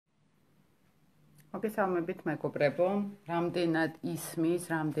მოგესალმებით მეგობრებო, რამდენად ისმის,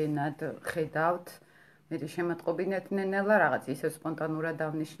 რამდენად ხედავთ, მე შემატყობინეთ ნენელა, რაღაც ისე სპონტანურად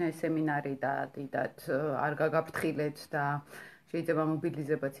დავნიშნე სემინარი და დიდად არ გაგაფრთხილეთ და შეიძლება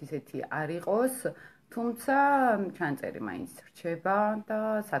მობილიზებაც ისეთი არ იყოს, თუმცა ჩანწერი მაინც რჩება და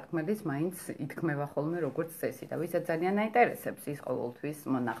სათქმელიც მაინც ითქმება ხოლმე როგორც წესი და ვისაც ძალიან აინტერესებს ის ყოველთვის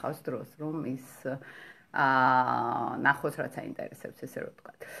მონახავს დროს, რომ ის ნახოს რაც აინტერესებს, ესე რომ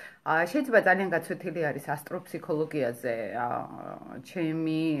ვთქვათ. შეიძლება ძალიან გაცვეთილი არის ასტრო-ფსიქოლოგიაზე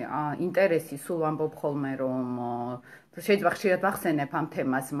ჩემი ინტერესი, სულ ვამბობ ხოლმე, რომ შეიძლება ხშირად ვახსენებ ამ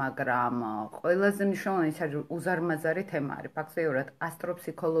თემას, მაგრამ ყველაზე მნიშვნელოვანი ის არის უზარმაზარი თემა არის. ფაქტობრივად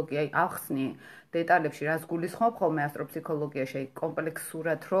ასტრო-ფსიქოლოგია, ახსნი დეტალებში რას გულისხმობ ხოლმე ასტრო-ფსიქოლოგიაში,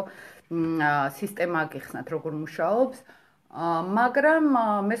 კომპლექსურად რო სისტემა აგიხსნათ, როგორ მუშაობს. მაგრამ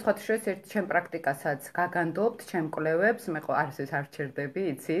მე სხვათა შორის ერთ ჩემ პრაქტიკასაც გაგანდობთ, ჩემ კვლევებს, მე არც ეს არ ვჩერდები,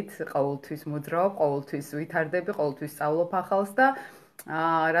 იცით, ყოველთვის მოძრაობ, ყოველთვის ვითარდები, ყოველთვის სწავლობ ახალს და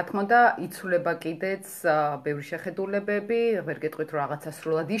რა თქმა უნდა, იცვლება კიდეც ბევრი შეხედულებები, ვერ გეტყვით რომ რაღაცა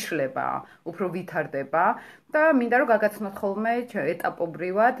სრულად იშლება, უფრო ვითარდება და მინდა რომ გაგაცნოთ ხოლმე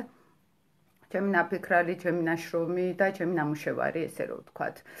ეტაპობრივად ჩემი ნაფიქრალი, ჩემი ნაშრომი და ჩემი ნამუშევარი, ესე რომ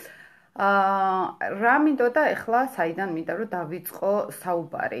ვთქვათ. რა მინდოდა ეხლა საიდან მინდა რომ დავიწყო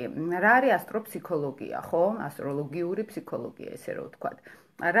საუბარი. რა არის ასტროფსიქოლოგია, ხო? ასტროლოგიური ფსიქოლოგია, ესე რომ ვთქვათ.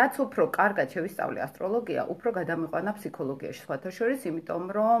 რაც უფრო კარგად შევისწავლე ასტროლოგია, უფრო გადამიყვანა ფსიქოლოგიაში, სხვათა შორის, იმიტომ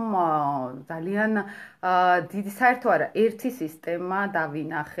რომ ძალიან დიდი საერთო არა, ერთი სისტემა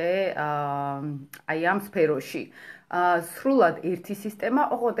დავინახე აი ამ სფეროში. სრულად ერთი სისტემა,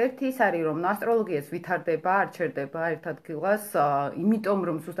 ოღონდ ერთი ის არის, რომ ასტროლოგიას ვითარდება, არ ჩერდება ერთ ადგილას, იმიტომ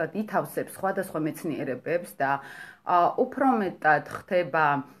რომ ზუსტად ითავსებს სხვადასხვა მეცნიერებებს და უფრო მეტად ხდება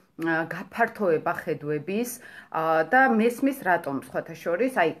გაფართოება ხედვების და მესმის რატომ სხვათა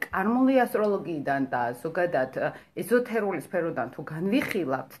შორის, აი კარმული ასტროლოგიიდან და ზოგადად ეზოთერული სფეროდან თუ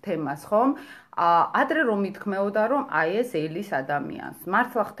განვიხილავთ თემას, ხომ? ადრე რომ ითქმეოდა, რომ აი ეს ელის ადამიანს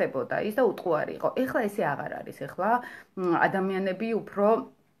მართლა ხდებოდა ის და უტყუარი იყო. ეხლა ესე აღარ არის. ეხლა ადამიანები უფრო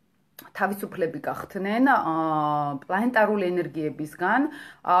თავისუფლები გახდნენ პლანეტარული ენერგიებისგან,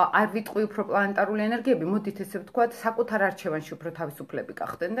 არ ვიტყვი უფრო პლანეტარული ენერგიები, მოდით ესე ვთქვათ, საკუთარ არჩევანში უფრო თავისუფლები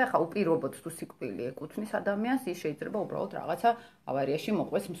გახდნენ და ხა უპირობოდ თუ სიკვდილი ეკუთვნის ადამიანს, ის შეიძლება უბრალოდ რაღაცა ავარიაში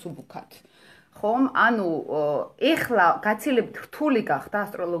მოყვეს მსუბუქად. ხომ? ანუ ეხლა გაცილებით რთული გახდა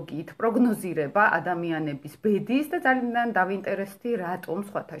ასტროლოგიით პროგნოზირება ადამიანების ბედის და ძალიან დავინტერესდი რატომ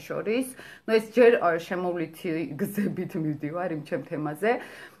სხვათა შორის. ნუ ეს ჯერ შემოვლითი გზებით მივდივარ იმ ჩემ თემაზე.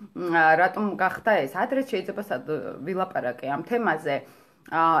 რატომ გახდა ეს? ადრე შეიძლება ვილაპარაკე ამ თემაზე.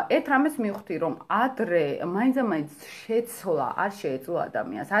 ერთ რამეს მივხვდი, რომ ადრე მაინც შეცვლა არ შეეძლო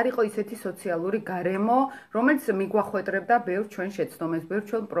ადამიანს. არ იყო ისეთი სოციალური გარემო, რომელიც მიგვახვედრებდა ბევრ ჩვენ შეცდომებს, ბევრ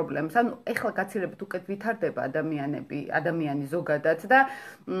ჩვენ პრობლემებს. ანუ ეხლა გაცილებით უკეთ ვითარდება ადამიანი ზოგადად და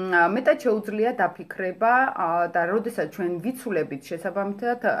მეტად შეუძლია დაფიქრება და როდესაც ჩვენ ვიცულებით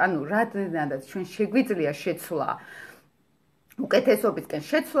შესაბამისად, ანუ რადგანაც ჩვენ შეგვიძლია შეცვლა უკეთესობისკენ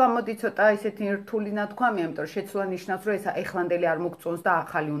შეცვლა, მოდი ცოტა ისეთი რთული ნათქვამია, იმიტომ რომ შეცვლა ნიშნავს, რომ ეს ეხლანდელი არ მოგწონს და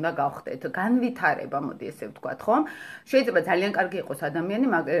ახალი უნდა გავხდეთ. განვითარება, მოდი ესე ვთქვათ, ხომ? შეიძლება ძალიან კარგი იყოს ადამიანი,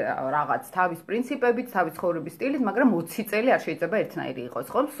 რაღაც თავის პრინციპებით, თავის ცხოვრების სტილით, მაგრამ 20 წელი არ შეიძლება ერთნაირი იყოს,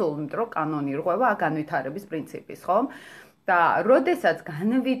 ხომ? სულ, იმიტომ რომ კანონი რღვევა განვითარების პრინციპის, ხომ? და როდესაც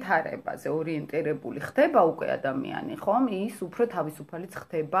განვითარებაზე ორიენტირებული ხდება უკვე ადამიანი, ხომ? ის უფრო თავისუფალიც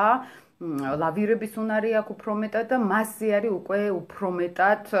ხდება. ლავირების უნარი აქვს უფრო მეტად და მასზე არის უკვე უფრო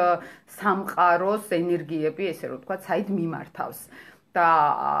მეტად სამყაროს ენერგიები, ესე რომ ვთქვათ, საით მიმართავს. და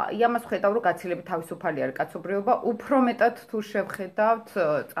იმას ვხედავ, რომ გაცილებით თავისუფალი არის კაცობრიობა, უფრო მეტად თუ შევხედავთ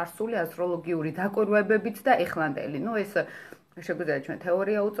წარსული ასტროლოგიური დაკვირვებებით და ეხლანდელი. ნუ ეს შეგვიძლია ჩვენ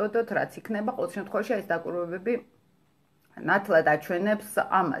თეორია უწოდოთ, რაც იქნება, ყოველ შემთხვევაში ეს დაკვირვებები ნათლად აჩვენებს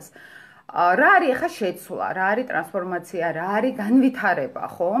ამას. რა არის ახლა შეცვლა, რა არის ტრანსფორმაცია, რა არის განვითარება,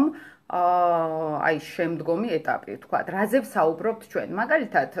 ხომ? აი შემდგომი ეტაპი, ვთქვათ, რაზე ვსაუბრობთ ჩვენ.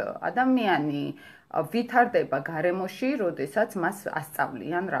 მაგალითად, ადამიანი ვითარდება გარემოში, როდესაც მას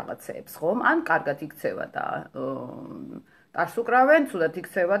ასწავლიან რაღაცეებს, ხომ? ან კარგად იქცევა და ტარს უკრავენ, ცუდად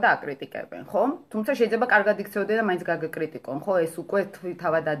იქცევა და აკრიტიკებენ, ხომ? თუმცა შეიძლება კარგად იქცეოდე და მაინც გაგაკრიტიკონ, ხო? ეს უკვე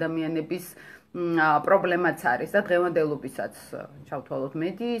თავად ადამიანების პრობლემაც არის და დღევანდელობისაც ჩავთვალოთ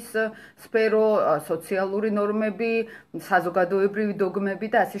მედიის სფერო, სოციალური ნორმები, საზოგადოებრივი დოგმები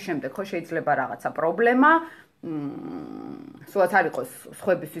და ასე შემდეგ. ხო, შეიძლება რაღაცა პრობლემა, სულაც არ იყოს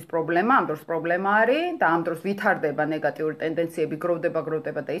სხვებისთვის პრობლემა, ამ დროს პრობლემა არის და ამ დროს ვითარდება ნეგატიური ტენდენციები,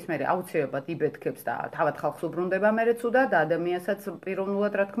 გროვდება და ის მერე აუცილებლად იბეთქებს და თავად ხალხს უბრუნდება მერე ცუდად და ადამიანსაც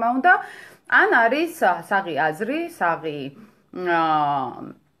პიროვნულად რა თქმა უნდა. ან არის საღი აზრი, საღი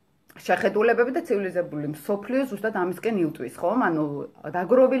შეხედულებები და ცივილიზებული მსოფლიო ზუსტად ამისკენ ილტვის, ხომ? ანუ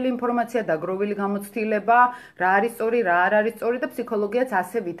დაგროვილი ინფორმაცია, დაგროვილი გამოცდილება, რა არის სწორი, რა არ არის სწორი და ფსიქოლოგიაც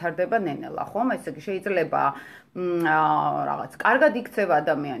ასე ვითარდება ნენელა, ხომ? ესე იგი შეიძლება რაღაც კარგად იქცევა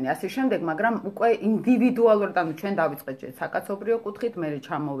ადამიანი, ასე შემდეგ, მაგრამ უკვე ინდივიდუალურად, ანუ ჩვენ დავიწყეთ საკაცობრიო კუთხით, მე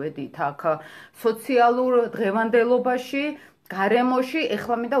ჩამოვედით აქ სოციალურ დღევანდელობაში, გარემოში,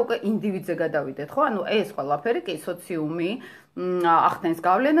 ეხლა მინდა უკვე ინდივიდზე გადავიდეთ, ხო? ანუ ეს ყველაფერი კი სოციუმი ახდენს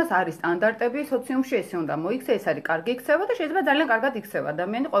გავლენას, არის სტანდარტები სოციუმში, ესე უნდა მოიქცე, ეს არის კარგი იქცევა და შეიძლება ძალიან კარგად იქცევა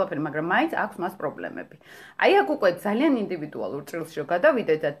ადამიანი ყველაფერი, მაგრამ მაინც აქვს მას პრობლემები. აი აქ უკვე ძალიან ინდივიდუალურ წილში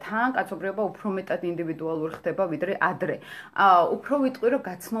გადავიდეთ და თან კაცობრიობა უფრო მეტად ინდივიდუალური ხდება ვიდრე ადრე. უფრო ვიტყვი რომ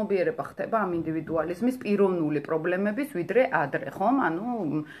გაცნობიერება ხდება ამ ინდივიდუალიზმის პიროვნული პრობლემების ვიდრე ადრე, ხომ? ანუ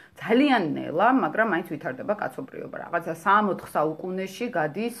ძალიან ნელა, მაგრამ მაინც ვითარდება კაცობრიობა. რაღაცა 3-4 საუკუნეში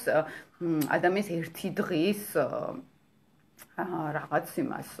გადის ადამიანის ერთი დღის რაღაც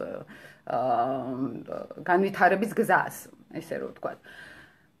იმას განვითარების გზას, ესე რომ ვთქვათ.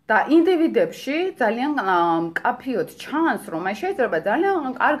 და ინდივიდებში ძალიან მკაფიოდ ჩანს, რომ აი შეიძლება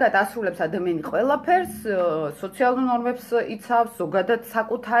ძალიან კარგად ასრულებს ადამიანი ყველაფერს, სოციალურ ნორმებს იცავს, ზოგადად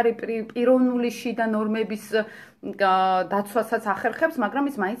საკუთარი პიროვნული შიდა ნორმების დაცვასაც ახერხებს, მაგრამ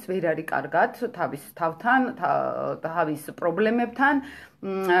ის მაინც ვერ არის კარგად თავის თავთან, თავის პრობლემებთან,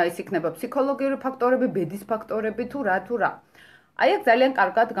 ის იქნება ფსიქოლოგიური ფაქტორები, ბედის ფაქტორები თუ რა. აი აქ ძალიან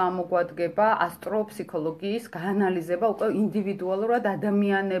კარგად გამოგვადგება ასტრო-ფსიქოლოგიის გაანალიზება უკვე ინდივიდუალურად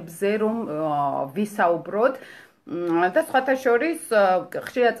ადამიანებზე რომ ვისაუბროთ და სხვათა შორის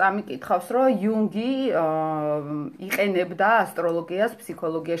ხშირად წამიკითხავს რომ იუნგი იყენებდა ასტროლოგიას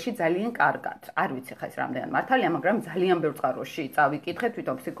ფსიქოლოგიაში ძალიან კარგად. არ ვიცი ხა ეს რამდენად მართალია, მაგრამ ძალიან ბევრ წყაროში წავიკითხეთ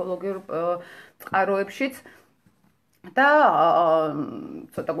თვითონ ფსიქოლოგიურ წყაროებშიც და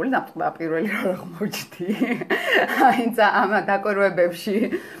ცოტა გული დამწყდა პირველი რა აღმოჩნდი. აინც ამ დაკვირვებებში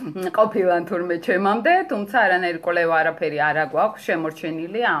ყოფილან თურმე ჩემამდე, თუმცა არანაირი კვლევა არაფერი არ აქვს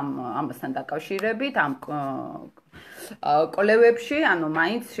შემორჩენილი ამასთან დაკავშირებით, ამ კვლევებში, ანუ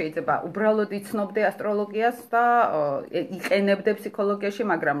მაინც შეიძლება უბრალოდ იცნობდე ასტროლოგიას და იყენებდე ფსიქოლოგიაში,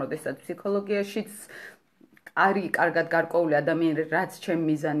 მაგრამ როდესაც ფსიქოლოგიაშიც არის კარგად გარკვეული ადამიანი, რაც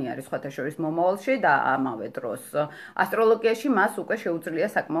ჩემი მიზანი არის სხვათა შორის მომავალში და ამავე დროს ასტროლოგიაში მას უკვე შეუძლია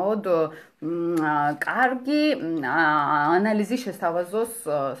საკმაოდ კარგი ანალიზი შესთავაზოს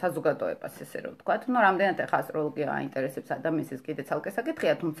საზოგადოებას, ესე რომ ვთქვათ. ნუ რამდენად ახლა ასტროლოგია აინტერესებს ადამიანს, ეს კიდე ცალკე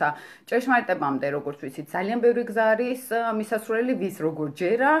საკითხია, თუმცა ჭეშმარიტებამდე, როგორც ვიცით, ძალიან ბევრი გზა არის მისასვლელი, ვის როგორ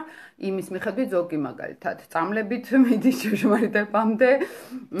ჯერა, იმის მიხედვით ზოგი მაგალითად წამლებით მიდის ჭეშმარიტებამდე,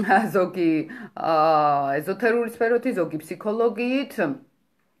 ზოგი ეზოთერული სფეროთი, ზოგი ფსიქოლოგიით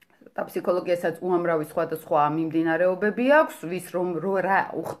და ფსიქოლოგიასაც უამრავი სხვადასხვა მიმდინარეობები აქვს, ვის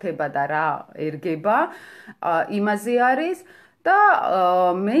რა უხდება და რა ერგება, იმაზე არის და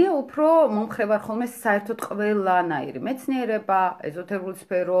მე უფრო მომხრე ვარ ხოლმე საერთოდ ყველანაირი მეცნიერება, ეზოთერული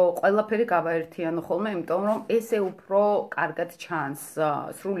სფერო, ყველაფერი გავაერთიანო ხოლმე, იმიტომ რომ ესე უფრო კარგად ჩანს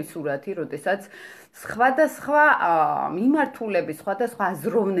სრული სურათი, როდესაც სხვადასხვა მიმართულების, სხვადასხვა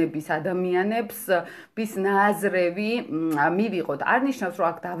აზროვნების ადამიანებს ვის ნაზრევი მივიღოთ. არ ნიშნავს, რომ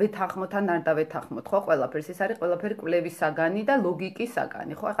აქ დავეთანხმოთ ან არ დავეთანხმოთ, ხო, ყველაფერს ეს არის ყველაფერი კვლევის საგანი და ლოგიკის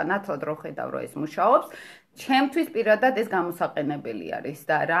საგანი, ხო? ახლა ნათლად რო ხედავ, რომ ეს მუშაობს, ჩემთვის პირადად ეს გამოსაყენებელი არის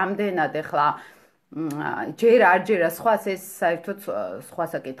და რამდენად ახლა ჯერ არ ჯერა სხვას ეს საერთოდ სხვა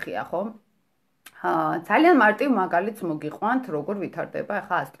საკითხია, ხო? ძალიან მარტივ მაგალითს მოგიყვანთ, როგორ ვითარდება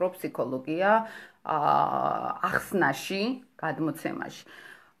ახლა ასტრო-ფსიქოლოგია ახსნაში, გადმოცემაში.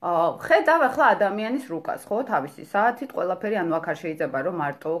 ხედავ ახლა ადამიანის რუკას, ხო, თავისი საათით, ყველაფერი, ანუ აქ არ შეიძლება რომ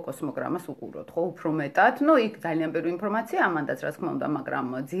მარტო კოსმოგრამას უყუროთ, ხო, უფრო მეტად. ნუ იქ ძალიან ბევრი ინფორმაცია ამანდაც, რა თქმა უნდა, მაგრამ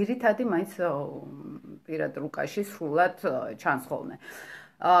ძირითადი მაინც პირად რუკაში სრულად ჩანს ხოლმე.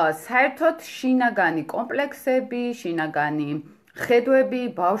 საერთოდ შინაგანი კომპლექსები, შინაგანი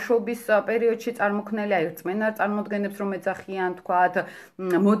ხედვები ბავშვობის პერიოდში წარმოქმნილი, აი რწმენა წარმოადგენებს რომ ეძახიან, თქვათ,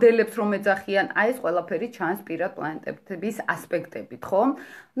 მოდელებს რომ ეძახიან, აი ეს ყველაფერი ჩანს პირად პლანეტების ასპექტებით, ხო?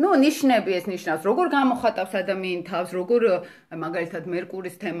 ნუ ნიშნები ეს ნიშნავს, როგორ გამოხატავს ადამიანი თავს, როგორ მაგალითად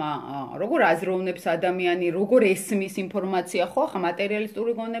მერკურის თემა, როგორ აზროვნებს ადამიანი, როგორ ესმის ინფორმაცია, ხო? ხა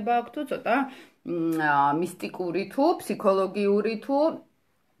მატერიალისტური გონება აქვს თუ ცოტა მისტიკური თუ ფსიქოლოგიური თუ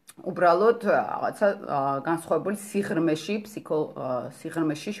უბრალოდ რაღაცა განსხვავებული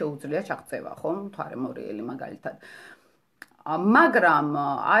სიღრმეში შეუძლია ჩაღწევა, ხო? მთვარემორიელი მაგალითად. მაგრამ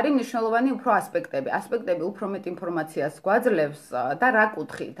არის მნიშვნელოვანი უფრო ასპექტები. ასპექტები უფრო მეტ ინფორმაციას გვაძლევს და რა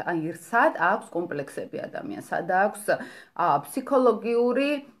კუთხით? აი, სად აქვს კომპლექსები ადამიანს, სად აქვს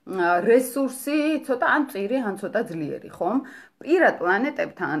ფსიქოლოგიური რესურსი, ცოტა ან მწირი, ან ცოტა ძლიერი, ხომ? პირად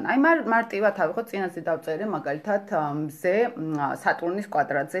პლანეტებთან, აი მარტივად ავიღოთ წინაზე დავწერე მაგალითად მზე სატურნის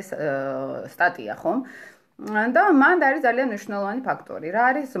კვადრატზე სტატია, ხომ? და მან არის ძალიან მნიშვნელოვანი ფაქტორი. რა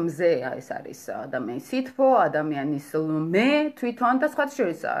არის მზე? ეს არის ადამიანის სითბო, ადამიანის მე თვითონ და სხვა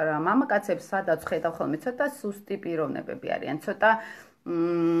შორის მამაკაცებს სადაც ხედავ ხოლმე ცოტა სუსტი პიროვნებები არიან, ცოტა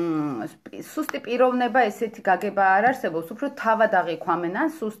სუსტი პიროვნება ესეთი გაგება არ არსებობს, უფრო თავად აღიქვამენ ან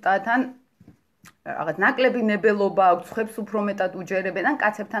სუსტად ან რაღაც ნაკლები ნებელობა აქვს, ხვებს უფრო მეტად უჯერებენ, ან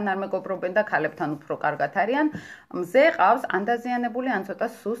კაცებთან არ მეგობრობენ და ქალებთან უფრო კარგად არიან. მზე ყავს ან დაზიანებული, ან ცოტა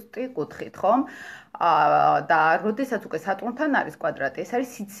სუსტი კუთხით, ხომ? და როდესაც უკვე სატურნთან არის კვადრატი, ეს არის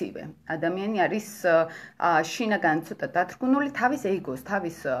სიცივე. ადამიანი არის შინაგან ცოტა დათრგუნული, თავის ეგოს,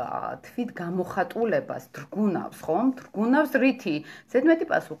 თავის თვით გამოხატულებას დრგუნავს, ხომ? დრგუნავს რითი? ზედმეტი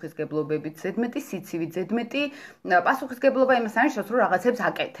პასუხისგებლობებით, ზედმეტი სიცივით, ზედმეტი პასუხისგებლობა იმას ანიშნავს, რომ რაღაცებს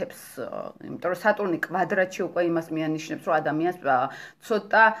აკეთებს. იმიტომ რომ სატურნი კვადრატში უკვე იმას მიანიშნებს, რომ ადამიანს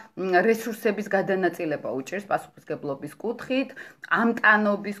ცოტა რესურსების გადანაწილება უჭირს პასუხისგებლობის კუთხით,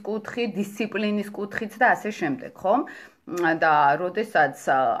 ამტანობის კუთხით, დისციპლინის კუთხით და ასე შემდეგ, ხომ? და როდესაც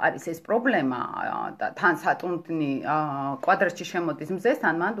არის ეს პრობლემა და თან სატურნი კვადრატში შემოდის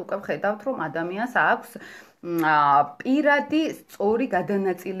მზესთან, მან უკვე ვხედავთ, რომ ადამიანს აქვს პირადი სწორი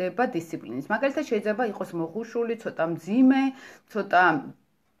გადანაწილება დისციპლინის. მაგალითად შეიძლება იყოს მოხუშული, ცოტა მძიმე, ცოტა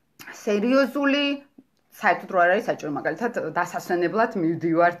სერიოზული, საერთოდ რო არ არის საჭირო, მაგალითად დასასვენებლად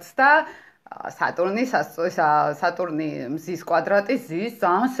მივდივართ და სატურნი მზის კვადრატი ზის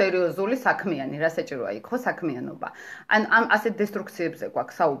ძალიან სერიოზული საქმიანი, რა საჭიროა იქ ხო საქმიანობა. ან ამ ასეთ დესტრუქციებზე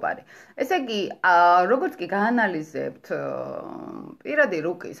გვაქვს საუბარი. ესე იგი, როგორც კი გაანალიზებთ პირადი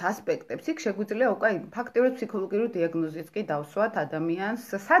რუკის ასპექტებს, იქ შეგვიძლია უკვე ფაქტიურად ფსიქოლოგიური დიაგნოზიც კი დავსვათ ადამიანს,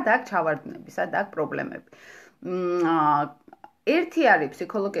 სად აქვს ჩავარდნები, სად აქვს პრობლემები. ერთი არის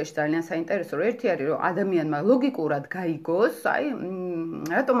ფსიქოლოგიაში ძალიან საინტერესო, რომ ერთი არის, რომ ადამიანმა ლოგიკურად გაიგოს, აი,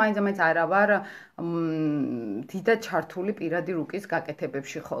 რატომ მაინც არა ვარ დიდად ჩართული პირადი რუკის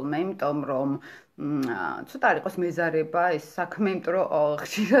გაკეთებებში ხოლმე, იმიტომ რომ ცოტა არ იყოს მეზარება ეს საქმე, იმიტომ რომ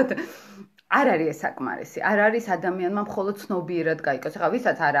ხშირად არ არის ეს საკმარისი, არ არის ადამიანმა მხოლოდ ცნობიერად გაიგოს. ახლა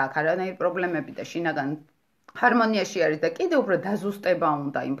ვისაც არ აქვს არანაირი პრობლემები და შინაგან ჰარმონიაში არის და კიდევ უფრო დაზუსტება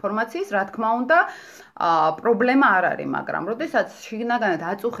უნდა ინფორმაციის, რა თქმა უნდა, პრობლემა არ არის, მაგრამ როდესაც შინაგანად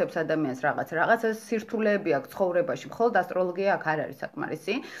აწუხებს ადამიანს რაღაცა სირთულეები აქვს ცხოვრებაში, მხოლოდ ასტროლოგია აქ არ არის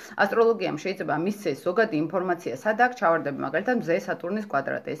საკმარისი. ასტროლოგიამ შეიძლება მისცეს ზოგადი ინფორმაცია, სად აქვს ჩავარდები, მაგალითად მზე სატურნის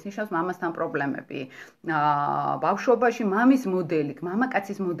კვადრატი, ეს ნიშნავს მამასთან პრობლემები. ბავშვობაში მამის მოდელი,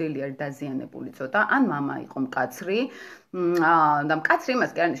 მამაკაცის მოდელი არის დაზიანებული ცოტა, ან მამა იყო მკაცრი. და მკაცრი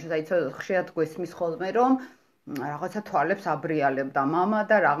იმას კი არ ნიშნავს, აი ხშირად გვესმის ხოლმე, რომ რაღაცა თვალებს აბრიალებდა მამა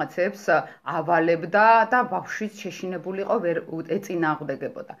და რაღაცებს ავალებდა და ბავშვიც შეშინებულიყო ვერ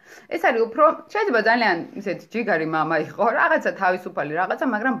ეწინააღმდეგებოდა. ეს არის უფრო შეიძლება ძალიან ისეთი ჯიგარი მამა იყო, რაღაცა თავისუფალი რაღაცა,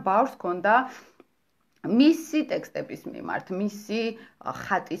 მაგრამ ბავშვს ჰქონდა მისი ტექსტების მიმართ, მისი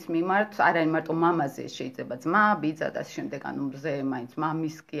ხატის მიმართ, არ არის მარტო მამაზე, შეიძლება ძმა, ბიძა და შემდეგ ანუ მზე, მაინც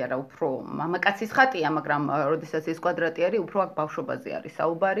მამის კი არა, უფრო მამაკაცის ხატია, მაგრამ როდესაც ეს კვადრატი არის, უფრო აქ ბავშვობაზე არის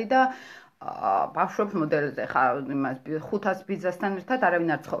საუბარი და ბავშვებს მოდელზე ხა იმას 500 ბიძასთან ერთად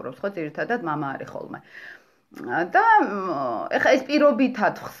არავინ არ ცხოვრობს, ხო, ძირითადად მამა არის ხოლმე. და ეხა ეს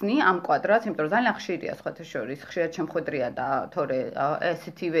პირობითად ხსნი ამ კვადრატს, იმიტომ რომ ძალიან ხშირია სხვათა შორის, ხშირად შემხვედრია და თორე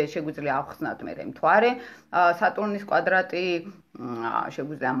ესეთივე შეგვიძლია ავხსნათ მე მთვარე სატურნის კვადრატი,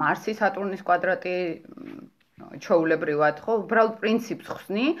 შეგვიძლია მარსის სატურნის კვადრატი, ჩაულებრივად, ხო, უბრალოდ პრინციპს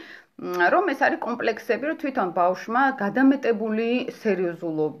ხსნი, რომ ეს არის კომპლექსები, რომ თვითონ ბავშვმა გადამეტებული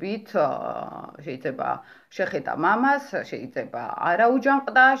სერიოზულობით შეიძლება შეხედა მამას, შეიძლება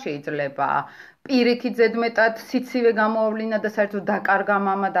არაუჯანყდა, შეიძლება პირიქით ზედმეტად სიცივე გამოავლინა და საერთოდ დაკარგა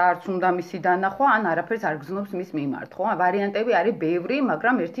მამა და არც უნდა მისი დანახვა, ან არაფერს არ გზნობს მის მიმართ, ხო? ვარიანტები არის ბევრი,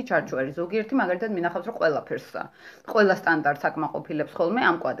 მაგრამ ერთი ჩარჩოარი. ზოგიერთი მაგალითად მინახავს, რომ ყველა სტანდარტს აკმაყოფილებს ხოლმე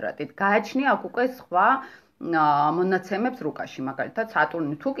ამ კვადრატით. გააჩნია აქ უკვე სხვა მონაცემებს რუკაში, მაგალითად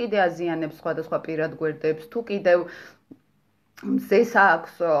სატურნი თუ კიდე აზიანებს სხვადასხვა პირად გვერდებს, თუ კიდევ მზეს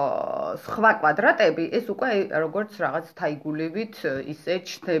აქვს სხვა კვადრატები, ეს უკვე როგორც რაღაც თაიგულივით ისე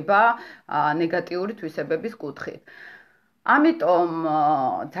ჩნდება ნეგატიური თვისებების კუთხით. ამიტომ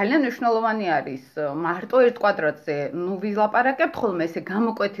ძალიან მნიშვნელოვანი არის მარტო ერთ კვადრატზე, ვილაპარაკებთ ხოლმე ესე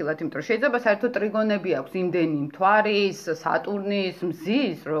გამოკვეთილად, იმიტომ რომ შეიძლება საერთოდ ტრიგონები აქვს იმდენი მთვარის, სატურნის,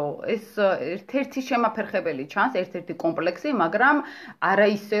 მზის, რომ ეს ერთ-ერთი შემაფერხებელი ჩანს, ერთ-ერთი კომპლექსი, მაგრამ არა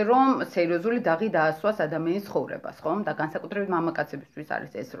ისე რომ სერიოზული დაღი დაასვას ადამიანის ცხოვრებას, ხომ? და განსაკუთრებით მამაკაცებისთვის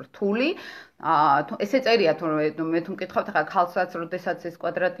არის ეს რთული. ესე წერია მე თუ მკითხავთ, ახლა ქალსაც, როდესაც ეს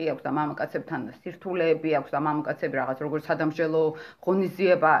კვადრატი აქვს და მამაკაცებთან სირთულეები აქვს და მამაკაცები რაღაც როგორც სადამსჯელო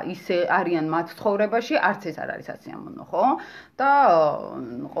ღონისძიება ისე არიან მათ ცხოვრებაში, არც ეს არ არის სასიამოვნო, ხო? და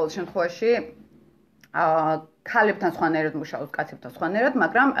ყოველ შემთხვევაში ქალებთან სხვანაირად მუშაობს, კაცებთან სხვანაირად,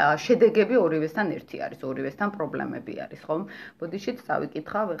 მაგრამ შედეგები ორივესთან ერთი არის, ორივესთან პრობლემები არის, ხო? ბოდიშით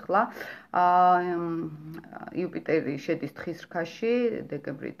წავიკითხავ ახლა. იუპიტერი შედის თხის რქაში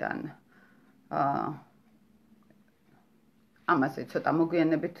დეკემბრიდან ამაზე ცოტა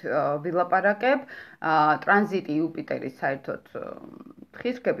მოგვიანებით ვილაპარაკებ. ტრანზიტი იუპიტერის საერთოდ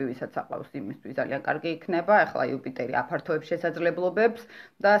თხის რქები, ვისაც აყავს, იმისთვის ძალიან კარგი იქნება. ახლა იუპიტერი აფართოებს შესაძლებლობებს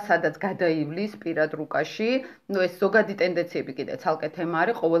და სადაც გადაივლის პირად რუკაში, ეს ზოგადი ტენდენციები კიდე ცალკე თემა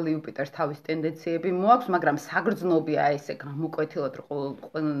არის, ყოველ იუპიტერს თავისი ტენდენციები მოაქვს, მაგრამ საგრძნობია ესე გამოკვეთილად,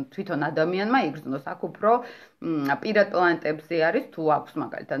 რომ თვითონ ადამიანმა იგრძნოს. აქ უფრო პირად პლანეტებზე არის, თუ აქვს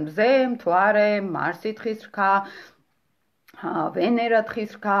მაგალითად მზე, მთვარე, მარსი თხის რქა, ვენერა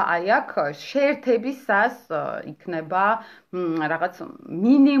თხის რქა, აი აქ შეერთებისას იქნება რაღაც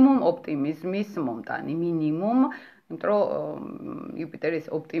მინიმუმ ოპტიმიზმის მომტანი, მინიმუმ, იმიტომ რომ იუპიტერის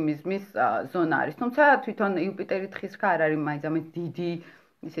ოპტიმიზმის ზონა არის. თუმცა თვითონ იუპიტერი თხის რქა არ არის მაინც ამით დიდი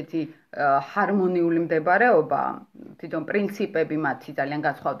ისეთი ჰარმონიული მდებარეობა, თვითონ პრინციპები მათი ძალიან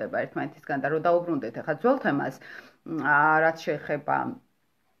განსხვავდება ერთმანეთისგან და რო დაუბრუნდეთ ახლა ძველ თემას, რაც შეეხება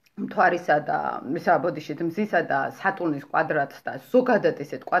მთვარისა და მზისა და სატურნის კვადრატს და ზოგადად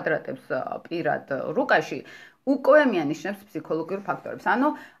ესეთ კვადრატებს პირად რუკაში უკვე მიანიშნებს ფსიქოლოგიურ ფაქტორებს. ანუ,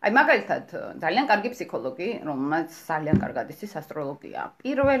 აი მაგალითად, ძალიან კარგი ფსიქოლოგი, რომელმაც ძალიან კარგად იცის ასტროლოგია,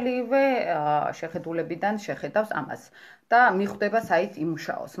 პირველივე შეხედულებიდან შეხედავს ამას და მიხვდება საით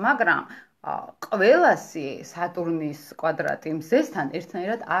იმუშაოს, მაგრამ ყველასი სატურნის კვადრატი მზესთან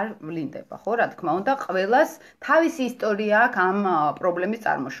ერთნაირად არ ვლინდება, ხო? რა თქმა უნდა, ყველას თავისი ისტორია აქვს ამ პრობლემის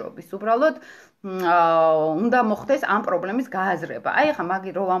წარმოშობის. უბრალოდ უნდა მოხდეს ამ პრობლემის გააზრება. აი ახლა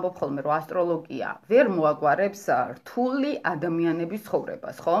მაგი რო ვამბობ ხოლმე, რომ ასტროლოგია ვერ მოაგვარებს რთული ადამიანების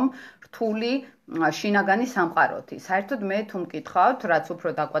ცხოვრებას, ხომ? რთული შინაგანი სამყაროთი. საერთოდ მე თუ მკითხავთ, რაც უფრო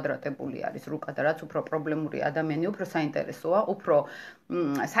დაკვადრატებული არის რუკა და რაც უფრო პრობლემური ადამიანი, უფრო საინტერესოა, უფრო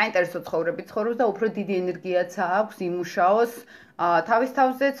საინტერესო ცხოვრებით ცხოვრობს და უფრო დიდი ენერგიაც აქვს იმუშაოს თავის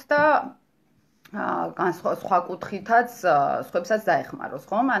თავზეც და სხვა კუთხითაც სხვებსაც დაეხმაროს,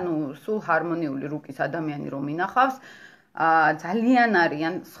 ხომ? ანუ სულ ჰარმონიული რუკის ადამიანი რომ ინახავს, ძალიან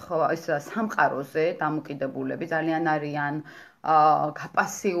არიან სამყაროზე დამოკიდებულები, ძალიან არიან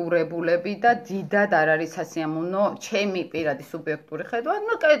გაპასიურებულები და დიდად არ არის სასიამოვნო ჩემი პირადი სუბიექტური ხედვა.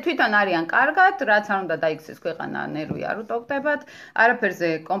 ნუ თვითონ არიან კარგად, რაც არ უნდა დაიქცეს ქვეყანა, ნერვი არ უტოვდებათ, არაფერზე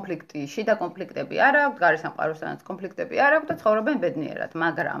კონფლიქტი, შიდა კონფლიქტები არ აქვს, გარე სამყაროსთანაც კონფლიქტები არ აქვს და ცხოვრობენ ბედნიერად,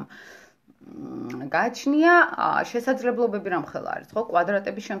 მაგრამ გააჩნია შესაძლებლობები რამხელა არის, ხო?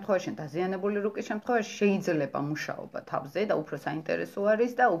 კვადრატების შემთხვევაში, დაზიანებული რუკის შემთხვევაში შეიძლება მუშაობა თავზე და უფრო საინტერესო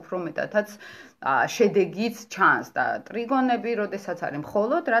არის და უფრო მეტადაც შედეგიც ჩანს და ტრიგონები, როდესაც არის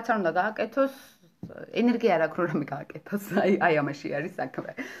მხოლოდ, რაც არ უნდა გააკეთოს, ენერგია არ აქვს რომ რამე გააკეთოს, აი ამაში არის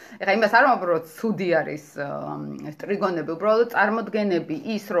საქმე. ეხლა იმას არ ვამბობ, რომ ცუდი არის ტრიგონები, უბრალოდ წარმოდგენები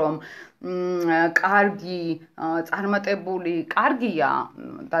ის, რომ კარგი, წარმატებული, კარგია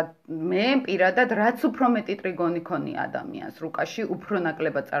და მე პირადად რაც უფრო მეტი ტრიგონი ქონია ადამიანს რუკაში, უფრო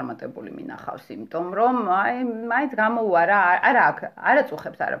ნაკლებად წარმატებული მინახავს, იმიტომ რომ მაინც გამოუარა, არ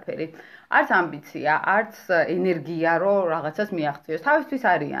აწუხებს არაფერი. არც ამბიცია, არც ენერგია, რომ რაღაცას მიაღწიოს. თავისთვის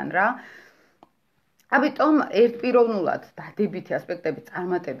არიან რა. ამიტომ ერთპიროვნულად დადებითი ასპექტები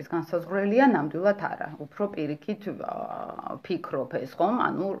წარმატების განსაზღვრელია, ნამდვილად არა. უფრო პირიქით ფიქრობ ეს, ხომ?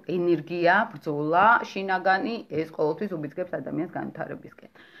 ანუ ენერგია, ბრძოლა, შინაგანი, ეს ყოველთვის უბიძგებს ადამიანს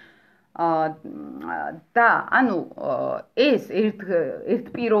განვითარებისკენ. და ანუ ეს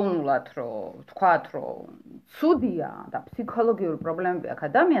ერთპიროვნულად რომ ვთქვათ, რომ ცუდია და ფსიქოლოგიური პრობლემები აქვს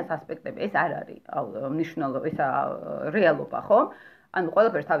ადამიანს ასპექტები, ეს არ არის მნიშვნელობა, ეს რეალობა, ხო? ანუ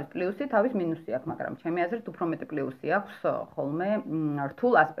ყველაფერს თავის პლუსი, თავის მინუსი აქვს, მაგრამ ჩემი აზრით უფრო მეტი პლუსი აქვს ხოლმე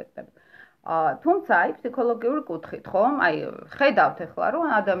რთულ ასპექტებს. თუმცა აი ფსიქოლოგიური კუთხით, ხომ? აი ხედავთ ახლა, რომ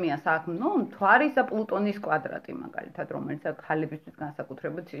ადამიანს აქვს, მთვარის და პლუტონის კვადრატი მაგალითად, რომელიც ქალებისთვის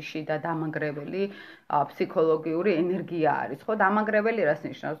განსაკუთრებით შიდა დამანგრეველი ფსიქოლოგიური ენერგია არის, ხო? დამანგრეველი რას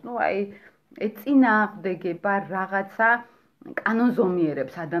ნიშნავს? აი ეწინააღმდეგება რაღაცა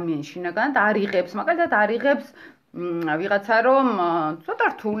კანონზომიერებს ადამიანის შინაგანად არ იღებს, მაგალითად არ იღებს ვიღაცა რომ ცოტა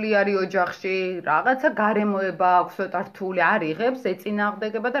რთული არის ოჯახში, რაღაცა გარემოება აქვს, ცოტა რთული არ იღებს,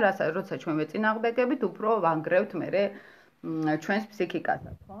 ეწინააღმდეგება და როცა ჩვენ ვეწინააღმდეგებით, უფრო ვანგრევთ მერე ჩვენს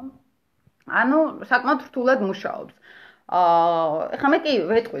ფსიქიკასაც, ხო? ანუ საკმაოდ რთულად მუშაობს. ეხლა მე კი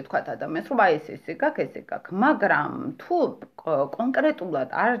ვეტყვი თქვათ ადამიანს, რომ აი ესე გაქვს, ესე გაქვს, მაგრამ თუ კონკრეტულად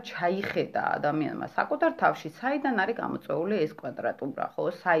არ ჩაიხედა ადამიანმა საკუთარ თავში, საიდან არის გამოწვეული ეს კვადრატურა, ხო?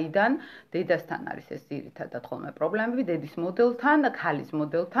 საიდან დედასთან არის ეს ძირითადად ხოლმე პრობლემები, დედის მოდელთან და ქალის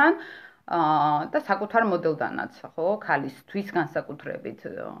მოდელთან და საკუთარ მოდელთანაც, ხო? ქალისთვის განსაკუთრებით.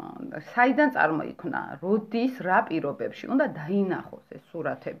 საიდან წარმოიქმნა, როდის, რა პირობებში უნდა დაინახოს ეს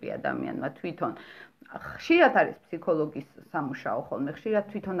სურათები ადამიანმა თვითონ. ხშირად არის ფსიქოლოგის სამუშაო ხოლმე, ხშირად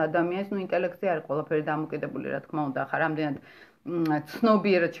თვითონ ადამიანის ინტელექტზე არის ყველაფერი დამოკიდებული, რა თქმა უნდა, ხა რამდენად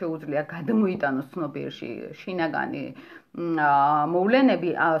ცნობიერად შეუძლია გადმოიტანოს ცნობიერში შინაგანი მოვლენები,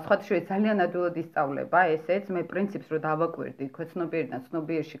 სხვათა შორის ძალიან ადვილად ისწავლება ესეც, მე პრინციპს რო დავაკვირდი, ქვეცნობიერიდან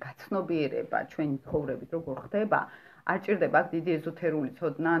ცნობიერში გაცნობიერება ჩვენი ცხოვრებით როგორ ხდება, არ ჭირდება აქ დიდი ეზოთერული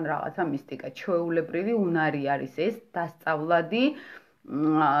ცოდნა ან რაღაცა მისტიკა, ჩვეულებრივი უნარი არის ეს, დასწავლადი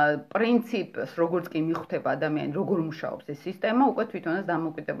პრინციპს, როგორც კი მიხვდება ადამიანი, როგორ მუშაობს ეს სისტემა, უკვე თვითონაც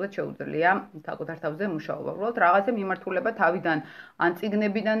დამოუკიდებლად შეუძლია საკუთარ თავზე მუშაობა. უბრალოდ რაღაცა მიმართულება თავიდან ან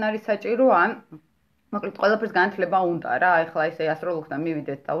წიგნებიდან არის საჭირო, ან მოკლედ ყველაფერს განათლება უნდა რა. ეხლა ესე ასტროლოგთან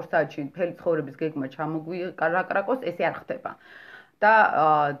მივიდეთ და 2 საათში მთელი ცხოვრების გეგმა ჩამოგვიკრაკრაკოს, ესე არ ხდება. და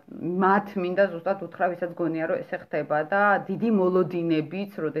მათ მინდა ზუსტად უთხრა, ვისაც გონია, რომ ესე ხდება და დიდი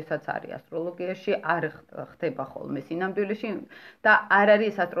მოლოდინებიც, როდესაც არის ასტროლოგიაში, არ ხდება ხოლმე სინამდვილეში და არ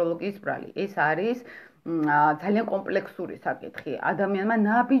არის ეს ასტროლოგიის ბრალი. ეს არის ძალიან კომპლექსური საკითხი. ადამიანმა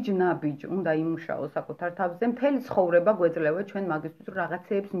ნაბიჯ უნდა იმუშაოს საკუთარ თავზე, მთელი ცხოვრება გვეძლევა ჩვენ მაგისთვის, რომ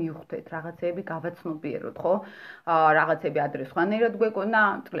რაღაცეებს მივხვდეთ, რაღაცეები გავაცნობიეროთ, ხო? რაღაცეები ადრე სხვანაირად გვეკონა,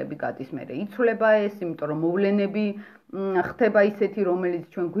 წლები გადის, მერე იცვლება ეს, იმიტომ რომ მოვლენები ხდება ისეთი, რომელიც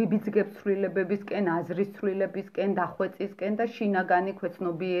ჩვენ გვიბიძგებს ცვლილებებისკენ, აზრის ცვლილებისკენ, დახვეწისკენ და შინაგანი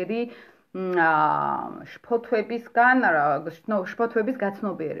ქვეცნობიერი შფოთვების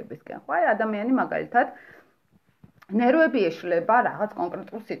გაცნობიერებისკენ. ხო, აი ადამიანი მაგალითად ნერვები ეშლება რაღაც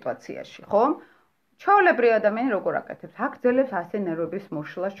კონკრეტულ სიტუაციაში, ხო? ჩვეულებრივი ადამიანი როგორ აკეთებს? აგრძელებს ასე ნერვების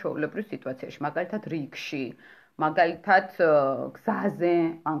მოშლას ჩვეულებრივ სიტუაციაში, მაგალითად რიგში, მაგალითად გზაზე,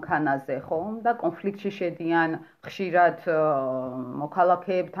 მანქანაზე, ხო? და კონფლიქტში შედიან ხშირად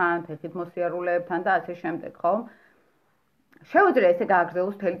მოქალაქეებთან, ფეხით მოსიარულეებთან და ასე შემდეგ, ხო? შეუძლია ესე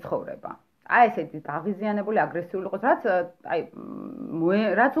გააგრძელოს მთელი ცხოვრება. აი ესეთი გაღიზიანებული, აგრესიული იყოს,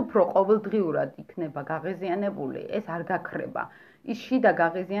 რაც უფრო ყოველდღიურად იქნება გაღიზიანებული, ეს არ გაქრება. ის შიდა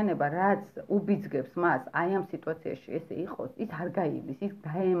გაღიზიანება, რაც უბიძგებს მას აი ამ სიტუაციაში ესე იყოს, ის არ გაივლის, ის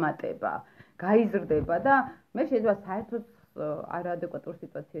დაემატება, გაიზრდება და მე შეიძლება საერთოდ არაადეკვატურ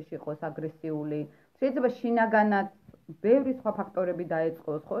სიტუაციაში იყოს აგრესიული. შეიძლება შინაგანად ბევრი სხვა ფაქტორები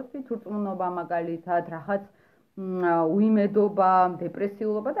დაეწყოს, ხო? თვითურწმუნობა მაგალითად, რაღაც უიმედობა,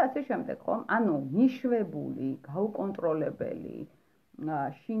 დეპრესიულობა და ასე შემდეგ, ხო? ანუ მიშვებული, გაუკონტროლებელი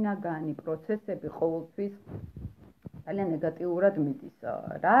შინაგანი პროცესები ყოველთვის ძალიან ნეგატიურად მიდის.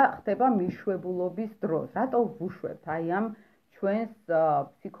 რა ხდება მიშვებულობის დროს? რატო ვუშვებთ აი ამ ჩვენს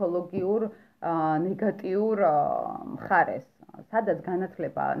ფსიქოლოგიურ ნეგატიურ მხარეს? სადაც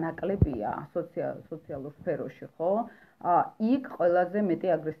განათლება ნაკლებია სოციალურ სფეროში, ხო? იქ ყველაზე მეტი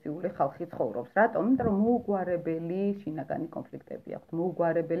აგრესიული ხალხი ცხოვრობს. რატომ? იმიტომ რომ მოუგვარებელი შინაგანი კონფლიქტები აქვთ,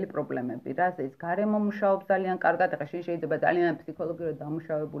 მოუგვარებელი პრობლემები. რაც ეს გარემო მუშაობს ძალიან კარგად, ახლა შეიძლება ძალიან ფსიქოლოგიურად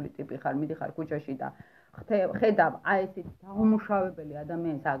დამუშავებული ტიპი ხარ, მიდიხარ ქუჩაში და ხედავ აი ესეთ დაუმუშავებელი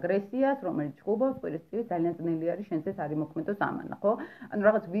ადამიანის აგრესიას, რომელიც ჭუბავს, პირისპირ ძალიან ძნელი არის შენზეც არ იმოქმედოს ამანა, ხო? ანუ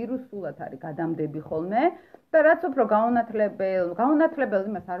რაღაც ვირუსულად არის გადამდები ხოლმე და რაც უფრო გაუნათლებელ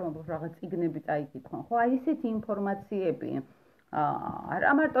იმას არ მომბობს რაღაც წიგნები წაიკითხონ, ხო? აი ესეთი ინფორმაციები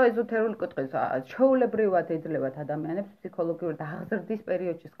არა მარტო ეზოთერული კუთხის, ჩვეულებრივად ეძლევათ ადამიანებს ფსიქოლოგიურად აღზრდის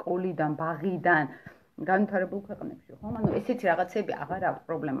პერიოდში, სკოლიდან, ბაღიდან განვითარებულ ქვეყნებში, ხო? ანუ ესეთი რაღაცები აღარ აქვს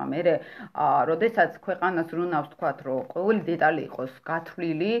პრობლემა. მერე, როდესაც ქვეყანას რუნავს თქვათ, რომ ყოველი დეტალი იყოს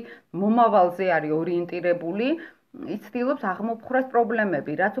გათვლილი, მომავალზე არის ორიენტირებული, იცდილობს აღმოფხრას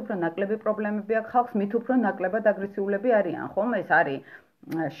პრობლემები, რაც უფრო ნაკლები პრობლემები აქვს ხალხს, მით უფრო ნაკლებად აგრესიულები არიან, ხომ? ეს არის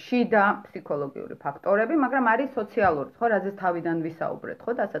შიდა ფსიქოლოგიური ფაქტორები, მაგრამ არის სოციალური, ხო, რაზეც თავიდან ვისაუბრეთ,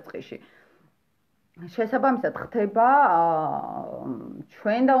 ხო, დასაწყისში. შესაბამისად ხდება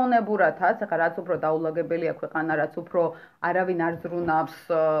ჩვენ დაუნებურათაც, ახლა რაც უფრო დაულაგებელია ქვეყანა, რაც უფრო არავინ არ ზრუნავს,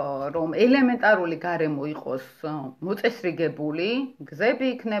 რომ ელემენტარული გარემო იყოს მოწესრიგებული, გზები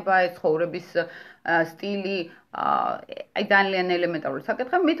იქნება, ცხოვრების სტილი, აი ძალიან ელემენტარული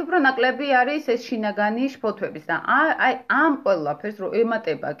საკითხები, მით უფრო ნაკლები არის ეს შინაგანი შფოთვების და აი ამ ყველაფერს რო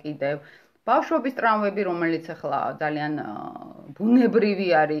ემატება კიდევ ბავშვობის ტრამვები, რომელიც ახლა ძალიან ბუნებრივი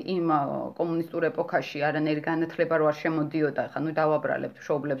არის იმ კომუნისტურ ეპოქაში, არანაირი განათლება რო არ შემოდიოდა, ახლა ნუ დავაბრალებთ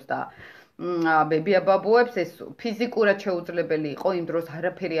მშობლებს და ბებია-ბაბუებს, ეს ფიზიკურად შეუძლებელი იყო, იმ დროს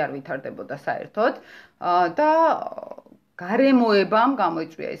არაფერი არ ვითარდებოდა საერთოდ და გარემოებამ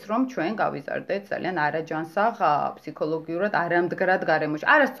გამოიწვია ის, რომ ჩვენ გავიზარდეთ ძალიან არაჯანსაღ ფსიქოლოგიურად არამდგრად გარემოში.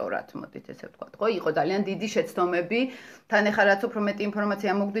 არასწორად, მოდით ესე ვთქვათ, ხო? იყო ძალიან დიდი შეცდომები, თან ეხლა რაც უფრო მეტი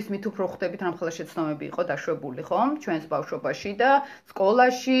ინფორმაცია მოგდის, მით უფრო ხვდებით, რამხელა შეცდომები იყო დაშვებული, ხო? ჩვენს ბავშვობაში და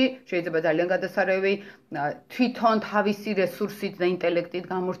სკოლაში, შეიძლება ძალიან გადასარევი თვითონ თავისი რესურსით და ინტელექტით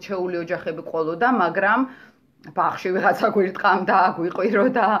გამორჩეული ოჯახები ყოლოდა, მაგრამ ბაღში ვიღაცა გვირტყამდა,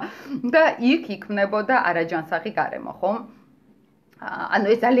 გვიყვიროდა და იქ იქმნებოდა არაჯანსაღი გარემო, ხო? ანუ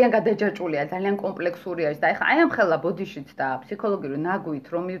ეს ძალიან გადაჯაჭვულია, ძალიან კომპლექსური არის და ეხლა აი ამ ხელა ბოდიშით და ფსიქოლოგიური ნაგვით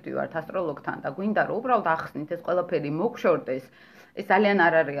რომ მივდივართ ასტროლოგთან და გვინდა რომ უბრალოდ ახსნით ეს ყველაფერი მოგშორდეს, ეს ძალიან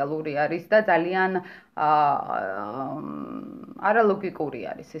არარეალური არის და ძალიან არალოგიკური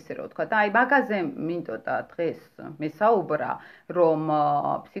არის, ესე რომ ვთქვა. და აი მაგაზე მინდოდა დღეს მესაუბრა, რომ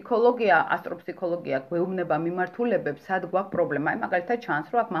ფსიქოლოგია, ასტროფსიქოლოგია გვეუბნება მიმართულებებს, სად გვაქვს პრობლემა. აი მაგალითად ჩანს,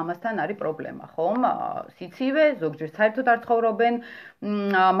 რომ აქ მამასთან არის პრობლემა, ხომ? სიცივე, ზოგჯერ საერთოდ არ ცხოვრობენ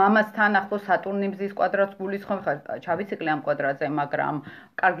მამასთან, ახლოს სატურნი მზის კვადრატს გულისხმობ, ხარ ჩავიციკლე ამ კვადრატზე, მაგრამ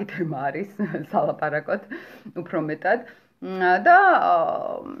კარგი თემა არის სალაპარაკოთ უფრო მეტად. და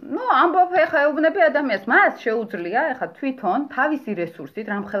ნუ ამბობ ეხა ეუბნები ადამიანს, მას შეუძლია ეხა თვითონ თავისი რესურსით,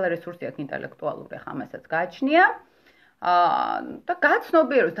 რამხელა რესურსი აქვს ინტელექტუალური, ეხა ამასაც გააჩნია და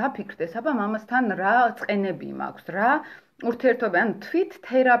გაცნობიეროს დაფიქრდეს, აბა მამასთან რა წყენები მაქვს, რა ურთიერთობა, ან თვით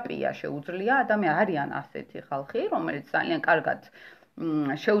თერაპია შეუძლია ადამიანს, არიან ასეთი ხალხი, რომელიც ძალიან კარგად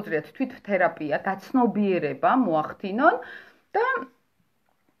შეუძლიათ თვით თერაპია, გაცნობიერება მოახდინონ და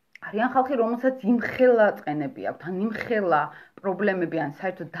არიან ხალხი, რომელსაც იმხელა წყენები აქვთ, ან იმხელა პრობლემები, ან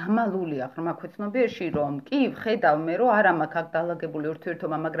საერთოდ დამალული აღრმა ქვეცნობიერში, რომ კი ვხედავ მე, რომ არა მაქვს აქ დალაგებული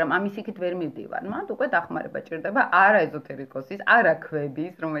ურთიერთობა, მაგრამ ამის იქით ვერ მივდივარ. მანდ უკვე დახმარება ჭირდება არა ეზოთერიკოსის, არა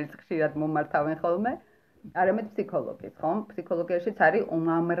ქვების, რომელიც ხშირად მომართავენ ხოლმე, არამედ ფსიქოლოგის, ხო? ფსიქოლოგიაშიც არის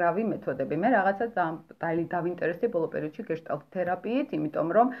უმამრავი მეთოდები. მე რაღაცა დავინტერესდი ბოლო პერიოდში გეშტალტ თერაპიით, იმიტომ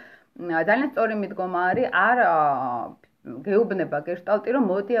რომ ძალიან სწორი მიდგომა არის, არ გეუბნება გეშტალტი, რომ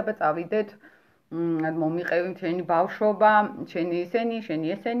მოდი აბა წავიდეთ, მომიყევი შენი ბავშვობა, შენი ისენი, შენი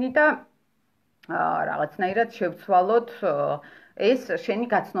ესენი და რაღაცნაირად შევცვალოთ ეს შენი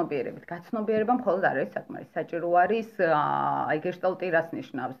გაცნობიერებით. გაცნობიერება მხოლოდ არ არის საკმარის. საჭირო არის აი გეშტალტი რას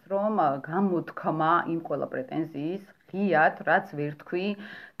ნიშნავს, რომ გამოთქმა იმ ყველა პრეტენზიის ღიად, რაც ვერ თქვი,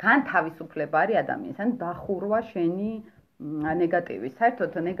 განთავისუფლება არის ადამიანს, ან დახურვა შენი ნეგატივი.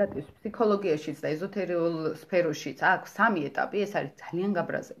 საერთოდ ნეგატივს ფსიქოლოგიაშიც და ეზოთერიულ სფეროშიც აქვს სამი ეტაპი, ეს არის ძალიან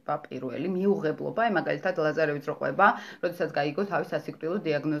გაბრაზება, პირველი, მიუღებლობა, აი მაგალითად ლაზარევიც რო ყვება, როდესაც გაიგო თავის სასიკვდილო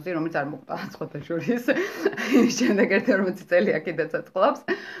დიაგნოზი, რომელიც არ მოყვდა სხვათა შორის, შემდეგ 40 წელია კიდეც აწყლავს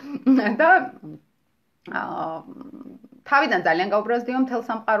და თავიდან ძალიან გავბრაზდიო მთელ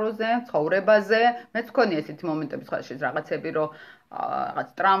სამყაროზე, ცხოვრებაზე, მეც მქონია ესეთი მომენტები ხალხში რაღაცები, რომ რაღაც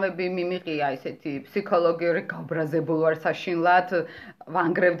ტრამები მიმიღია, ესეთი ფსიქოლოგიური გავბრაზებული ვარ საშინლად,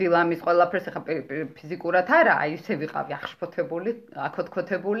 ვანგრევდი ლამის ყველაფერს, ეხა ფიზიკურად არა, აი ესე ვიყავი ახშფოთებული,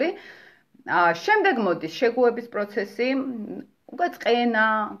 აკოთქოთებული. შემდეგ მოდის შეგუების პროცესი, უკვე წყენა,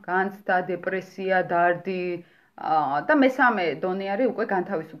 განცდა, დეპრესია, დარდი და მესამე დონე არის უკვე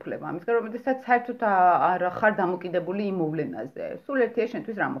განთავისუფლება. ამის გამო, როდესაც საერთოდ არ ხარ დამოკიდებული იმ მოვლენაზე. სულ ერთია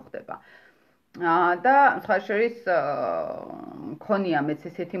შენთვის რა მოხდება. და სხვა შორის მქონია მეც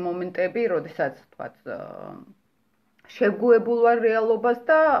ესეთი მომენტები, როდესაც თქვათ შეგუებულ ვარ რეალობას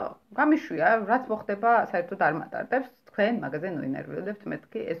და გამიშვია, რაც მოხდება, საერთოდ არ მატარდებს. თქვენ მაგაზე ნოინერვიოდებთ,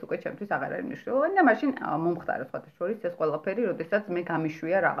 მეთქი ეს უკვე ჩემთვის აღარ არის მნიშვნელოვანი და მაშინ მომხდარა სხვა შორის ეს ყველაფერი, როდესაც მე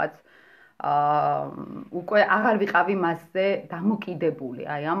გამიშვია რაღაც უკვე აღარ ვიყავი მასზე დამოკიდებული,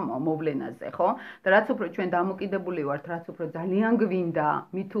 აი ამ მოვლენაზე, ხო? და რაც უფრო ჩვენ დამოკიდებული ვართ, რაც უფრო ძალიან გვინდა,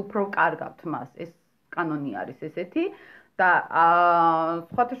 მით უფრო კარგავთ მას. ეს კანონი არის ესეთი და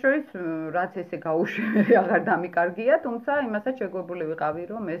სხვათა შორის რაც ესე გაუშვებელი აღარ დამიკარგია, თუმცა იმასაც შეგუებული ვიყავი,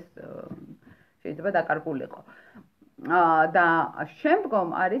 რომ ეს შეიძლება დაკარგულიყო. და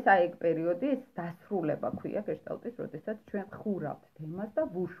შემდგომ არის აი ეგ პერიოდი, ეს დასრულება ქვია გეშტალტის, როდესაც ჩვენ ხურავთ თემას და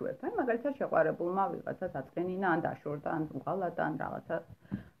ვუშვებთ. აი მაგალითად შეყვარებულმა ვიღაცას აწკენინა, ან დაშორდა, ან უღალატა, ან რაღაცა,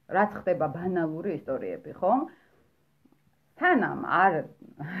 რაც ხდება ბანალური ისტორიები, ხო? სანამ არ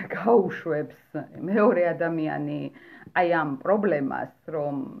გაუშვებს მეორე ადამიანი აი ამ პრობლემას,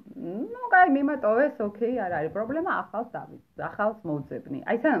 რომ ნუ კაი მიმატოვეს, ოკეი, არ არის პრობლემა, ახალს მოვძებნი.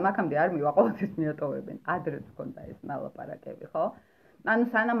 აი სანამ აქამდე არ მივა, ყოველთვის მიატოვებენ. ადრეც ჰქონდა ეს ნალაპარაკები, ხო? ანუ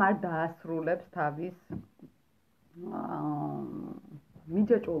სანამ არ დაასრულებს თავის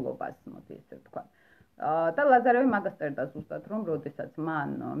მიჯაჭვულობას, მოდი ესე ვთქვა. და ლაზარევი მაგას წერდა ზუსტად, რომ როდესაც მან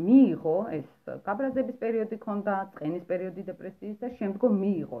მიიღო ეს გაბრაზების პერიოდი ჰქონდა, წყენის პერიოდი დეპრესიის და შემდგომ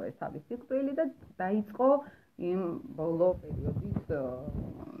მიიღო ეს თავის სიკვდილი და დაიწყო იმ ბოლო პერიოდის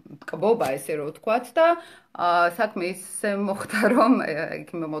კბობა, ესე რომ ვთქვათ და საქმე ისე მოხდა, რომ იქ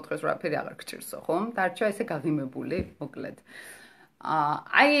მომთხეს რა ფერი აღარ გჭირსო, ხომ? დარჩა ესე გაღიმებული, მოკლედ.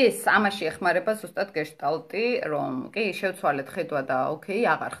 აი ეს ამაში ეხმარება ზუსტად გეშტალტი, რომ კი შევცვალეთ ხედვა და ოკეი,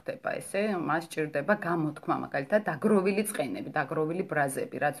 აღარ ხდება ესე, მას ჭირდება გამოთქმა, მაგალითად, დაგროვილი წყენები, დაგროვილი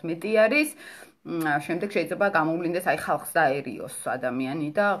ბრაზები, რაც მეტი არის, შემდეგ შეიძლება გამოვლინდეს აი ხალხს დაერიოს ადამიანი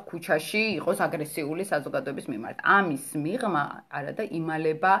და ქუჩაში იყოს აგრესიული საზოგადოების მიმართ. ამის მიღმა არადა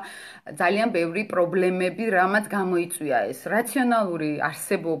იმალება ძალიან ბევრი პრობლემები, რამაც გამოიწვია ეს რაციონალური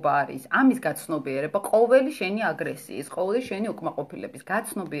არსებობა არის. ამის გაცნობიერება, ყოველი შენი აგრესიის, ყოველი შენი უკმაყოფილების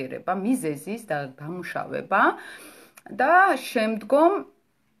გაცნობიერება, მიზეზის და გამუშავება და შემდგომ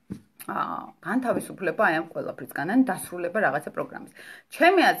განთავისუფლება აი ამ ყველაფრისგან, ან დასრულება რაღაცა პროგრამის.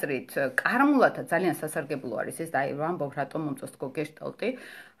 ჩემი აზრით, კარმულათა ძალიან სასარგებლო არის ეს და აი ვამბობ, რატომ მომწონს თქო გეშტალტი.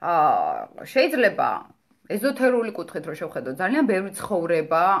 შეიძლება ეზოთერული კუთხით რო შევხედოთ, ძალიან ბევრი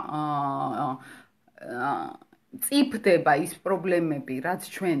ცხოვრება წიფდება ის პრობლემები, რაც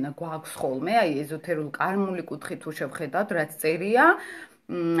ჩვენ გვაქვს ხოლმე, აი ეზოთერული კარმული კუთხით თუ შევხედავთ, რაც წერია,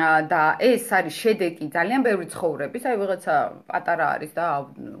 და ეს არის შედეგი ძალიან ბევრი ცხოვრების, აი ვიღაცა პატარა არის და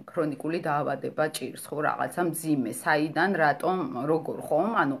ქრონიკული დაავადება ჭირს, ხო, რაღაცა მძიმე, საიდან, რატომ, როგორ,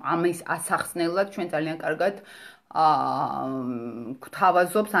 ხომ? ანუ ამის ასახსნელად ჩვენ ძალიან კარგად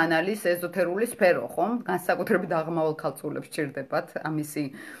გვთავაზობს ანალიზს ეზოთერული სფერო, ხომ? განსაკუთრებით აღმავალ ქალწულებს ჭირდებათ ამისი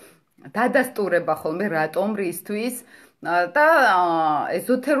დადასტურება ხოლმე, რატომ, რისთვის და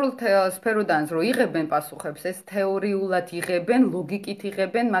ეზოთერულ სფეროდანაც რო იღებენ პასუხებს, ეს თეორიულად იღებენ, ლოგიკით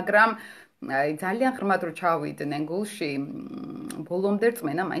იღებენ, მაგრამ ძალიან ღრმად რო ჩავიდნენ გულში, ბოლომდე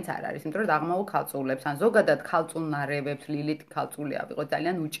რწმენა მაინც არ არის, იმიტომ რომ აღმავალ ქალწულებს, ან ზოგადად ქალწულ ნარევებს, ლილით ქალწული ავიღოთ,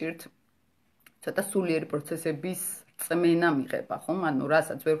 ძალიან უჭირთ ცოტა სულიერი პროცესების წმენა მიღება, ხომ? ანუ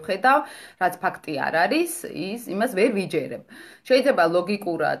რასაც ვერ ვხედავ, რაც ფაქტი არ არის, იმას ვერ ვიჯერებ. შეიძლება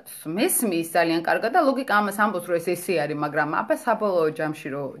ლოგიკურად მესმის ძალიან კარგად და ლოგიკა ამას ამბობს, რომ ეს ესე არის, მაგრამ აბა საბოლოო ჯამში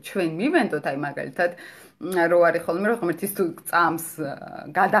რომ ჩვენ მივენდოთ, აი მაგალითად, რო არის ხოლმე, რომ ღმერთის თუ წამს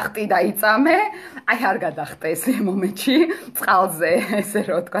გადახტი და იწამე, აი არ გადახტეს იმ მომენტში წყალზე, ესე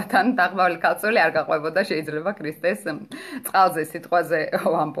რომ ვთქვათ, ან დაღმავალი ქალწული არ გაყვებოდა შეიძლება ქრისტეს წყალზე სიტყვაზე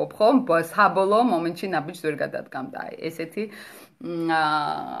ვამბობ, ხომ? საბოლოო მომენტში ნაბიჯს ვერ გადადგამდა. აი ესეთი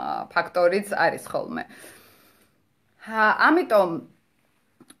ფაქტორიც არის ხოლმე. ამიტომ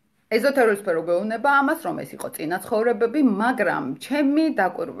ეზოთერული სფერო გვეუბნება ამას, რომ ეს იყო წინაცხოვრებები, მაგრამ ჩემი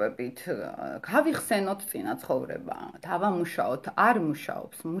დაკვირვებით გავიხსენოთ წინაცხოვრება, დავამუშაოთ, არ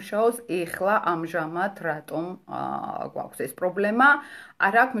მუშაობს, მუშაობს ეხლა ამჟამად, რატომ გვაქვს ეს პრობლემა,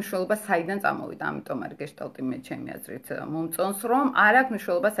 არ აქვს მნიშვნელობა საიდან წამოვიდა, ამიტომ არის გეშტალტი მე ჩემი აზრით მომწონს, რომ არ აქვს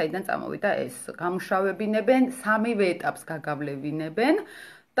მნიშვნელობა საიდან წამოვიდა ეს. გამუშავებინებენ, სამივე ეტაპს გაგავლევინებენ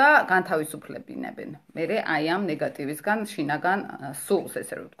და განთავისუფლებინებენ. მერე აი ამ ნეგატივისგან, შინაგან სულს,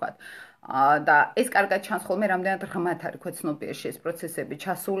 ესე რომ ვთქვათ. და ეს კარგად ჩანს ხოლმე, რამდენად ღრმად არის ქვეცნობიერში ეს პროცესები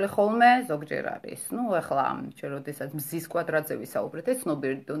ჩასული ხოლმე, ზოგჯერ არის. ნუ ეხლა ჩვენ როდესაც მზის კვადრატზე ვისაუბრეთ, ეს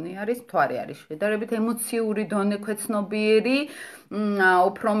ცნობიერი დონე არის, მთვარე არის შედარებით ემოციური დონე ქვეცნობიერი,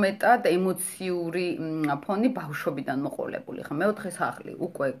 უფრო მეტად ემოციური ფონი ბავშვობიდან მოყოლებული. ხა მეოთხე სახლი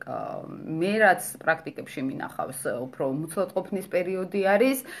უკვე მე რაც პრაქტიკებში მინახავს, უფრო მუცლადყოფნის პერიოდი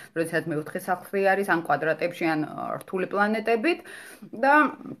არის, როდესაც მეოთხე სახლი არის, ან კვადრატებში, ან რთული პლანეტებით და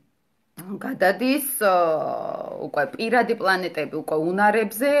გადადის უკვე პირადი პლანეტები, უკვე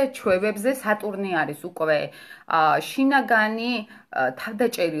უნარებზე, ჩვევებზე, სატურნი არის უკვე შინაგანი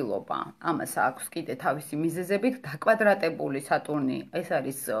თავდაჭერილობა. ამას აქვს კიდე თავისი მიზეზებით, დაკვადრატებული სატურნი, ეს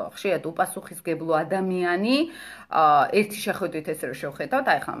არის ხშირად უპასუხისმგებლო ადამიანი. ერთი შეხედვით ესე რომ შევხედავთ,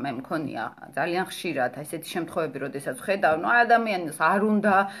 აი ხა მე მქონია ძალიან ხშირად ესეთი შემთხვევები, როდესაც ვხედავ, ნუ ადამიანს არ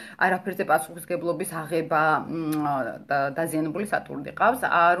უნდა არაფერზე პასუხისმგებლობის აღება და დაზიანებული სატურნი ყავს,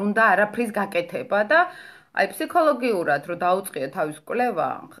 არ უნდა არაფრის გაკეთება და აი ფსიქოლოგიურად რო დაუწყია თავის კვლევა,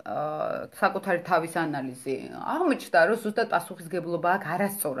 საკუთარი თავის ანალიზი, აღმოჩნდა, რომ ზუსტად პასუხისმგებლობა აქვს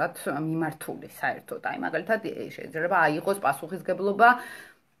არასწორად მიმართული საერთოდ. აი მაგალითად შეიძლება აიღოს პასუხისმგებლობა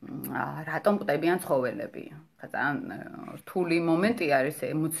რატომ კვდებიან ცხოველები. ძალიან რთული მომენტი არის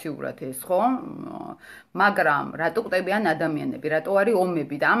ემოციურად ეს, ხო? მაგრამ რატო კვდებიან ადამიანები, რატო არის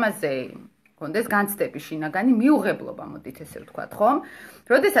ომები და ამაზე კონდეს განცდები შინაგანი მიუღებლობა, მოდით ესე ვთქვათ, ხო?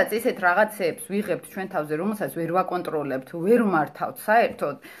 როდესაც ისეთ რაღაცებს ვიღებთ ჩვენ თავზე, რომელსაც ვერ ვაკონტროლებთ, ვერ ვმართავთ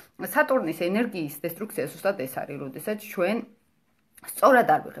საერთოდ, სატურნის ენერგიის დესტრუქცია ზუსტად ეს არის, როდესაც ჩვენ სწორად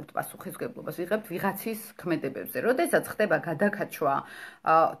არ ვიღებთ პასუხისმგებლობას, ვიღებთ ვიღაცის ქმედებებზე. როდესაც ხდება გადაკაჩვა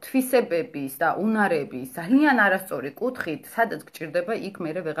თვისებების და უნარების ძალიან არასწორი კუთხით, სადაც გჭირდება, იქ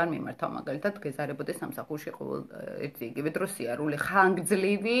მერე ვეღარ მიმართავ. მაგალითად, გეზარებოდეს სამსახურში ყოველ ერთი იგივე დროს სიარული,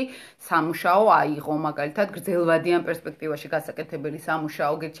 ხანგრძლივი სამუშაო აიღო, მაგალითად, გრძელვადიან პერსპექტივაში გასაკეთებელი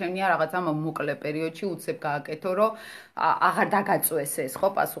სამუშაო გერჩენია, რაღაცა მოკლე პერიოდში უცებ გააკეთო, რომ აღარ დაგაწვეს ეს,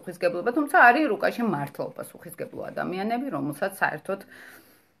 ხო, პასუხისმგებლობა, თუმცა არის რუკაში მართლა პასუხისმგებლო ადამიანები, რომელსაც საერთოდ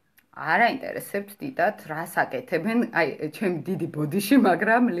არ აინტერესებთ დიდად რას აკეთებენ, აი, ჩემი დიდი ბოდიში,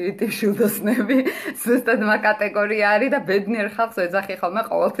 მაგრამ ლილითის შილდოსნები ზუსტად მაგ კატეგორია არის და ბედნიერ ხალხს ეძახი ხოლმე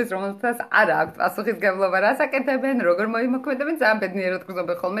ყოველთვის, რომელსაც არ აქვს პასუხისმგებლობა რას აკეთებენ, როგორ მოიმოქმედებენ, ძალიან ბედნიერად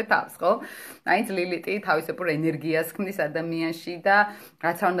გრძნობენ ხოლმე თავს, ხო? აინც ლილითი თავისებურ ენერგიას ქმნის ადამიანში და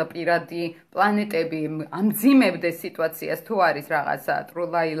რაც არ უნდა პირადი პლანეტები ამძიმებდეს სიტუაციას, თუ არის რაღაცა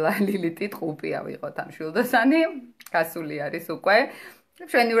ტრულაილა ლილითი ტყუპია ვიყოთ ამ შილდოსანი, გასული არის უკვე.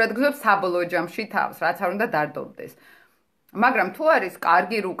 ჩვენივრად გზობს საბოლოო ჯამში თავს, რაც არ უნდა დარდობდეს. მაგრამ თუ არის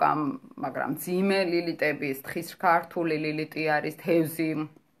კარგი რუკა, მაგრამ ძიმე ლილიტების, თხის ქართული ლილიტი არის თევზი,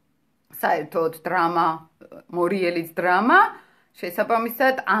 საერთოდ დრამა, მორიელიც დრამა,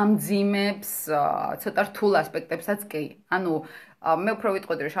 შესაბამისად ამძიმებს ცოტა რთულ ასპექტებსაც კი. ანუ მე უფრო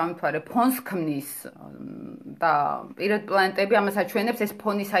ვიტყოდი, რომ შავი მთვარე ფონს ქმნის და პირად პლანეტები ამას აჩვენებს, ეს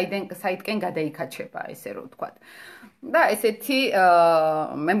ფონი საიდკენ გადაიქაჩება, ესე რომ ვთქვათ. და ესეთი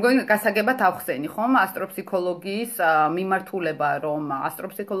მე მგონი გასაგებად ავხსენი ხომ ასტროფსიქოლოგიის მიმართულება, რომ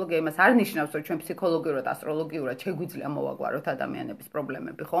ასტროფსიქოლოგია იმას არ ნიშნავს, რომ ჩვენ ფსიქოლოგიურად, ასტროლოგიურად შეგვიძლია მოვაგვაროთ ადამიანების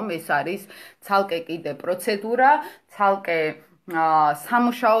პრობლემები, ხომ? ეს არის ცალკე კიდე პროცედურა, ცალკე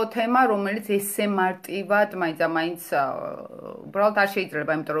სამუშაო თემა, რომელიც ესე მარტივად მაინც უბრალოდ არ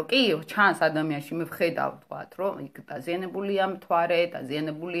შეიძლება, იმიტომ რომ კი ჩანს ადამიანში მე ვხედავ, ვთქვათ, რომ იქ დაზიანებულია მთვარე,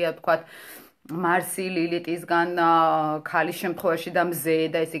 დაზიანებულია, ვთქვათ, მარსი ლილიტისგან ქალის შემთხვევაში და მზე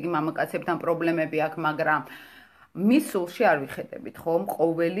და ესე იგი მამაკაცებთან პრობლემები აქვს, მაგრამ მის სულში არ ვიხედებით, ხომ?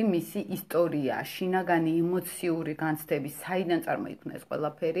 ყოველი მისი ისტორია, შინაგანი ემოციური განცდები, საიდან წარმოიქმნა ეს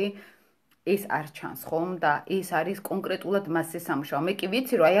ყველაფერი, ეს არ ჩანს, ხომ? და ეს არის კონკრეტულად მასზე სამუშაო. მე კი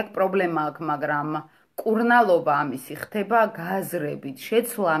ვიცი, რომ აი აქ პრობლემა აქვს, მაგრამ კურნალობა ამისი ხდება გააზრებით,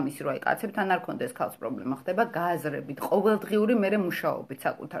 შეცვლა ამისი, რომ აი კაცებთან არ ქონდეს ქალს პრობლემა, ხდება გააზრებით, ყოველდღიური მერე მუშაობით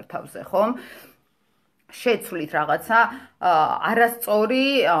საკუთარ თავზე, ხომ? შეცვლით რაღაცა არასწორი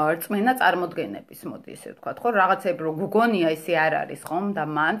რწმენა წარმოდგენების, მოდი ესე ვთქვათ, ხო? რაღაცები რო გგონია, ესე არ არის, ხომ? და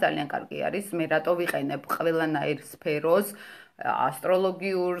მან ძალიან კარგი არის, მე რატო ვიყენებ ყველანაირ სფეროს,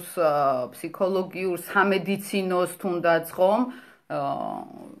 ასტროლოგიურს, ფსიქოლოგიურს, სამედიცინოს თუნდაც, ხომ?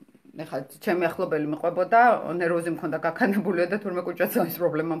 ეხლა ჩემი ახლობელი მიყვებოდა, ნერვოზი მქონდა გაქანებულია და თურმე კუჭაც ამის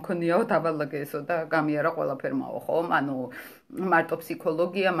პრობლემა მქონიაო, დაბალაგეესო და გამიარა ყველაფერმაო, ხომ? ანუ მარტო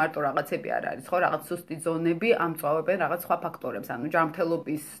ფსიქოლოგია, მარტო რაღაცები არ არის, ხო? რაღაც სუსტი ზონები ამწვავებენ რაღაც სხვა ფაქტორებს, ანუ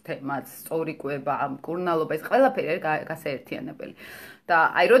ჯანმრთელობის თემაც, სწორი კვება, კურნალობა, ეს ყველაფერი არის გასაერთიანებელი. და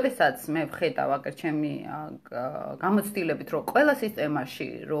აი, როდესაც მე ვხედავ აგერ ჩემი გამოცდილებით, რომ ყველა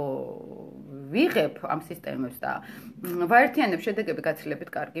სისტემაში რომ ვიღებ ამ სისტემებს და ვაერთიანებ, შედეგები გაცილებით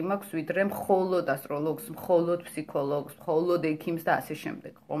კარგი მაქვს, ვიდრე მხოლოდ ასტროლოგს, მხოლოდ ფსიქოლოგს, მხოლოდ ექიმს და ასე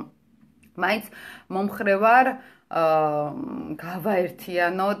შემდეგ, ხო? მაინც მომხრე ვარ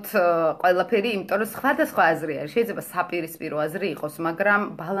გავაერთიანოთ ყველაფერი, იმიტომ რომ სხვადასხვა აზრი არის. შეიძლება საპირისპირო აზრი იყოს,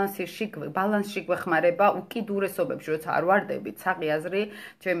 მაგრამ ბალანსში გვეხმარება უკიდურესობებში, როცა არ ვარდებით, საყი აზრი,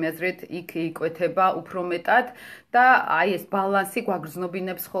 ჩემი აზრით, იქ იკვეთება უფრო მეტად და აი ეს ბალანსი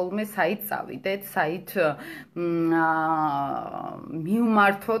გვაგრძნობინებს ხოლმე, საით წავიდეთ, საით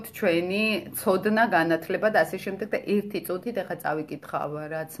მივმართოთ ჩვენი ცოდნა, განათლება და ასე შემდეგ და ერთი წუთით ეხლა წავიკითხავ,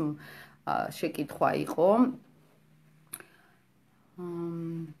 რაც შეკითხვა იყო.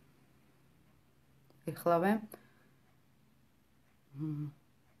 ეხლავე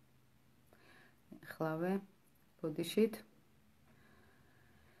ბოდიშით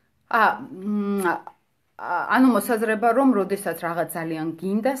ანუ მოსაზრება, რომ როდესაც რაღაც ძალიან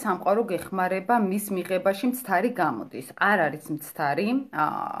გინდა, სამყარო გეხმარება მის მიღებაში მცდარი გამოდის. არ არის მცდარი,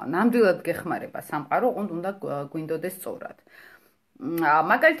 ნამდვილად გეხმარება სამყარო, უნდა გვინდოდეს სწორად.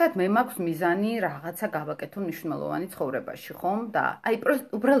 მაგალითად მე მაქვს მიზანი რაღაცა გავაკეთო მნიშვნელოვანი ცხოვრებაში, ხომ? და აი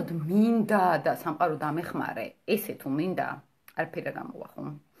უბრალოდ მინდა და სამყარო დამეხმარე, ესე თუ მინდა, არაფერი გამოვა,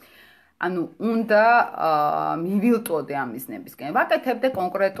 ხომ? ანუ უნდა მივილტოდე ამ მიზნებისკენ. ვაკეთებდე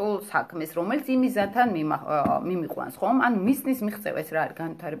კონკრეტულ საქმეს, რომელიც იმ მიზანთან მიმიყვანს, ხომ? ანუ მიზნის მიღწევა ეს რა არის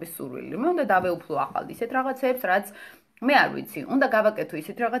განვითარების სურვილი. მე უნდა დავეუფლო ახალ ისეთ რაღაცებს, რაც მე არ ვიცი, უნდა გავაკეთო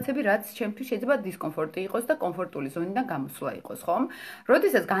ისეთ რაღაცები, რაც ჩემთვის შეიძლება დისკომფორტი იყოს და კომფორტული ზონიდან გამოსვლა იყოს, ხომ?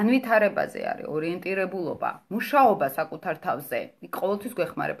 როდესაც განვითარებაზე არის ორიენტირებულობა, მუშაობა საკუთარ თავზე, იქ ყოველთვის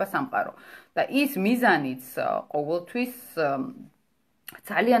გვეხმარება სამყარო. და ის მიზანიც ყოველთვის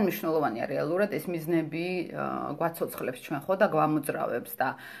ძალიან მნიშვნელოვანია რეალურად ეს მიზნები გვაცოცხლებს ჩვენ ხო და გვამოძრავებს და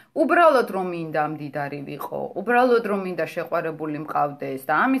უბრალოდ რომ მინდა მდიდარი ვიყო, უბრალოდ რომ მინდა შეყვარებული მყავდეს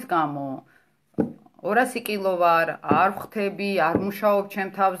და ამის გამო 200 კილო ვარ, არ ვხდები, არ მუშაობ ჩემ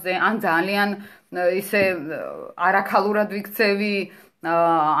თავზე, ან ძალიან ისე არაქალურად ვიქცევი,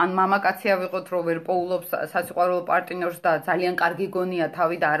 ან მამაკაცია ვიყოთ, რომ ვერ პოულობს სასიყვარულო პარტნიორს და ძალიან კარგი გონია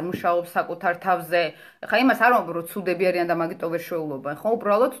თავი და არ მუშაობს საკუთარ თავზე. ხა იმას არ ვამბობ, რომ ცუდები არიან და მაგიტო ვერ შეულობენ, ხო?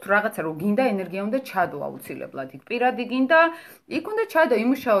 უბრალოდ რაღაცა რომ გინდა ენერგია უნდა ჩადო აუცილებლად. იქ პირადი გინდა, იქ უნდა ჩადო,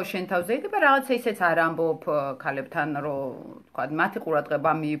 იმუშაო შენ თავზე. იქ რაღაცა ისეც არ ამბობ ქალებთან, რომ თქვა, მათი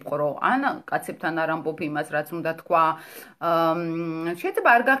ყურადღება მიიპყრო, ან კაცებთან არ ამბობ იმას, რაც უნდა თქვა. შეიძლება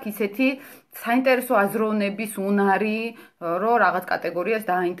არ გაქვს ისეთი საინტერესო აზროვნების უნარი, რომ რაღაც კატეგორიას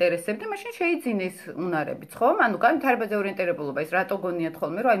დააინტერესებდი, მაშინ შეიძინეს უნარებიც, ხო? ანუ განვითარებაზე ორიენტირებულობა ის რატო გონიათ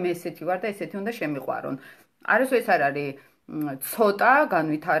ხოლმე, რომ აი მე ესეთი ვარ და ესეთი უნდა შემიყვარონ. არასო ეს არ არის ცოტა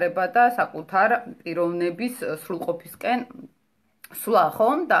განვითარება და საკუთარ პიროვნების სრულყოფისკენ სვლა, ხო?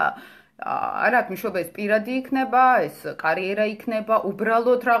 და არ აქვს მნიშვნელობა ეს პირადი იქნება, ეს კარიერა იქნება,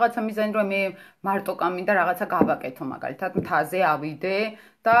 უბრალოდ რაღაცა მიზანი რომ მე მარტო კამინდა რაღაცა გავაკეთო, მაგალითად მთაზე ავიდე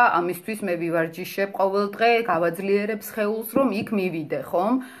და ამისთვის მე ვივარჯიშებ ყოველდღე, გავაძლიერებ სხეულს, რომ იქ მივიდე,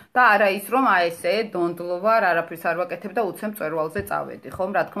 ხომ? და არა ის რომ აი ესე დონდლო ვარ, არაფერს არ ვაკეთებ და უცებ მწვერვალზე წავედი, ხომ?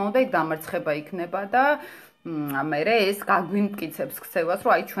 რა თქმა უნდა, იქ დამარცხება იქნება და მერე ეს გაგვიმტკიცებს ქცევას,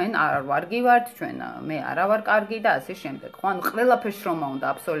 რომ აი ჩვენ არ ვარგი ვართ, ჩვენ მე არა ვარ კარგი და ასე შემდეგ. ხო, ანუ ყველაფერს შრომა უნდა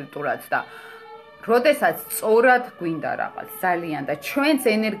აბსოლუტურად და როდესაც სწორად გვინდა რაღაც ძალიან და ჩვენს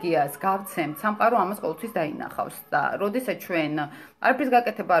ენერგიას გავცემთ, სამყარო ამას ყოველთვის დაინახავს და როდესაც ჩვენ არაფრის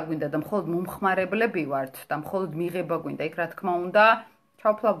გაკეთება არ გვინდა და მხოლოდ მომხმარებლები ვართ და მხოლოდ მიღება გვინდა, იქ რა თქმა უნდა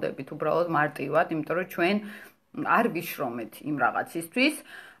ჩავფლავდებით უბრალოდ მარტივად, იმიტომ რომ ჩვენ არ ვიშრომეთ იმ რაღაცისთვის.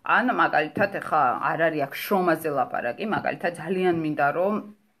 ან მაგალითად ეხა არ არის აქ შრომაზე ლაპარაკი, მაგალითად ძალიან მინდა რომ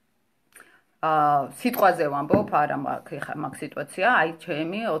სიტყვაზე ვამბობ, არა მაგ სიტუაცია, აი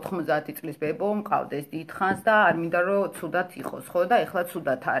ჩემი 90 წლის ბებო მყავდეს დიდხანს და არ მინდა რომ ცუდად იყოს, ხო და ეხლა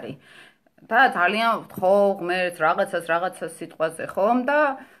ცუდად არის. და ძალიან ხო ღმერთს რაღაცას სიტყვაზე ხომ და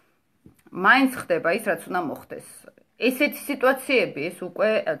მაინც ხდება ის რაც უნდა მოხდეს. ესეთი სიტუაციები ეს უკვე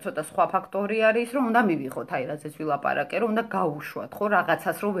ცოტა სხვა ფაქტორი არის, რომ უნდა მივიღოთ, აი რაზეც ვილაპარაკე, რომ უნდა გაუშვათ, ხო,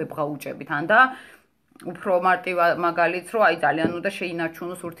 რაღაცას რომ ვებღაუჭებით, ან და უფრო მარტივ მაგალითს, რომ აი ძალიან უნდა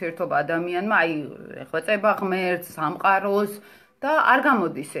შეინარჩუნოს ურთიერთობა ადამიანმა, აი ეხვეწება ღმერთს, სამყაროს და არ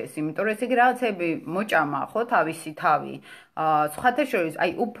გამოდის ეს, იმიტომ რომ ესე იგი რაღაცები მოჭამა, ხო, თავისი თავი. სხვათა შორის,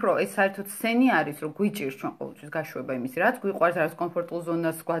 აი უფრო ეს საერთოდ სცენი არის, რომ გვიჭირს ჩვენ ყოველთვის გაშვება იმის, რაც გვიყვარს, რაც კომფორტულ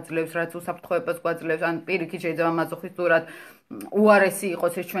ზონას გვაძლევს, რაც უსაფრთხოებას გვაძლევს, ან პირიქით შეიძლება მაზოხისტურად უარესი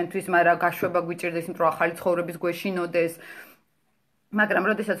იყოს ეს ჩვენთვის, მაგრამ გაშვება გვიჭირდეს, იმიტომ რომ ახალი ცხოვრების გვეშინოდეს. მაგრამ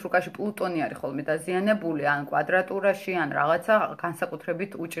როდესაც რუკაში პლუტონი არის ხოლმე დაზიანებული, ან კვადრატურაში, ან რაღაცა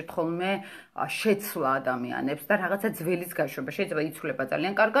განსაკუთრებით უჭირთ ხოლმე შეცვლა ადამიანებს და რაღაცა ძველის გაშვება. შეიძლება იცვლება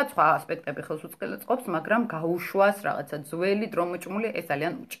ძალიან კარგად, სხვა ასპექტები ხელს უწყობს, მაგრამ გაუშვას რაღაცა ძველი, დრომოჭმული ეს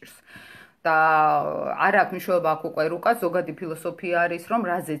ძალიან უჭირს. და არ აქვს მნიშვნელობა აქ უკვე რუკა, ზოგადი ფილოსოფია არის, რომ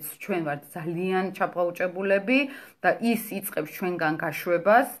რაზეც ჩვენ ვართ ძალიან ჩაბღაუჭებულები და ის იწყებს ჩვენგან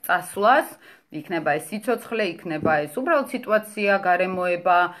გაშვებას, წასვლას, იქნება ეს სიცოცხლე, იქნება ეს უბრალოდ სიტუაცია,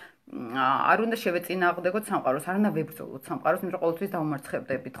 გარემოება, არ უნდა შევეწინააღმდეგოთ სამყაროს, არ უნდა ვებრძოლოთ სამყაროს, იმიტომ რომ ყოველთვის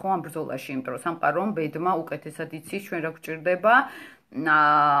დაუმარცხებდებით, ხო, ამ ბრძოლაში, იმიტომ რომ სამყარომ ბედმა უკეთესად იცის ჩვენ რა გვჭირდება,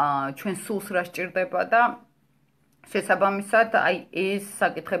 ჩვენ სულს რა სჭირდება და შესაბამისად, აი ეს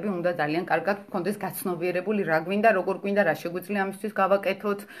საკითხები უნდა ძალიან კარგად გქონდეს გაცნობიერებული, რა გვინდა, როგორ გვინდა, რა შეგვიძლია ამისთვის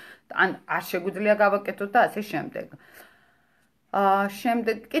გავაკეთოთ, ან არ შეგვიძლია გავაკეთოთ და ასე შემდეგ.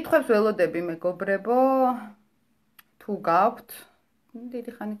 შემდეგ კითხვებს ველოდები მეგობრებო, თუ გაქვთ,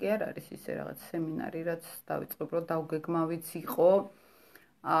 დიდი ხანი კი არ არის ისე რაღაც სემინარი, რაც დავიწყებ, რომ დავგეგმავიც იყო,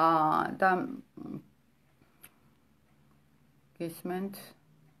 და გისმენთ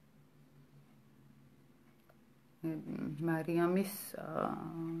მარიამის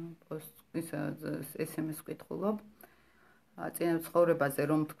SMS ვკითხულობ. წინა ცხოვრებაზე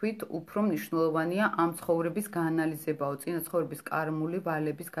რომ თქვით, უფრო მნიშვნელოვანია ამ ცხოვრების გაანალიზებაო, წინა ცხოვრების კარმული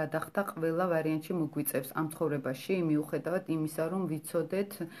ვალების გადახდა ყველა ვარიანტში მოგვიწევს ამ ცხოვრებაში, მიუხედავად იმისა, რომ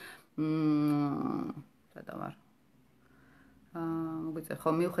ვიცოდეთ,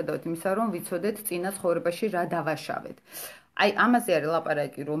 მიუხედავად იმისა, რომ ვიცოდეთ წინა ცხოვრებაში რა დავაშავეთ. აი, ამაზე არის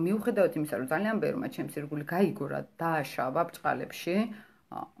ლაპარაკი, რომ მიუხედავად იმისა, რომ ძალიან ბევრმა ჩემს ირგვლივ გაიგო რა დააშავა ბჭყალებში,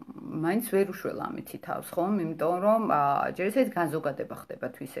 მაინც ვერ უშველა ამითი თავს, ხომ? იმიტომ რომ ჯერ ისე განზოგადება ხდება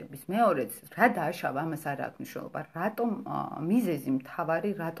თვისების. მეორეც, რა დააშავა, ამას არ აქვს მნიშვნელობა. რატომ მიზეზი მთავარი,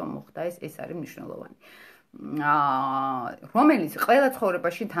 რატომ მოხდა ეს არის მნიშვნელოვანი. რომელიც ყველა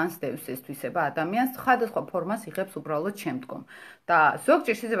ცხოვრებაში თანსდევს ეს თვისება ადამიანს სხვადასხვა ფორმას იღებს უბრალოდ შემდგომ და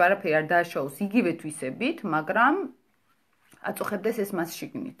ზოგჯერ შეიძლება არაფერი არ დააშაოს იგივე თვისებით, მაგრამ აწუხებდეს ეს მას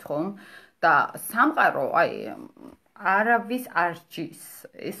შიგნით, ხომ? და სამყარო, არავის არ ჯის.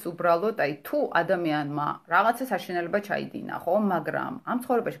 ეს უბრალოდ, თუ ადამიანმა რაღაცა საშინელება ჩაიდინა, ხო, მაგრამ ამ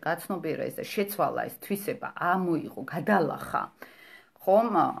ცხოვრებაში გაცნობიერა ეს და შეცვალა ეს თვისება, ამოიღო, გადალახა, ხომ?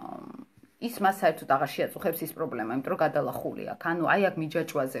 ის მას საერთოდ აღარ შეაწუხებს ის პრობლემა, იმიტომ რომ გადალახული აქვს. ანუ აი აქ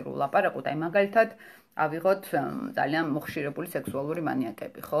მიჯაჭვაზე რო ლაპარაკობთ, აი მაგალითად ავიღოთ ძალიან მოხშირებული სექსუალური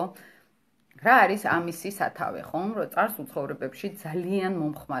მანიაკები, ხო? რა არის ამისი სათავე, ხომ? რომ წარს უცხოვრებებში ძალიან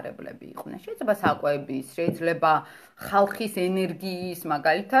მომხმარებლები იყვნენ. შეიძლება საკვების, შეიძლება ხალხის ენერგიის,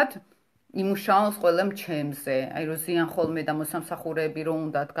 მაგალითად, იმუშაოს ყველა ჩემზე. აი რომ ზიან ხოლმე და მოსამსახურეები რო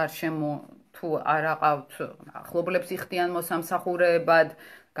უნდათ გარშემო თუ არ აყავთ, ახლობლებს იხდიან მოსამსახურეებად,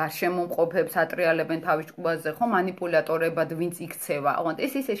 გარშემო მყოფებს ატრიალებენ თავის ჭკუაზე, ხო, მანიპულატორებად, ვინც იქცევა. ოღონდ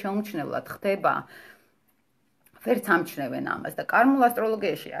ეს ისე შეუმჩნევლად ხდება. ვერც ამჩნევენ ამას და კარმულ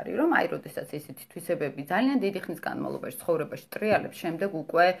ასტროლოგიაში არის რომ აი როდესაც ესეთი თვისებები ძალიან დიდი ხნის განმავლობაში ცხოვრებაში ტრიალებს, შემდეგ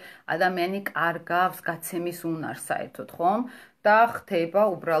უკვე ადამიანი კარგავს გაცემის უნარს საერთოდ, ხომ? და ხდება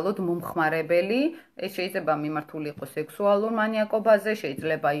უბრალოდ მომხმარებელი. ეს შეიძლება მიმართული იყოს სექსუალურ მანიაკობაზე,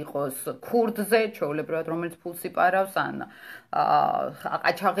 შეიძლება იყოს ქურდზე, ჩვეულებრივად რომელიც ფულს იპარავს, ან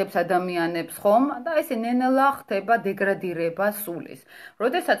აყაჩაღებს ადამიანებს, ხომ? და ესე ნენელა ხდება დეგრადირება სულის.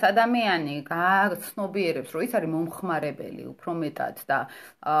 როდესაც ადამიანი გაცნობიერებს, რომ ის არის მომხმარებელი უფრო მეტად და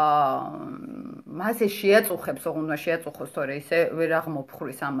მასე შეაწუხებს, ოღონდ უნდა შეაწუხოს, თორე ისე ვერ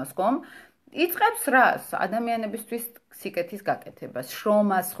აღმოფხრის ამას, ხომ? იწყებს რას? ადამიანებისთვის სიკეთის გაკეთებას,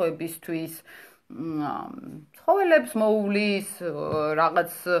 შრომას ხვებისთვის, ცხოველებს მოუვლის,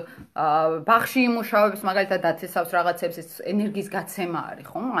 რაღაც ბაღში იმუშავებს, მაგალითად დათესავს რაღაცებს, ეს ენერგიის გაცემა არის,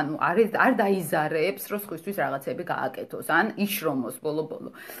 ხო? ანუ არ დაიზარებს, რომ სხვისთვის რაღაცები გააკეთოს, ან იშრომოს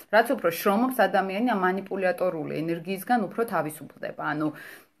ბოლო-ბოლო. რაც უფრო შრომობს ადამიანი, ამ მანიპულატორული ენერგიისგან უფრო თავისუფლდება. ანუ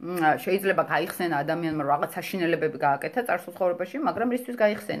შეიძლება გაიხსენა ადამიანმა რაღაც საშინელებები გააკეთა წარსულ ცხოვრებაში, მაგრამ რისთვის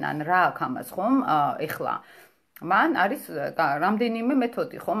გაიხსენა, ან რა აქვს ამას, ხომ? ეხლა მან არის რამდენიმე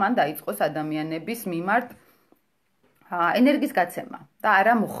მეთოდი, ხო? მან დაიწყოს ადამიანების მიმართ ენერგიის გაცემა და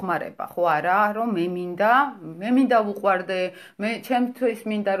არა მოხმარება, ხო? არა, რომ მე მინდა ვუყვარდე, ჩემთვის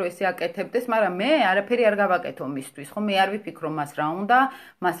მინდა რომ ესე აკეთებდეს, მაგრამ მე არაფერი არ გავაკეთო მისთვის, ხო? მე არ ვიფიქრო მას რა უნდა,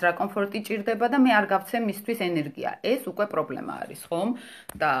 მას რა კომფორტი ჭირდება და მე არ გავცე მისთვის ენერგია. ეს უკვე პრობლემა არის, ხო?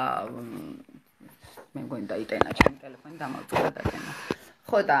 და მე მგონი დაიტენა ჩემი ტელეფონი, დამავწყვეტა დატენა.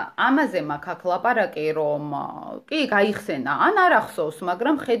 ხო და ამაზე მაქვს აქ ლაპარაკი, რომ კი გაიხსენა, ან არ ახსოვს,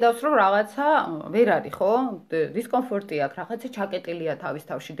 მაგრამ ხედავს, რომ რაღაცა ვერ არის, ხო? დისკომფორტი აქვს, რაღაცა ჩაკეტილია თავის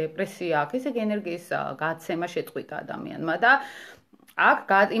თავში, დეპრესია აქვს, ესე იგი ენერგიის გაცემა შეწყვიტა ადამიანმა და აქ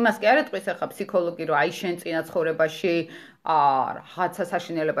იმას კი არ ეტყვის ახლა ფსიქოლოგი, რომ აი შენ წინა ცხოვრებაში რაღაცა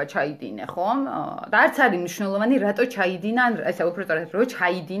საშინელება ჩაიდინე, ხო? და არც არის მნიშვნელოვანი, რატო ჩაიდინა, ან ესე უბრალოდ რო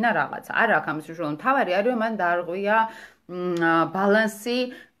ჩაიდინა რაღაცა. არ აქვს ამის მნიშვნელოვანი. თავარი არის, რომ მან დაარღვია ბალანსი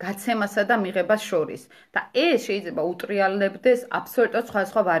გაცემასა და მიღებას შორის. და ეს შეიძლება უტრიალებდეს აბსოლუტურად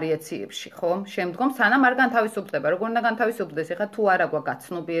სხვადასხვა ვარიაციებში, ხო? შემდგომ სანამ არ განთავისუფლდება, როგორ უნდა განთავისუფლდეს, ეხლა თუ არა გვაქვს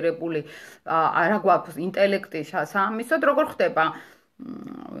გაცნობიერებული, არა გვაქვს ინტელექტი საამისოდ, როგორ ხდება?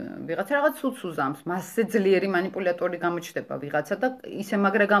 ვიღაცა რაღაც ცუდს უზამს, მასზე ძლიერი მანიპულატორი გამოჩნდება ვიღაცა და ისე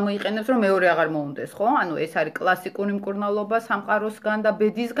მაგრა გამოიყენებს, რომ მეორე აღარ მოუნდეს, ხო? ანუ ეს არის კლასიკური მკურნალობა სამყაროსგან და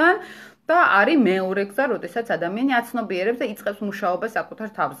ბედისგან და არის მეორე გზა, როდესაც ადამიანი აცნობიერებს და იწყებს მუშაობას საკუთარ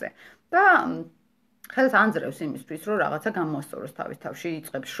თავზე. და ხელს ანძრევს იმისთვის, რომ რაღაცა გამოასწოროს თავის თავში,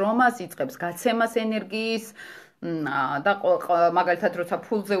 იწყებს შრომას, იწყებს გაცემას ენერგიის და მაგალითად როცა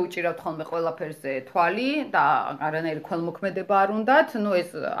ფულზე უჭირავთ ხოლმე ყველაფერზე თვალი და არანაირი ქველმოქმედება არ უნდათ, ნუ ეს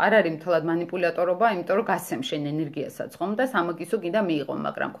არ არის მთლად მანიპულატორობა, იმიტომ რომ გასცემ შენ ენერგიასაც, ხომ და სამაგისო გინდა მიიღო,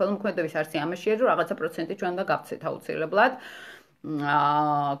 მაგრამ ქველმოქმედების არსი ამაშია, რომ რაღაცა პროცენტი ჩვენ უნდა გავცეთ აუცილებლად.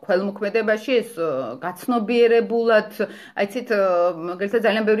 ქველმოქმედებაში ეს გაცნობიერებულად, აიცით, მაგალითად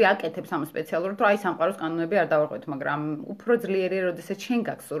ძალიან ბევრი აკეთებს ამ სპეციალურად, რომ აი სამყაროს კანონები არ დავარღვევთ, მაგრამ უფრო ძლიერი, როდესაც შენ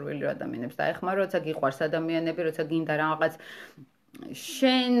გაქვს სურვილი ადამიანებს დაეხმარო, როცა გიყვარს ადამიანები, როცა გინდა რაღაც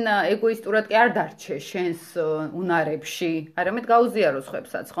შენ ეგოისტურად კი არ დარჩე შენს უნარებში, არამედ გაუზიარო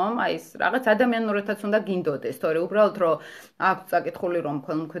სხვებსაც, ხომ? აი ეს რაღაც ადამიანურადაც უნდა გინდოდეს, თორე უბრალოდ რომ აქვს წაკითხული რომ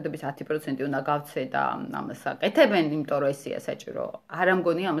ქველმოქმედების 10% უნდა გავცე და ამას აკეთებენ, იმიტომ რომ ესეა საჭირო. არ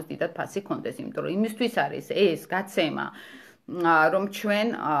ამგონი ამას დიდად ფასი კონდეს, იმიტომ რომ იმისთვის არის ეს გაცემა, რომ ჩვენ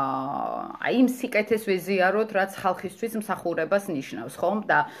აი იმ სიკეთეს ვეზიაროთ, რაც ხალხისთვის მსახურებას ნიშნავს, ხომ?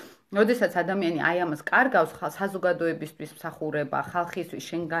 და როდესაც ადამიანი აი ამას კარგავს საზოგადოებისთვის მსახურება, ხალხისთვის,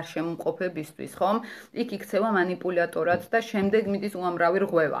 შენ გარშემო მყოფებისთვის, ხომ? იქ იქცევა მანიპულატორად და შემდეგ მიდის უამრავი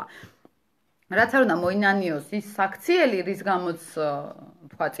რღვევა. რაც არ უნდა მოინანიოს ის საქციელი, რის გამოც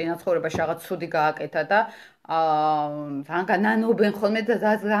თქვა წინაცხოვრებაში რაღაც ცუდი გააკეთა და რანგან ნანობენ ხოლმე და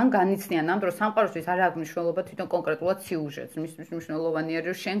რანგან განიცნიან ამ დროს სამყაროსთვის არ აქვს მნიშვნელობა თვითონ კონკრეტულად სიუჟეტს. მისთვის მნიშვნელოვანია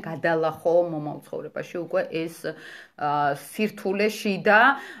რომ შენ გადალახო მომავალ ცხოვრებაში უკვე ეს სირთულე შიდა.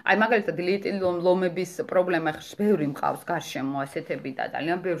 აი მაგალითად ლომების პრობლემა ბევრი მყავს გარშემო ასეთები და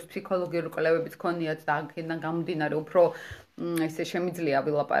ძალიან ბევრი ფსიქოლოგიური კვლევებიც ქონიათ და აქედან გამომდინარე უფრო ესე შემიძლია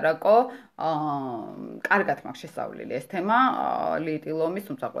ვილაპარაკო. კარგად მაქვს შესწავლილი ეს თემა ლიტილომის,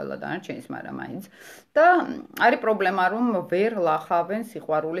 თუმცა ყველა დანარჩენის, მაგრამ მაინც. და არის პრობლემა, რომ ვერ ლახავენ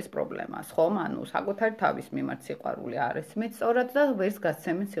სიყვარულის პრობლემას, ხომ? ანუ საკუთარი თავის მიმართ სიყვარული არ ესმით სწორად და ვერს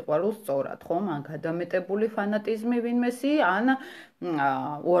გასცემენ სიყვარულს სწორად, ხომ? ან გადამეტებული ფანატიზმი ვინმესი, ან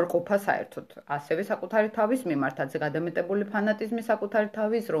უარყოფა საერთოდ. ასევე საკუთარი თავის მიმართაც გადამეტებული ფანატიზმი საკუთარი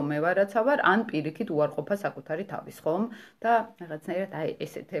თავის, რომ მე ვარაცა ვარ, ან პირიქით უარყოფა საკუთარი თავის, ხომ? და რაღაცნაირად აი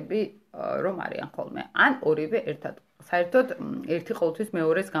ესეთები რომ არიან ხოლმე. ან ორივე ერთად. საერთოდ ერთი ყოველთვის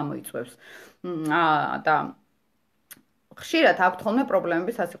მეორეს გამოიწვევს. და ხშირად აქვთ ხოლმე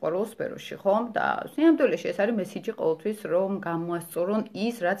პრობლემები სასიყვარულო სფეროში, ხომ? და სინამდვილეში ეს არის მესიჯი ყოველთვის, რომ გამოასწორონ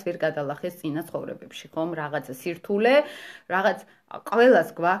ის, რაც ვერ გადალახეს წინა ცხოვრებებში, ხომ? რაღაცა სირთულე, რაღაც ყველას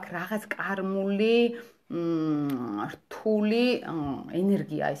გვაქვს რაღაც კარმული რთული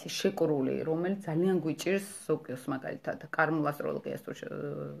ენერგია, ესე შეკრული, რომელიც ძალიან გვიჭირს ზოგიერთს მაგალითად კარმულ ასტროლოგიას თუ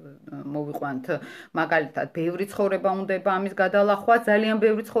მოვიყვანთ, მაგალითად, ბევრი ცხოვრება უნდება ამის გადალახვა, ძალიან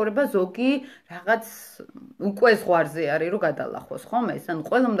ბევრი ცხოვრება, ზოგი რაღაც უკვე ზღვარზე არის რომ გადალახოს, ხომ? ეს ანუ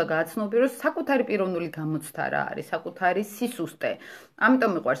ყველამ უნდა გააცნობიეროს საკუთარი პიროვნული გამოცდა რა არის, საკუთარი სისუსტე.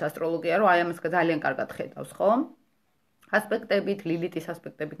 ამიტომ მიყვარს ასტროლოგია, რომ აი ამას ძალიან კარგად ხედავს, ხომ? ასპექტებით, ლილიტის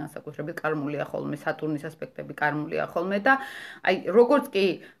ასპექტები განსაკუთრებით კარმულია ხოლმე, სატურნის ასპექტები კარმულია ხოლმე და აი როგორც კი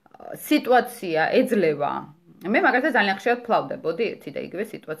სიტუაცია ეძლევა, მე მაგალითად ძალიან ხშირად ფლავდებოდი ერთი და იგივე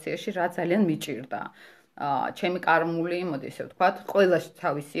სიტუაციაში, რა ძალიან მიჭირდა. ჩემი კარმული, მოდი ესე ვთქვათ, ყველას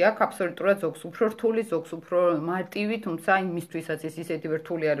თავისი აქვს, აბსოლუტურად ზოგს უფრო რთული, ზოგს უფრო მარტივი, თუმცა იმისთვისაც ეს ისეთივე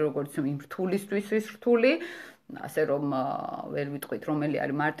რთული არის, როგორც იმ რთულისთვის ის რთული. ასე რომ ვერ ვიტყვით რომელი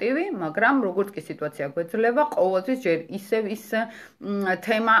არის მარტივი, მაგრამ როგორც კი სიტუაცია გვეძლევა, ყოველთვის ჯერ ისევ ის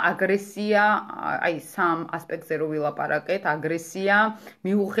თემა აგრესია, აი სამ ასპექტზე რო ვილაპარაკეთ, აგრესია,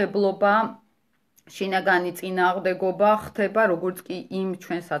 მიუღებლობა, შინაგანი წინააღმდეგობა ხდება, როგორც კი იმ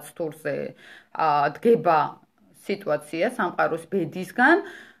ჩვენ საცთურზე დგება სიტუაცია სამყაროს ბედისგან.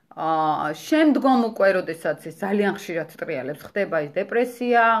 შემდგომ უკვე როდესაც ეს ძალიან ხშირად ტრიალებს ხდება ის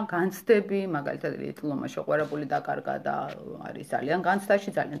დეპრესია, განცდები, მაგალითად ლიტილომა შეყვარებული დაკარგა და არის ძალიან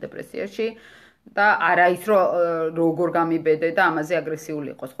განცდაში, ძალიან დეპრესიაში და არა ის რომ როგორ გამიბედე და ამაზე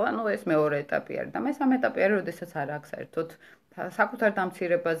აგრესიული იყოს, ხო? ანუ ეს მეორე ეტაპი არის და მესამე ეტაპი არის, როდესაც არ აქვს საერთოდ საკუთარ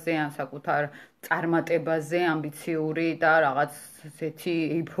დამცირებაზე ან საკუთარ წარმატებაზე ამბიციური და რაღაც ესეთი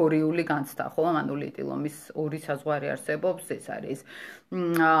ეიფორიული განცდა, ხო? ანუ ლიტილომის ორი საზღვარი არსებობს, ეს არის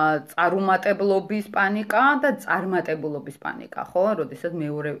წარუმატებლობის პანიკა და წარმატებულობის პანიკა, ხო? როდესაც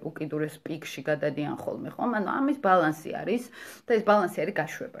მეორე უკიდურეს პიკში გადადიან ხოლმე, ხო? ანუ ამის ბალანსი არის და ეს ბალანსი არის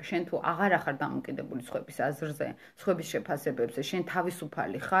გაშვება. შენ თუ აღარ ახარ დამოკიდებული სხვების აზრზე, სხვების შეფასებებზე, შენ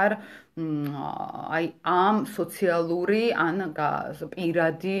თავისუფალი ხარ აი ამ სოციალური ან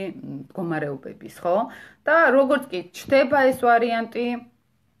პირადი მდგომარეობების, ხო? და როგორც კი ჩდება ეს ვარიანტი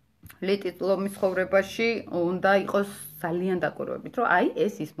ლიტილომის ცხოვრებაში უნდა იყოს ძალიან დაკვირვებით, რომ აი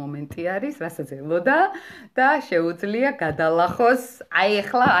ეს ის მომენტი არის, რასაც ელოდა და შეუძლია გადალახოს, აი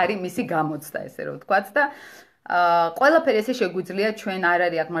ახლა არის მისი გამოცდა, ესე რომ ვთქვათ და ყველაფერი ესე შეგვიძლია ჩვენ არ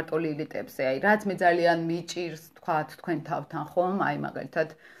არის აქ მარტო ლილიტებზე, აი რაც მე ძალიან მიჭირს, ვთქვათ, თქვენ თავთან ხომ, აი მაგალითად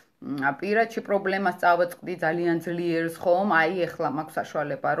პირადში პრობლემას წავაწყდი ძალიან ძლიერს ხომ, აი ახლა მაქვს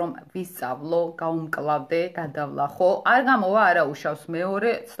საშუალება რომ ვისწავლო, გავუმკლავდე, გადავლახო, არ გამოვა არა უშავს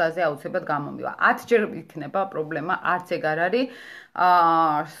მეორე ცდაზე აუცილებლად გამომივა. 10 ჯერ იქნება პრობლემა, არც ეგ არ არის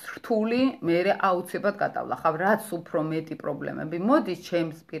რთული, მე აუცილებლად გადავლახავ. რაც უფრო მეტი პრობლემები მოდის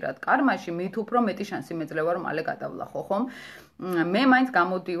ჩემს პირად კარმაში, მით უფრო მეტი შანსი მეძლევა რომ მალე გადავლახო, ხომ? მე მაინც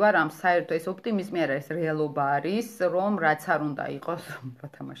გამოდივარ ამ საერთო ეს ოპტიმიზმი არ არის, რეალობა არის, რომ რაც არ უნდა იყოს,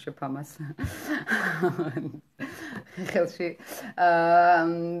 ვათამაშებ ამას. ხელში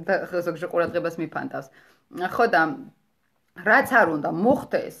ზოგჯერ ყურადღებას მიფანტავს. ხო და რაც არ უნდა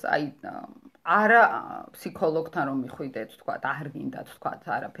მოხდეს, აი არა ფსიქოლოგთან რომ მიხვიდეთ, თქვათ, არ გინდათ, თქვათ,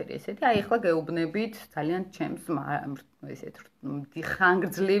 არაფერი ესეთი, აი ახლა გეუბნებით ძალიან ჩემს ესეთ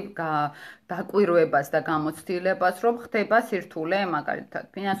ხანგრძლივ დაკვირვებას და გამოცდილებას, რომ ხდება სირთულე, მაგალითად,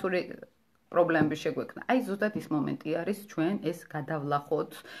 ფინანსური პრობლემები შეგვექნა. აი ზუსტად ის მომენტი არის, ჩვენ ეს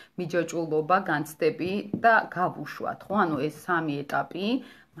გადავლახოთ, მიჯაჭვულობა, განცდები და გავუშვათ, ხო? ანუ ეს სამი ეტაპი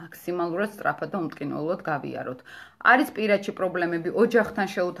მაქსიმალურად სწრაფად და უმტკივნეულად გავიაროთ. არის პირადში პრობლემები, ოჯახთან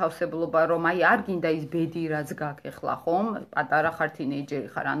შეუთავსებლობა, რომ აი არ გინდა ის ბედი, რაც გაქვს ახლა, ხომ? პატარა ხარ, თინეიჯერი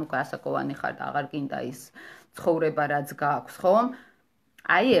ხარ, ანუ გასაკოვანი ხარ და აღარ გინდა ის ცხოვრება, რაც გაქვს, ხომ?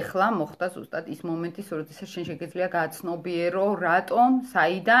 აი ახლა მოხდა ზუსტად ის მომენტი, როდესაც შენ შეგიძლია გააცნობიერო, რატომ,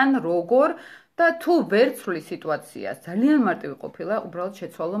 საიდან, როგორ და თუ ვერ ცვლის სიტუაციას, ძალიან მარტივი ყოფილა, უბრალოდ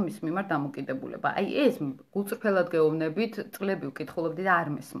შეცვალო მის მიმართ დამოკიდებულება. აი ეს გულწრფელად გეუბნებით, წლები ვკითხულობდი და არ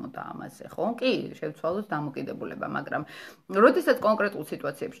მესმოდა ამაზე, ხო? კი, შევცვალოთ დამოკიდებულება, მაგრამ როდესაც კონკრეტულ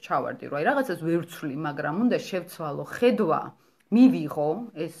სიტუაციებში ჩავარდი, რომ აი რაღაცას ვერ ვცვლი, მაგრამ უნდა შევცვალო ხედვა, მივიღო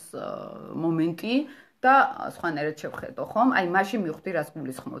ეს მომენტი და სხვანაირად შევხედო, ხომ? აი მაშინ მივხვდი, რას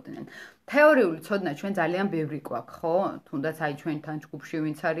გულისხმობდნენ. თეორიული ცოდნა ჩვენ ძალიან ბევრი გვაქვს, ხო? თუნდაც აი ჩვენთან ჯგუფში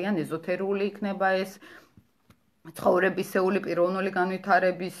ვინც არიან, ეზოთერული იქნება ეს, ცხოვრებისეული, პიროვნული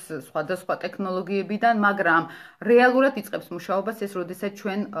განვითარების, სხვადასხვა ტექნოლოგიებიდან, მაგრამ რეალურად იწყებს მუშაობას ეს, როდესაც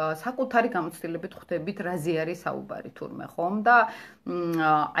ჩვენ საკუთარი გამოცდილებით ხვდებით, რაზე არის საუბარი თურმე, ხომ? და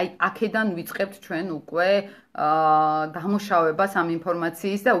აი აქედან ვიწყებთ ჩვენ უკვე დამუშავებას ამ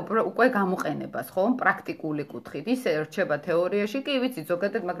ინფორმაციის და უკვე გამოყენებას, ხომ? პრაქტიკული კუთხით. ისე რჩება თეორიაში, კი ვიცი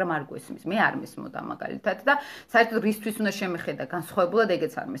ზოგადად, მაგრამ არ გვესმის. მე არ მესმოდა მაგალითად და საერთოდ რისთვის უნდა შემეხედა განსხვავებულად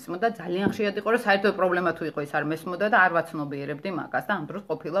ეგეც არ მესმოდა. ძალიან ხშირად იყო, რომ საერთოდ პრობლემა თუ იყო ის არ მესმოდა და არ ვაცნობიერებდი მაგას და ამ დროს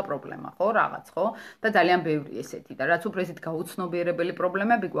ყოფილა პრობლემა, ხო? რაღაც, ხო? და ძალიან ბევრი ესეთი და რაც უფრო ესეთ გაუცნობიერებელი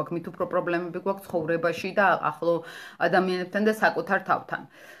პრობლემები გვაქვს, მით უფრო პრობლემები გვაქვს ცხოვრებაში და ახლო ადამიანებთან და საკუთარ თავთან.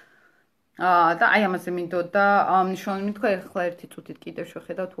 და აი ამაზე მინდოდა მნიშვნელოვანი მითქვა, ახლა ერთი წუთით კიდევ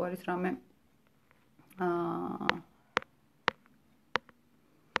შევხედავ თუ არის რამე.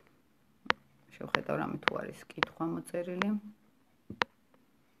 შევხედავ რამე თუ არის კითხვა მოწერილი.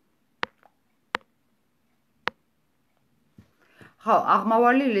 ხო,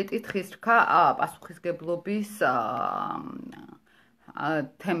 აღმავალი ლიტით ხისრქა პასუხისგებლობის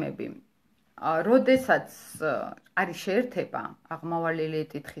თემები. როდესაც არის შეერთება აღმავალი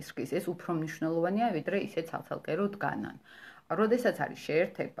ლიტით ხისრქის, ეს უფრო მნიშვნელოვანია, ვიდრე ისე ცალ-ცალკე დგანან. როდესაც არის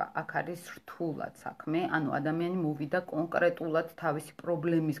შეერთება, აქ არის რთულად საქმე, ანუ ადამიანი მოვიდა კონკრეტულად თავისი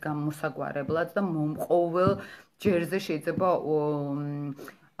პრობლემის გამოსაგვარებლად და მომყოველ ჯერზე შეიძლება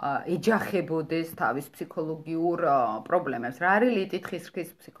ეჯახებოდეს თავის ფსიქოლოგიურ პრობლემებს. რა არის ლიტით ხისრქის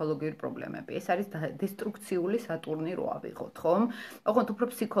ფსიქოლოგიური პრობლემები? ეს არის დესტრუქციული სატურნი რო ავიღოთ, ხომ? ოღონდ უფრო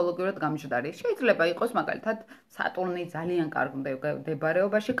ფსიქოლოგიურად გამჯდარი. შეიძლება იყოს მაგალითად სატურნი ძალიან კარგ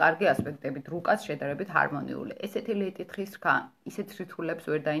მდებარეობაში, კარგი ასპექტებით, რუკას შედარებით ჰარმონიული. ესეთი ლიტით ხისრქა ისეთ რითულებს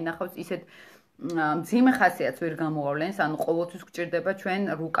ვერ დაინახავს, ისეთ მძიმე ხასიათს ვერ გამოავლენს, ანუ ყოველთვის გვჭირდება ჩვენ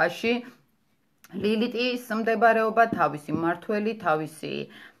რუკაში ლილიტის მდებარეობა, თავისი მმართველი, თავისი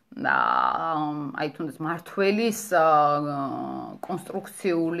აი თუნდაც მმართველის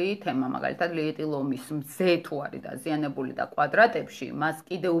კონსტრუქციული თემა, მაგალითად ლილიტი ლომის მზე თუ არის დაზიანებული და კვადრატებში, მას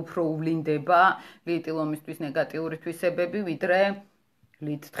კიდევ უფრო უვლინდება ლილიტი ლომისთვის ნეგატიური თვისებები, ვიდრე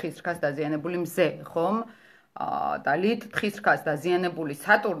ლილიტ ხისრქას დაზიანებული მზე, ხომ? და ლილიტ ხისრქას დაზიანებული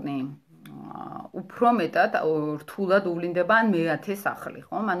სატურნი უფრო მეტად რთულად უვლინდება ან მეათე სახლი,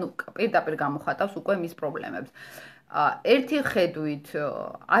 ხომ? ანუ პირდაპირ გამოხატავს უკვე მის პრობლემებს. ერთი ხედვით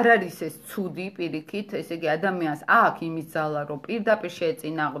არ არის ეს ცუდი პირიქით, ესე იგი ადამიანს აქვს იმის ძალა, რომ პირდაპირ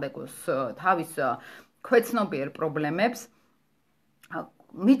შეეწინააღმდეგოს თავის ქვეცნობიერ პრობლემებს.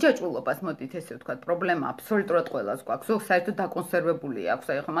 მიჯაჭვულობას მოდით ესე ვთქვათ, პრობლემა აბსოლუტურად ყველას გვაქვს. ზოგს საერთოდ დაკონსერვებული აქვს.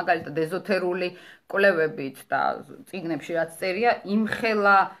 აი ხო მაგალითად ეზოთერული კვლევებით და წიგნებში რაც წერია,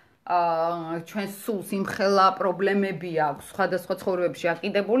 იმხელა ჩვენს სულს იმხელა პრობლემები აქვს სხვადასხვა ცხოვრებებში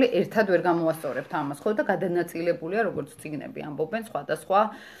აკიდებული, ერთად ვერ გამოვასწორებთ ამას, ხო? და გადანაწილებულია, როგორც წიგნები ამბობენ, სხვადასხვა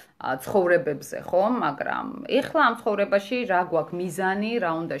ცხოვრებებზე, ხო? მაგრამ ეხლა ამ ცხოვრებაში რა გვაქვს მიზანი,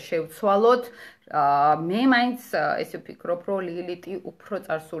 რა უნდა შევცვალოთ? მე მაინც ესე ვფიქრობ, რომ ლილიტი უფრო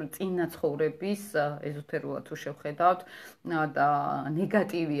წარსული წინა ცხოვრების ეზოთერულად თუ შევხედავთ და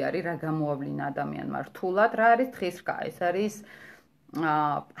ნეგატივი არის, რა გამოავლინა ადამიანმა რთულად, რა არის ხისრქა? ეს არის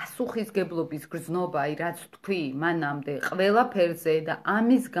პასუხისგებლობის გრძნობა, აი რაც თქვი, მანამდე ყველაფერზე და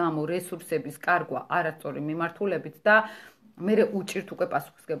ამის გამო რესურსების კარგვა არასწორი მიმართულებით და მე უჭირთ უკვე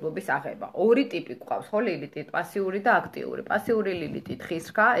პასუხისგებლობის აღება. ორი ტიპი გვყავს, ხო, ლილიტით, პასიური და აქტიური. პასიური ლილიტით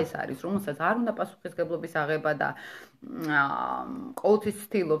ხისრქა, ეს არის, რომელსაც არ უნდა პასუხისგებლობის აღება და ყოველთვის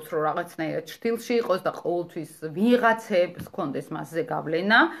ცდილობს, რომ რაღაცნაირად ჭრილში იყოს და ყოველთვის ვიღაცებს ჰქონდეს მასზე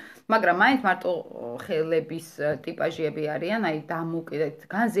გავლენა, მაგრამ მაინც მარტო ხელების ტიპაჟები არიან, აი დამოკიდეთ,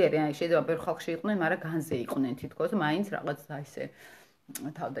 განზე არიან, აი შეიძლება ბევრ ხალხში იყვნენ, მაგრამ განზე იყვნენ თითქოს, მაინც რაღაც ისე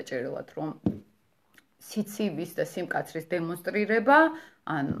თავდაჭერილად, რომ სიცივის და სიმკაცრის დემონსტრირება,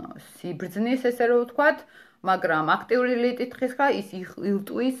 ან სიბრძნის ესე რომ ვთქვათ, მაგრამ აქტიური ლილიტით ხისრქა ის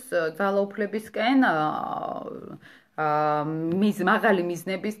ილტვის ძალაუფლებისკენ, მაღალი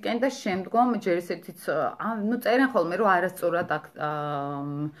მიზნებისკენ და შემდგომ ჯერ ესეთიც წერენ ხოლმე რომ არასწორად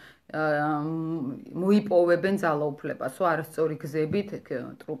მოიპოვებენ ძალაუფლებას, არასწორი გზებით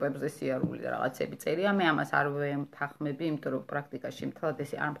ტრუპებზე სიარული რაღაცები წერია. მე ამას არ ვემთახმები, იმიტომ რომ პრაქტიკაში მთლად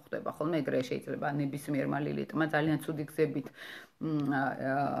ესე არ მხვდება ხოლმე, ეგრე შეიძლება ნებისმიერმა ლილიტმა ძალიან ცუდი გზებით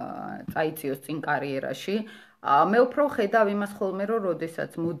წაიწიოს წინ კარიერაში. მე უფრო ხედავ იმას ხოლმე, რომ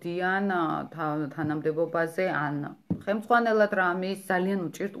როდესაც მოდიან თანამდებობაზე ან ხელმძღვანელად რამის ძალიან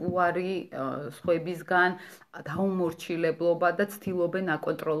უჭირთ უარი სხვებისგან დაუმორჩილებლობა და ცდილობენ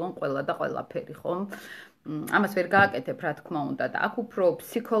აკონტროლონ ყველა და ყველაფერი, ხომ? ამას ვერ გააკეთებ, რა თქმა უნდა, და აქ უფრო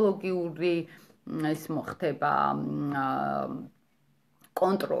ფსიქოლოგიური ის მოხდება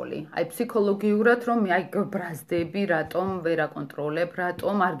კონტროლი. აი ფსიქოლოგიურად რომ აი ბრაზდები, რატომ ვერ აკონტროლებ,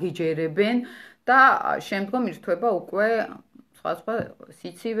 რატომ არ გიჯერებენ და შემდგომ ირთვება უკვე სხვა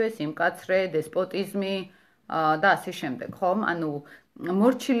სიცივე, სიმკაცრე, დესპოტიზმი და ასე შემდეგ, ხომ? ანუ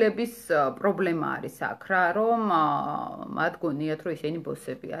მორჩილების პრობლემა არის აქ რა, რომ მათ გონიათ, რომ ისინი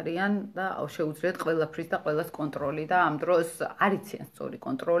ბოსები არიან და შეუძლიათ ყველაფრის და ყველას კონტროლი და ამ დროს არ იციან სწორი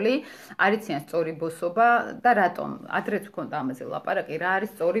კონტროლი, არ იციან სწორი ბოსობა და რატომ? ადრეც ვქონდა ამაზე ლაპარაკი, რა არის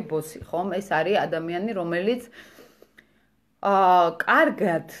სწორი ბოსი, ხომ? ეს არის ადამიანი, რომელიც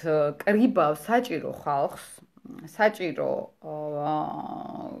კარგად კრიბავს საჭირო ხალხს, საჭირო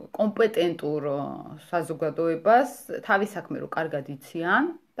კომპეტენტურ საზოგადოებას, თავის საქმე რო კარგად იციან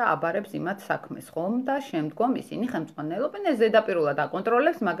და აბარებს იმათ საქმეს, ხომ? და შემდგომ ისინი ხელმძღვანელობენ, ეს ზედაპირულად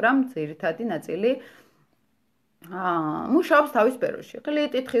აკონტროლებს, მაგრამ ძირითადი ნაწილი მუშაობს თავის სფეროში.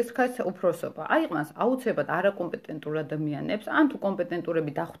 ყლიტი თხისქას უფროსობა. აიყვანს აუცილებლად არაკომპეტენტურ ადამიანებს, ან თუ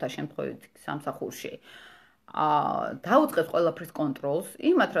კომპეტენტურები დახვდა შემთხვევით სამსახურში. დაუწყებს ყველაფრის კონტროლს,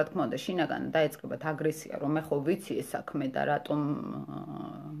 იმათ რა თქმა უნდა შინაგან დაეწყებათ აგრესია, რომ მე ხო ვიცი ეს საქმე და რატომ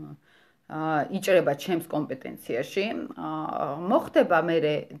იჭრება ჩემს კომპეტენციაში, მოხდება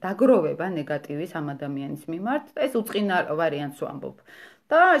მერე დაგროვება ნეგატივის ამ ადამიანის მიმართ, ეს უწყინა ვარიანტს ვამბობ.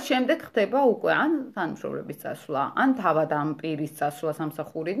 და შემდეგ ხდება უკვე ან თანამშრომლების წასვლა, ან თავად ამ პირის წასვლა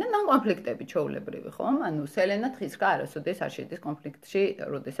სამსახურიდან, ან კონფლიქტები ჩვეულებრივი, ხომ? ანუ სელენა თხისკა არასოდეს არ შედის კონფლიქტში,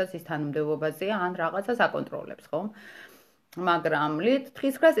 როდესაც ის თანამდებობაზეა, ან რაღაცას აკონტროლებს, ხომ? მაგრამ ლით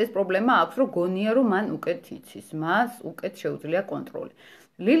თხისკას ეს პრობლემა აქვს, რომ გონია, რომ მან უკეთ იცის, მას უკეთ შეუძლია კონტროლი.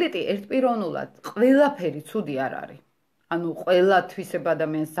 ლილიტი ერთპიროვნულად ყველაფერი ცუდი არ არის. ანუ ყველა თვისება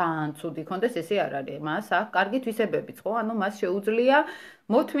ადამიანს ძალიან ცუდი ქონდეს, ესე არ არის. მას აქვს კარგი თვისებებიც, ხო? ანუ მას შეუძლია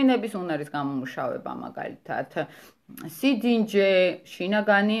მოთმინების უნარის გამომუშავება, მაგალითად, სიძინჯე,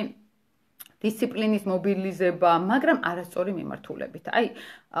 შინაგანი დისციპლინის მობილიზება, მაგრამ არასწორი მიმართულებით. აი,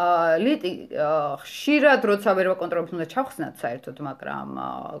 ლიტი ხშირად როცა ვერ ვაკონტროლებთ, უნდა ჩავხსნათ საერთოდ, მაგრამ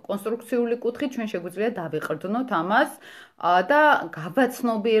კონსტრუქციული კუთხით ჩვენ შეგვიძლია დავიყრდნოთ ამას და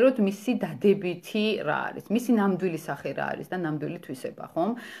გავაცნობიეროთ მისი დადებითი რა არის, მისი ნამდვილი სახე რა არის და ნამდვილი თვისება,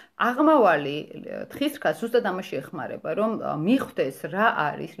 ხომ? აღმავალი თხისქას ზუსტად ამაში ეხმარება, რომ მიხვდეს რა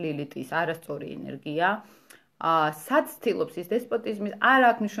არის ლილიტის არასწორი ენერგია. სად ცდილობს ის დესპოტიზმის, არ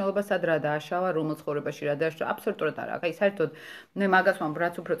აქვს მნიშვნელობა სად რა დააშავა, რომელ ცხოვრებაში რა დააშავა, აბსოლუტურად არ აქვს. აი საერთოდ მე მაგას ვამბობ,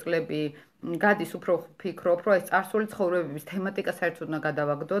 რაც უფრო წლები გადის, უფრო ვფიქრობ, რომ ეს წარსული ცხოვრებების თემატიკა საერთოდ უნდა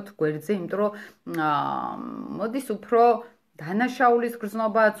გადავაგდოთ გვერდზე, იმიტომ რომ მოდის უფრო დანაშაულის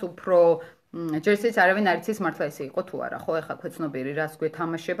გრძნობაც, უფრო ჯერ ისიც არავინ არ იცის მართლა ესე იყო თუ არა, ხო? ეხლა ქვეცნობიერი რას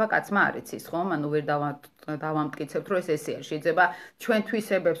გვეთამაშება, კაცმა არ იცის, ხომ? ანუ ვერ დავამტკიცებთ, რომ ეს ესე არ შეიძლება ჩვენ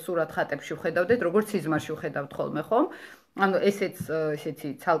თვისებებს სურათ ხატებში ვხედავდეთ, როგორც სიზმარში ვხედავთ ხოლმე, ხომ? ანუ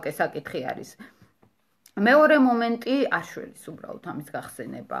ესეთი ცალკე საკითხი არის. მეორე მომენტი აშველის უბრალოდ ამის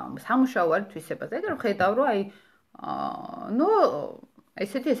გახსენება, სამუშაო არის თვისებაზე. ეგრე ვხედავ, რომ აი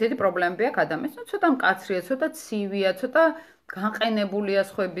ესეთი პრობლემები აქვს ადამიანს, ცოტა მკაცრია, ცოტა ცივია, ცოტა განყენებულია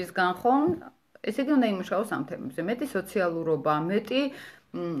სხვებისგან, ხომ? ესე იგი უნდა იმუშაოს ამ თემებზე. მეტი სოციალურობა, მეტი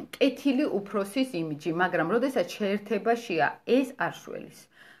კეთილი უფროსის იმიჯი, მაგრამ როდესაც შეერთებაშია, ეს არ შველის.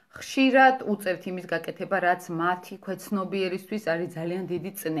 ხშირად უწევთ იმის გაკეთება, რაც მათი ქვეცნობიერისთვის არის ძალიან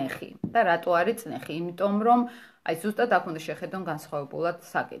დიდი წნეხი. და რატო არის წნეხი? იმიტომ რომ აი ზუსტად აქ უნდა შეხედონ განსხვავებულად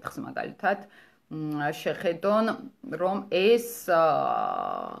საკითხს, მაგალითად, შეხედონ, რომ ეს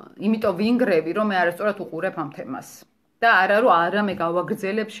იმიტომ ვინგრები, რომ მე არასწორად უყურებ ამ თემას. და არა რომ არა მე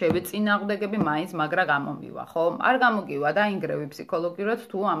გავაგრძელებ შევეწინააღმდეგები მაინც მაგრა გამომივა, ხო? არ გამოგივა და ინგრევი ფსიქოლოგიურად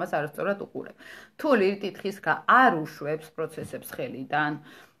თუ ამას არასწორად უყურებ. თუ ლილიტი თხისკა არ უშვებს პროცესებს ხელიდან,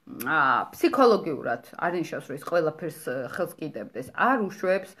 ფსიქოლოგიურად არ ნიშნავს რომ ის ყველაფერს ხელს კიდევდეს, არ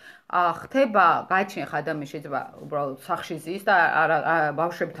უშვებს, ხდება გაჩნია ადამიანი შეიძლება უბრალოდ სახში ზის და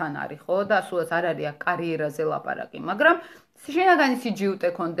ბავშვებთან არის, ხო? და სულაც არ არის კარიერაზე ლაპარაკი, მაგრამ შინაგანი სიჯიუტე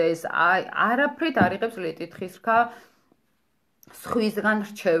კონდეს, არაფრით არ იღებს ლილიტი თხისკა სხვისგან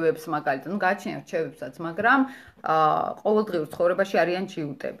რჩევებს მაგალითად, გააჩნია რჩევებსაც, მაგრამ ყოველდღიურ ცხოვრებაში არიან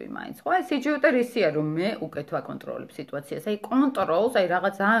ჯიუტები მაინც. ხო, ეს ჯიუტე რისია, რომ მე უკეთ ვაკონტროლებ სიტუაციას. აი კონტროლს, აი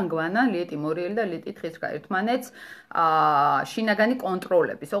რაღაც ძალიან გვანა ლიეტი მორიელი და ლიეტი თხისკა ერთმანეთს შინაგანი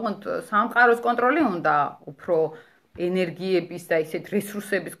კონტროლების. ოღონდ სამყაროს კონტროლი უნდა უფრო ენერგიების და ისეთ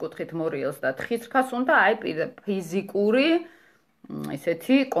რესურსების კუთხით მორიელს და თხისკას უნდა აი ფიზიკური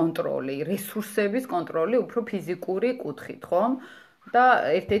ესეთი კონტროლი, რესურსების კონტროლი უფრო ფიზიკური კუთხით, ხომ? და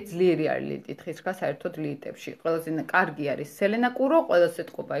ერთ-ერთი ძლიერი არის ლიტი თხისკა საერთოდ ლიტებში. ყველაზე კარგი არის სელენა კურო, ყველაზე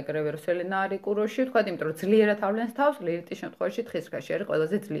ეთყობა ეგრევე რომ სელენა არის კუროში, თქვა, იმიტომ რომ ძლიერად ავლენს თავს, ლიტის შემთხვევაში თხისკაში არის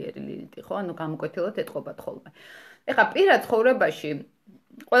ყველაზე ძლიერი ლიტი, ხო? ანუ გამოკვეთილად ეთყობათ ხოლმე. ეხლა პირად ცხოვრებაში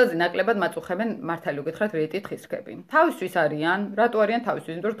ყველაზე ნაკლებად მაწუხებენ მართალი უკითხეთ ლიტი თხისკები. თავისთვის არიან, რატო არიან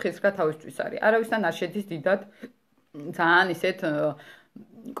თავისთვის? იმიტომ რომ თხისკა თავისთვის არის. არავისთან არ შედის დიდად ძალიან ისეთ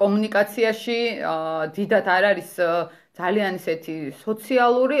კომუნიკაციაში დიდად არ არის ძალიან ისეთი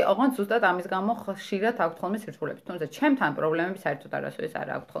სოციალური, ოღონდ ზუსტად ამის გამო ხშირად აქვთ ხოლმე სირთულეები. თუმცა ჩემთან პრობლემები საერთოდ არასოდეს არ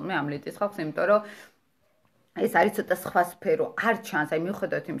აქვთ ხოლმე ამ ლიტის ხალხს, იმიტომ რომ ეს არის ცოტა სხვა სფერო, არ ჩანს, აი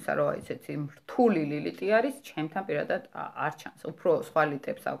მიუხედავად იმისა, რომ ესეთი რთული ლიტი არის, ჩემთან პირადად არ ჩანს. უფრო სხვა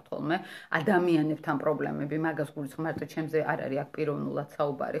ლიტებს აქვთ ხოლმე ადამიანებთან პრობლემები, მაგას გულისხმობ, მარტო ჩემზე არ არის აქ პიროვნულად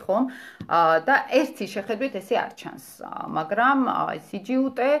საუბარი, ხომ? და ერთი შეხედვით ესე არ ჩანს, მაგრამ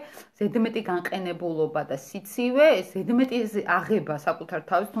სიჯიუტე, ზედმეტი განყენებულობა და სიცივე, ზედმეტი აღება საკუთარ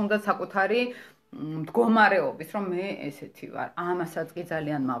თავს, თუნდაც საკუთარი მდგომარეობის, რომ მე ესეთი ვარ. ამასაც კი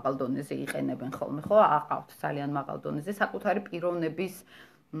ძალიან მაღალ დონეზე იყენებენ ხოლმე, ხო? აყავთ ძალიან მაღალ დონეზე საკუთარი პიროვნების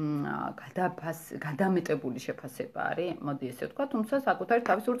გადამეტებული შეფასება არის, მოდი ესე ვთქვა, თუმცა საკუთარი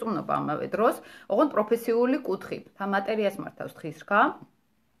თავის ურწმუნობა ამავე დროს, ოღონდ პროფესიული კუთხით. მატერიას მართავს თხისკა.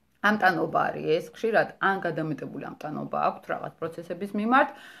 ამტანობა არის ეს, ხშირად ან გადამეტებული ამტანობა აქვთ რაღაც პროცესების მიმართ,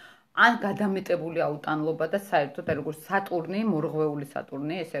 ან გადამეტებული აუტანლობა და საერთოდ როგორც სატურნი, მორღვეული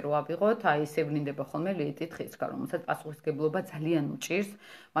სატურნი, ესე რო ავიღოთ, აი ესე ვლინდება ხოლმე ლიტი თხისკა, რომელსაც პასუხისგებლობა ძალიან უჭირს.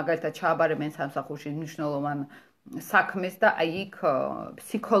 მაგალითად, ჩააბარებენ სამსახურში მნიშვნელოვან საქმეს და აი იქ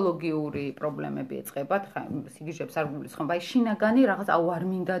ფსიქოლოგიური პრობლემები ეწყებათ, სიგიჟებს არ გულისხმობ, აი შინაგანი რაღაც აუ არ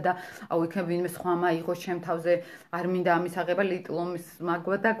მინდა და აუ იქნებ ვინმე სხვა მაიღოს ჩემ თავზე, არ მინდა ამის აღება ლიტლომის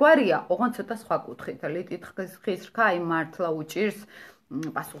მაგვა და გვარია, ოღონდ ცოტა სხვა კუთხით. ლიტი თხისკა აი მართლა უჭირს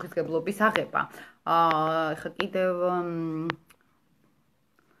პასუხისგებლობის აღება. ეხლა კიდევ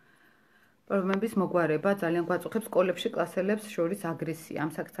პრობლემების მოგვარება ძალიან გვაწუხებს სკოლებში კლასელებს შორის აგრესია.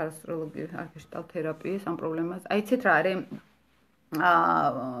 ამ საკითხს ასტროლოგიის არქეტიპალ თერაპიის ამ პრობლემას. აი იცით რა არის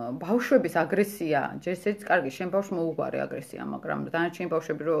ბავშვების აგრესია, ჯერ ესეც კარგი, შენ ბავშვს მოუგვარე აგრესია, მაგრამ დანარჩენი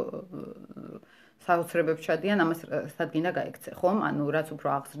ბავშვები რო საოცრებებს ჩადიან, ამას სადგინდა გაიქცე, ხომ? ანუ რაც უფრო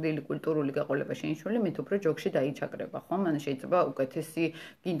აღზრდილი კულტურული გაყოლება შენიშნული, მით უფრო ჯოგში დაიჩაგრება, ხომ? ანუ შეიძლება უკეთესი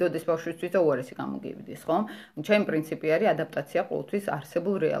გინდოდეს ბავშვისთვის და უარესი გამოგივიდეს, ხომ? ჩემი პრინციპი არის ადაპტაცია ყოველთვის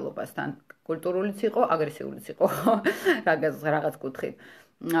არსებულ რეალობასთან. კულტურულიც იყო, აგრესიულიც იყო, რაღაც კუთხით.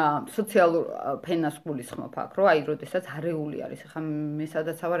 სოციალურ ფენას გულისხმობ აქ, რომ აი, როდესაც არეული არის, ახლა მე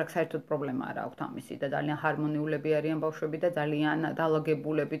სადაც ავარ, აქ საერთოდ პრობლემა არ აქვს ამისი და ძალიან ჰარმონიულები არიან ბავშვები და ძალიან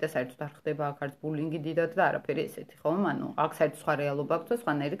დაალაგებულები და საერთოდ არ ხდება აქ არც ბულინგი დიდად და არაფერი ესეთი, ხომ? ანუ აქ საერთოდ სხვა რეალობა აქვს და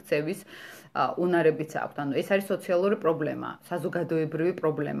სხვანაირი ქცევის უნარებიც აქვს. ანუ ეს არის სოციალური პრობლემა, საზოგადოებრივი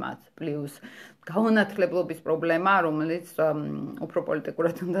პრობლემაც, პლუს გაუნათლებლობის პრობლემა, რომელიც უფრო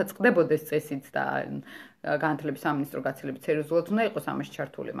პოლიტიკურად უნდა წყდებოდეს წესით და განათლების სამინისტრო გაცილებით სერიოზულად უნდა იყოს ამაში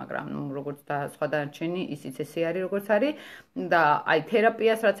ჩართული, მაგრამ როგორც და სხვა დანარჩენი ისიც ესე არის, როგორც არის და აი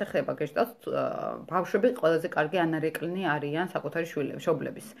თერაპიას რაც ეხება გეშტალტ ბავშვები ყველაზე კარგი ანარეკლინი არიან საკუთარი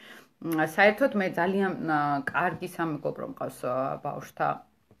შობლების. საერთოდ მე ძალიან კარგი სამეგობრო მყავს ბავშვთა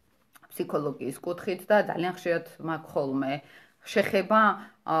ფსიქოლოგიის კუთხით და ძალიან ხშირად მაქვს ხოლმე შეხება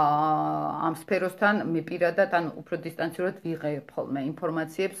ამ სფეროსთან მე პირადად ან უფრო დისტანციურად ვიღებ ხოლმე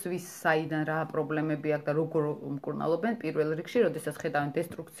ინფორმაციებს ვის საიდან რა პრობლემები აქვს და როგორ მკურნალობენ პირველ რიგში, როდესაც ხედავენ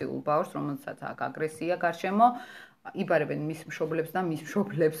დესტრუქციულ ბავშვს, რომელსაც აქვს აგრესია გარშემო, იბარებენ მის მშობლებს და მის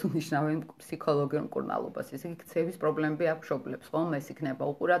მშობლებს უნიშნავენ ფსიქოლოგიურ მკურნალობას. ეს იგი ქცევის პრობლემები აქვს მშობლებს, ხომ? ეს იქნება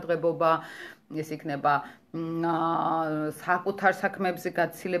უყურადღებობა, ეს იქნება საკუთარ საქმეებზე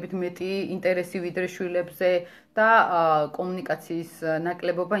გაცილებით მეტი ინტერესი ვიდრე შვილებზე და კომუნიკაციის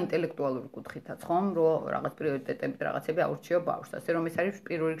ნაკლებობა ინტელექტუალური კუთხითაც, ხომ? რომ რაღაც პრიორიტეტები და რაღაცები აურჩიო ბავშვს. ასე რომ ეს არის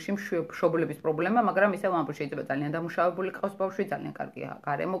პირველ რიგში მშობლების პრობლემა, მაგრამ ისევ ამბობ შეიძლება ძალიან დამუშავებული ყავს ბავშვი, ძალიან კარგი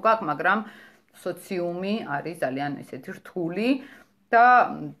გარემო გაქვს, მაგრამ სოციუმი არის ძალიან ესეთი რთული და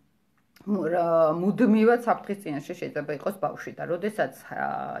მუდმივად საფრთხის წინაშე შეიძლება იყოს ბავშვი და როდესაც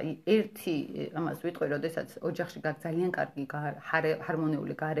ერთი ამას ვიტყვი, როდესაც ოჯახში გაქვს ძალიან კარგი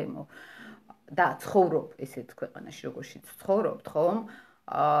ჰარმონიული გარემო და ცხოვრობ ესეთ ქვეყანაში, როგორშიც ცხოვრობთ, ხომ?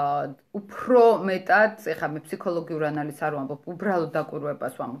 უფრო მეტად, ეხლა მე ფსიქოლოგიურ ანალიზს არ ვამბობ, უბრალოდ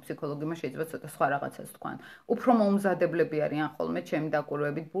დაკვირვებას ვამბობ, ფსიქოლოგიმა შეიძლება ცოტა სხვა რაღაცას თქვან. უფრო მომზადებლები არიან ხოლმე ჩემი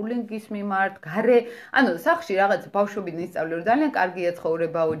დაკვირვებით ბულინგის მიმართ, ანუ სახლში რაღაც ბავშვობიდან ისწავლე, რომ ძალიან კარგია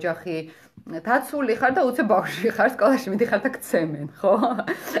ცხოვრება, ოჯახი, დაცული ხარ და უცებ ბავშვი ხარ, სკოლაში მიდიხარ და გცემენ, ხო?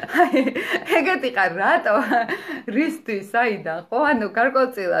 აი, ეგეთი ხარ, რატო? რისთვის, საიდან, ხო? ანუ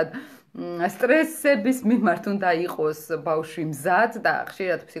გარკვეულწილად სტრესების მიმართ უნდა იყოს ბავშვი მზად და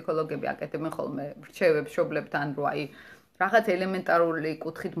ხშირად ფსიქოლოგები აკეთებენ ხოლმე რჩევებს მშობლებთან, რომ აი რაღაც ელემენტარული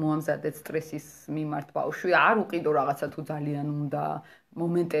კუთხით მოამზადეთ სტრესის მიმართ ბავშვი, არ უყიდო რაღაცა თუ ძალიან უნდა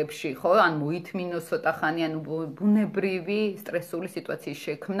მომენტებში, ხო? ან მოითმინოს ცოტა ხანი, ან ბუნებრივი სტრესული სიტუაციის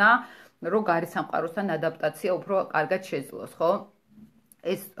შექმნა, რომ გარე სამყაროსთან ადაპტაცია უფრო კარგად შეძლოს, ხო?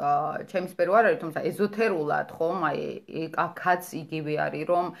 ეს ჩემს პერ არ არის, თუმცა ეზოთერულად, ხომ, აი აქაც იგივე არის,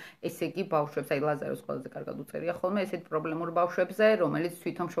 რომ ესე იგი ბავშვებს, აი ლაზაროს ყველაზე კარგად უწერია ხოლმე ესეთ პრობლემურ ბავშვებზე, რომელიც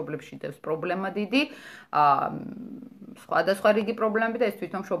თვითონ მშობლებში დევს პრობლემა დიდი, სხვადასხვა რიგი პრობლემები და ეს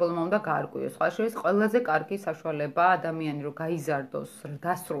თვითონ მშობელმა უნდა გაარკვიოს. სხვა შორის ყველაზე კარგი საშუალება ადამიანი რომ გაიზარდოს,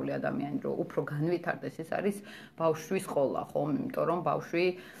 დასრული ადამიანი რომ უფრო განვითარდეს, ეს არის ბავშვის ყოლა, ხომ, იმიტომ რომ ბავშვი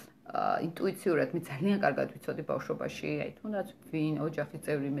ინტუიციურად მე ძალიან კარგად ვიცოდი ბავშვობაში, აი თუნდაც ვინ ოჯახის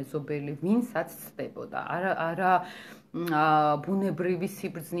წევრი მეზობელი, ვინსაც ცდებოდა, არა ბუნებრივი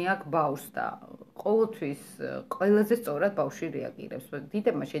სიბრძნე აქვს ბავშვს და ყოველთვის ყველაზე სწორად ბავშვი რეაგირებს.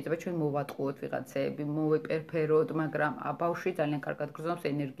 დიდებმა შეიძლება ჩვენ მოვატყუოთ ვიღაცეები, მოვეპერფეროთ, მაგრამ ბავშვი ძალიან კარგად გრძნობს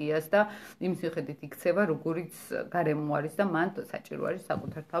ენერგიას და იმის მიხედვით იქცევა, როგორიც გარემო არის და მან საჭირო არის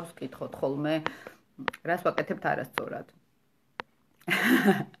საკუთარ თავს ვკითხოთ ხოლმე, რას ვაკეთებთ არასწორად.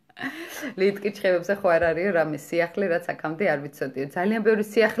 ლიტკიჩხებებზე ხო არ არის რამე სიახლე, რაც აქამდე არ ვიცოდიო. ძალიან ბევრი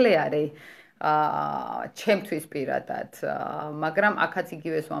სიახლე არის ჩემთვის პირადად, მაგრამ აქაც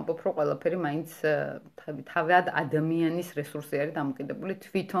იგივეს ვამბობ, რომ ყველაფერი მაინც თავად ადამიანის რესურსი არის დამოკიდებული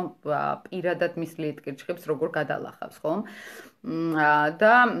თვითონ პირადად მის ლიტკიჩხებს როგორ გადალახავს, ხო?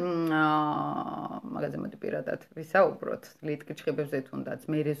 და მაგაზე მოდი პირადად ვისაუბროთ ლიტკიჩხებებზე თუნდაც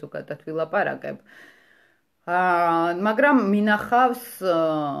მე ზოგადად ვილაპარაკებ. მაგრამ მინახავს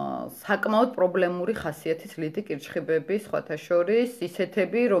საკმაოდ პრობლემური ხასიათის ლიტკიჩხებები, სხვათა შორის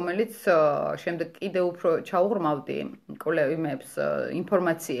ისეთები, რომელიც შემდეგ კიდევ უფრო ჩაუღრმავდი კოლეგებს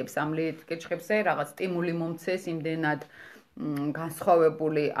ინფორმაციებს ამ ლიტკიჩხებზე, რაღაც სტიმული მომცეს იმდენად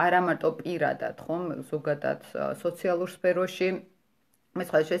განსხვავებული, არა მარტო პირადად, ხომ, ზოგადად სოციალურ სფეროში. მე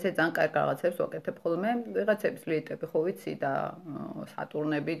სხვა შეიძლება ძალიან კარგ რაღაცებს ვაკეთებ ხოლმე, ვიღაცების ლიტები ხო ვიცი და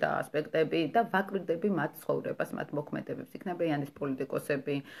სატურნები და ასპექტები და ვაკვირდები მათ ცხოვრებას, მათ მოქმედებებს, იქნებიან ეს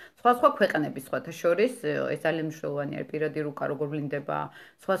პოლიტიკოსები, სხვა ქვეყნების სხვათა შორის, ეს ძალიან მნიშვნელოვანი არის პირადი რუკა როგორ ვლინდება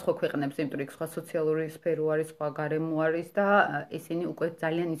სხვა ქვეყნებს, იმიტომ რომ სხვა სოციალური სფერო არის, სხვა გარემო არის და ესენი უკვე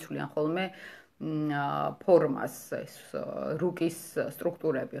ძალიან იცვლიან ხოლმე ფორმას, ეს რუკის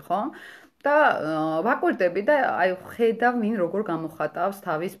სტრუქტურები, ხო? და ვაკვირდები და აი ხედავ ვინ როგორ გამოხატავს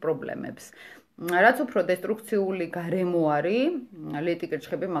თავის პრობლემებს. რაც უფრო დესტრუქციული გარემო არის,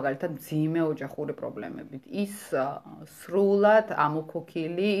 ლიტკიჩხები მაგალითად მძიმე ოჯახური პრობლემებით. ის სრულად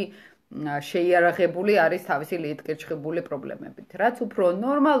ამოქოქილი, შეიარაღებული არის თავისი ლიტკიჩხებული პრობლემებით. რაც უფრო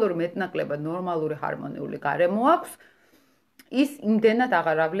ნორმალური, მეტნაკლებად ნორმალური ჰარმონიული გარემო აქვს, ის იმდენად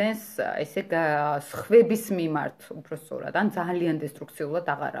აღარ ავლენს ესე სხვების მიმართ უბრალოდ ან ძალიან დესტრუქციულად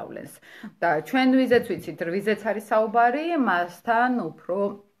აღარ ავლენს. და ჩვენ ვიზეც ვიცით, ვიზეც არის საუბარი, მასთან უფრო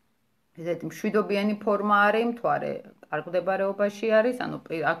ესეთი მშვიდობიანი ფორმა არის, მთვარე კარგ მდებარეობაში არის, ანუ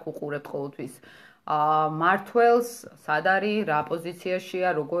აქ უყურებთ ყოველთვის მართველს, სად არის, რა პოზიციაშია,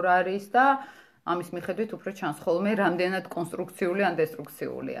 როგორ არის და ამის მიხედვით უფრო ჩანს ხოლმე, რამდენად კონსტრუქციული ან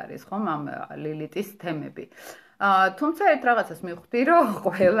დესტრუქციული არის, ხომ, ამ ლილიტის თემები. თუმცა ერთ რაღაცას მივხვდი, რომ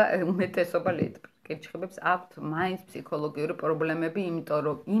ყველა უმეტესობა ლიტკიჩხებებს აქვთ მაინც ფსიქოლოგიური პრობლემები, იმიტომ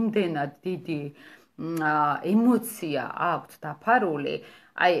რომ იმდენად დიდი ემოცია აქვთ დაფარული,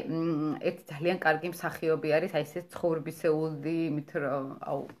 აი ერთი ძალიან კარგი მსახიობი არის, აი ეს ცხოვრებისეული, იმით რომ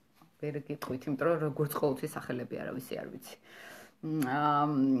აუ ვერ გიტყვით, იმიტომ რომ როგორც ყოველთვის სახელები არავისი არ ვიცი.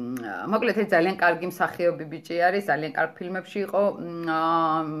 მოკლედ ეს ძალიან კარგი მსახიობი ბიჭი არის, ძალიან კარგ ფილმებში იყო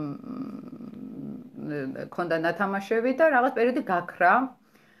ქონდა ნათამაშები და რაღაც პერიოდი გაქრა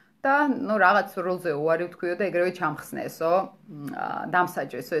და ნუ რაღაც როლზე უარი ვთქვიო და ეგრევე ჩამხსნესო,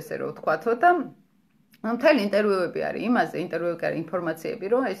 დამსაჯესო ესე რომ ვთქვათო და მთელი ინტერვიუები არის იმაზე, ინტერვიუები არის ინფორმაციები,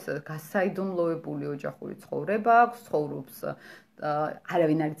 რომ ეს გასაიდუმლოებული ოჯახური ცხოვრება აქვს, ცხოვრობს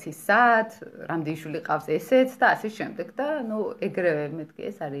არავინ არ იცის სად, რამდენი შვილი ყავს ესეც და ასე შემდეგ და ნუ ეგრევე მეთქი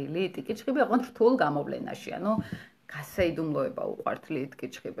ეს არის ლიტკიჩხები, ოღონდ რთულ გამოვლენაში, ანუ გასაიდუმლოება უყვართ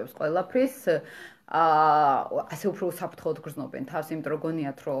ლიტკიჩხებებს ყველაფრის, ასე უფრო უსაფრთხოდ გრძნობენ თავს, იმიტომ რომ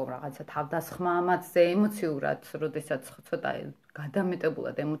გონიათ, რომ რაღაცა თავდასხმა მათზე ემოციურად, როდესაც ცოტა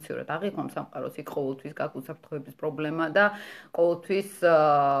გადამეტებულად ემოციურად აღიქვამ სამყაროს, იქ ყოველთვის გაქვს უსაფრთხოების პრობლემა და ყოველთვის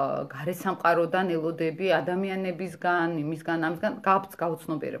გარესამყაროდან ელოდები ადამიანებისგან, იმისგან, ამისგან გაქვს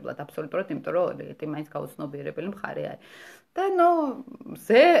გაუცნობიერებლად აბსოლუტურად, იმიტომ რომ ერთი მაინც გაუცნობიერებელი მხარე არის. და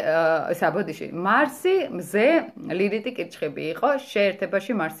მზე, საბოდიში, მარსი, მზე, ლილიტი კირჩხები იყო,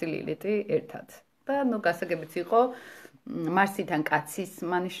 შეერთებაში მარსი ლილიტი ერთად. და გასაგებიც იყო მარსიდან კაცის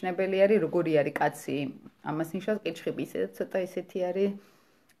მანიშნებელი არის, როგორი არის კაცი, ამას ნიშნავს კირჩხები ისედაც ცოტა ესეთი არის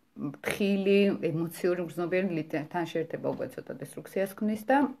ფრთხილი, ემოციური მგრძნობიერი ლილიტთან შეერთება უკვე ცოტა დესტრუქციას ქმნის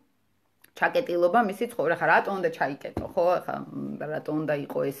და ჩაკეტილობა მისი ცხოვრება, ხა რატო უნდა ჩაიკეტო, ხო? ხა რატო უნდა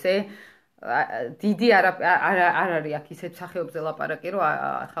იყო ესე? დიდი არ არის აქ ისეთ სახეობზე ლაპარაკი, რომ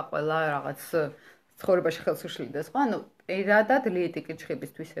ხა ყველა რაღაც ცხოვრებაში ხელს უშლიდეს, ხო? ანუ პირადად ლილიტი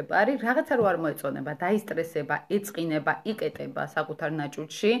კირჩხებისთვის არის, რაღაცა რო არ მოეწონება, დაისტრესება, ეწყინება, იკეტება საკუთარ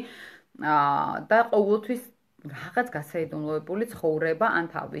ნაჭუჭში და ყოველთვის რაღაც გასაიდუმლოებული ცხოვრება ან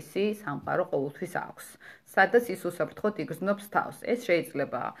თავისი სამყარო ყოველთვის აქვს. სადაც ის უსაფრთხოდ იგრძნობს თავს. ეს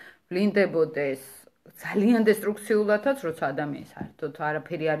შეიძლება ვლინდებოდეს ძალიან დესტრუქციულადაც, როცა ადამიანს საერთოდ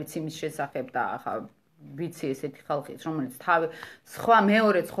არაფერი არ იცი იმის შესახებ და ახლა ვიცი ესეთი ხალხის, რომელიც სხვა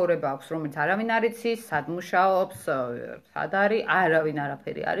მეორე ცხოვრება აქვს, რომელიც არავინ არ იცის, სად მუშაობს, სად არის, არავინ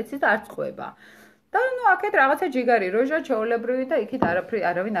არაფერი არ იცის და არც ყვება. და აქეთ რაღაცა ჯიგარი როჟა ჩვეულებრივი და იქით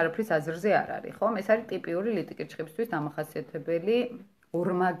არავინ არაფრის აზრზე არ არის, ხო? ეს არის ტიპიური ლილიტი კირჩხებისთვის დამახასიათებელი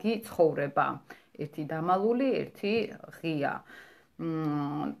ორმაგი ცხოვრება. ერთი დამალული, ერთი ღია.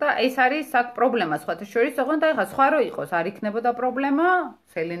 და ეს არის პრობლემა სხვათა შორის, ოღონდ ახლა სხვა რო იყოს, არ იქნებოდა პრობლემა,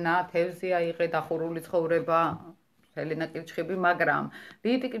 სელენა თევზი აიღე დახურული ცხოვრება, სელენა კირჩხები, მაგრამ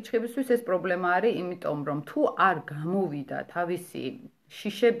ლილიტი კირჩხებისთვის ეს პრობლემა არის, იმიტომ რომ თუ არ გამოვიდა თავისი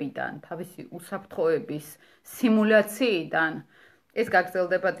შიშებიდან, თავისი უსაფრთხოების სიმულაციიდან, ეს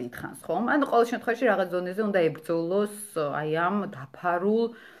გაგრძელდება დიდხანს, ხომ? ანუ ყოველ შემთხვევაში რაღაც ზონეზე უნდა ებრძოლოს აი ამ დაფარულ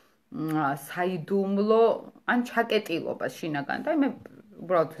საიდუმლო ან ჩაკეტილობას შინაგან და მე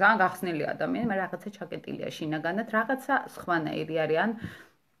უბრალოდ ძალიან გახსნილი ადამიანი, მაგრამ რაღაცა ჩაკეტილია შინაგანად, რაღაცა სხვანაირი არის, ან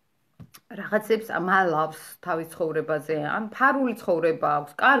რაღაცებს მალავს თავის ცხოვრებაზე, ან ფარული ცხოვრება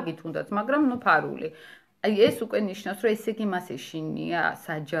აქვს, კარგი თუნდაც, მაგრამ ფარული. აი ეს უკვე ნიშნავს, რომ ესე იგი მას ეშინია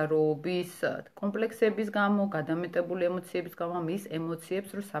საჯაროობის კომპლექსების გამო, გადამეტებული ემოციების გამო, მის ემოციებს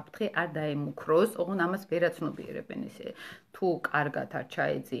რო საფრთხე არ დაემუქროს, ოღონდ ამას ვერაცნობიერებენ ესე. თუ კარგად არ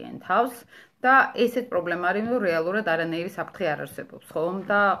ჩაეძიენ თავს და ესეთ პრობლემა არის, რომ რეალურად არანაირი საფრთხე არ არსებობს, ხომ?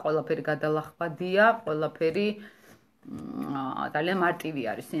 და ყველაფერი გადალახვადია, ყველაფერი ძალიან მარტივი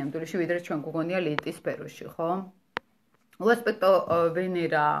არის სინამდვილეში, ვიდრე ჩვენ გვგონია ლილიტის სფეროში, ხო? უასპექტო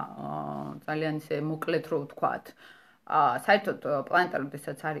ვენერა ძალიან ისე მოკლედ რო ვთქვათ. საერთოდ პლანეტა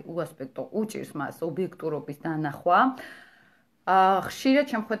როდესაც არის უასპექტო, უჭირს მას ობიექტურობის დანახვა. ხშირად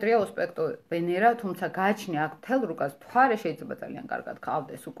შემოხვედრია უსპექტო ვენერა, თუმცა გააჩნია აქ მთელ რუკას მთვარე შეიძლება ძალიან კარგად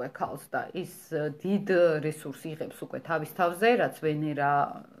ყავდეს უკვე ქალს და ის დიდ რესურსს იღებს უკვე თავის თავზე, რაც ვენერა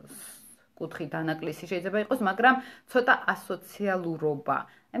კუთხით დანაკლისი შეიძლება იყოს, მაგრამ ცოტა ასოციალურობა.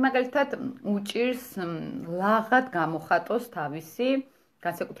 მაგალითად უჭირს ლაღად გამოხატოს თავისი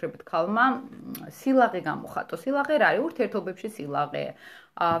განსაკუთრებით ქალმა სილაღე გამოხატოს. სილაღე რა არის? ურთიერთობებში სილაღე.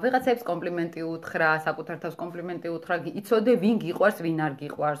 ვიღაცებს კომპლიმენტი უთხრა, საკუთარ თავს კომპლიმენტი უთხრა, იცოდე ვინ გიყვარს, ვინ არ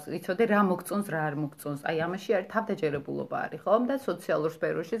გიყვარს, იცოდე რა მოგწონს, რა არ მოგწონს. აი ამაში არის თავდაჯერებულობა არის, ხომ? და სოციალურ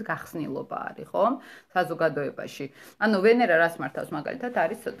სფეროში გახსნილობა არის, ხომ? საზოგადოებაში. ანუ ვენერა რას მართავს მაგალითად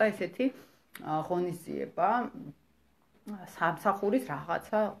არის ცოტა ესეთი ღონისძიება, სამსახურის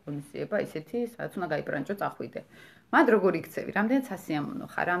რაღაცა ღონისძიება ისეთი, სადაც უნდა გაიბრანჭო წახვიდე. მად როგორ იქცევი? რამდენად სასიამოვნო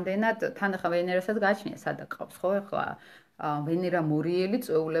ხარ? რამდენად თან ახლა ვენერასაც გააჩნია სადაკავს, ხო? ახლა ვენერა მორიელი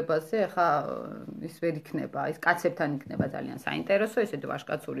წვეულებაზე, ახლა ის ვერ იქნება, ის კაცებთან იქნება ძალიან საინტერესო, ესეთი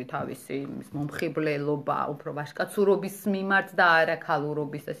ვაჟკაცური თავისი მომხიბლელობა, უფრო ვაჟკაცურობის მიმართ და არა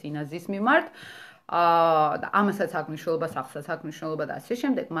ქალურობის და სინაზის მიმართ. და ამასაც აქვს მნიშვნელობა, სახლსაც აქვს მნიშვნელობა და ასე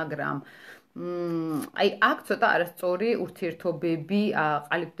შემდეგ, მაგრამ აი აქ ცოტა არასწორი ურთიერთობები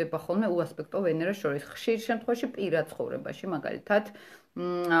ყალიბდება ხოლმე უასპექტო ვენერას შორის. ხშირ შემთხვევაში პირად ცხოვრებაში, მაგალითად,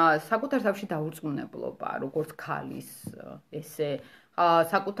 საკუთარ თავში დაურწმუნებლობა, როგორც ქალის, ესე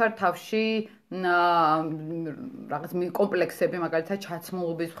საკუთარ თავში რაღაც კომპლექსები, მაგალითად,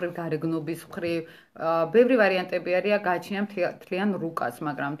 ჩაცმულობის მხრივ, გარეგნობის მხრივ, ბევრი ვარიანტები არის, გააჩნია მთლიან რუკას,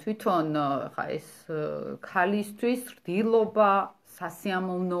 მაგრამ თვითონ ხა ეს ქალისთვის რდილობა,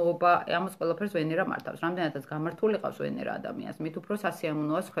 სასიამოვნოობა, ამას ყველაფერს ვენერა მართავს. რამდენადაც გამართული ყავს ვენერა ადამიანს, მით უფრო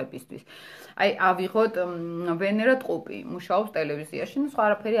სასიამოვნოა სხვებისთვის. აი, ავიღოთ ვენერა ტყუპი, მუშაობს ტელევიზიაში, სხვა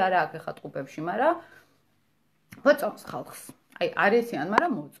არაფერი არა აქვს ახლა ტყუპებში, მაგრამ მოწონს ხალხს. აი, არ იციან,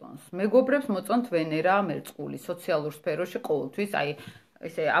 მაგრამ მოწონს. მეგობრებს მოწონთ ვენერა მერწყული, სოციალურ სფეროში ყოველთვის, აი,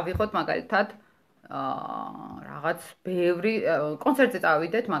 ესე ავიღოთ მაგალითად რაღაც ბევრი კონცერტზე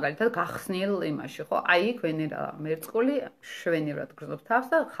წავიდეთ, მაგალითად, გახსნილ იმაში, ხო? აი, იქ ვენერა მერწყული შვენივრად გრძნობს თავს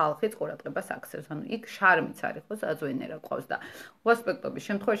და ხალხიც ყურადღებას აქცევს. ანუ იქ შარმიც არის, ხო, სადაც ვენერა ყავს და უასპექტობის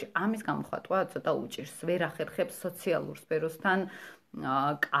შემთხვევაში ამის გამოხატვა ცოტა უჭირს. ვერ ახერხებს სოციალურ სფეროსთან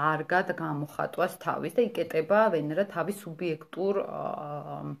კარგად გამოხატვას თავის და იკეტება ვენერა თავის სუბიექტურ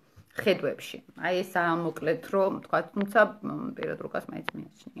ხედვებში. აი, ეს ამოკლეთ, რომ თქვა, თუმცა პირად რუკას მაინც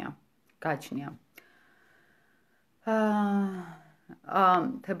მიაჩნია. გაჩნია.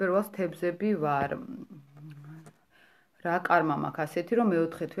 თებერვალს თებზები ვარ. რა კარმა მაქვს ასეთი, რომ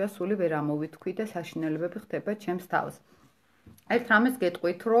მეოთხე თვეა სული ვერ ამოვითქვი და საშინელებები ხდება ჩემს თავს. ერთ რამეს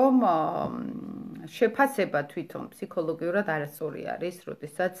გეტყვით, რომ შეფასება თვითონ ფსიქოლოგიურად არასწორი არის,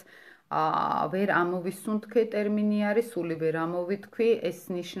 როდესაც ვერ ამოვისუნთქე ტერმინი არის, სული ვერ ამოვითქვი, ეს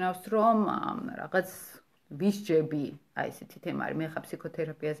ნიშნავს, რომ რაღაც ვისჯები, აი ესეთი თემა არის, მე ხა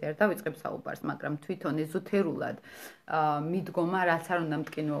ფსიქოთერაპიაზე არ დავიწყებ საუბარს, მაგრამ თვითონ ეზოთერულად მიდგომა რაც არ უნდა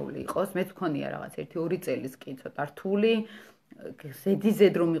მტკინვაული იყოს, მეც მქონია რაღაც 1-2 წელს კი ცოტა რთული,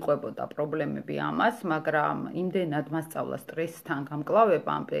 ზედიზედ რომ მიყვებოდა პრობლემები ამას, მაგრამ იმდენად მასწავლა სტრესთან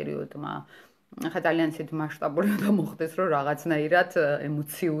გამკლავება ამ პერიოდმა, ხა ძალიან ისეთი მასშტაბური უნდა მოხდეს, რომ რაღაცნაირად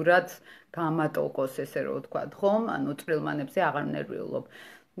ემოციურად გამატოკოს, ესე რომ ვთქვა, ხომ? ანუ წვრილმანებზე აღარ ვნერვიულობ.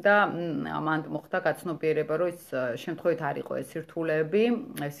 და მან მოხდა გაცნობიერება, რომ ეს შემთხვევით არ იყო ეს სირთულეები,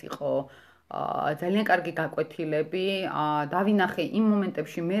 ეს იყო ძალიან კარგი გაკვეთილები, დავინახე იმ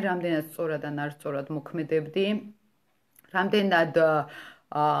მომენტებში მე რამდენად სწორად ან არ სწორად მოქმედებდი, რამდენად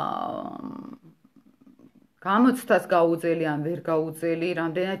გამოცდას გაუძელი ან ვერ გაუძელი,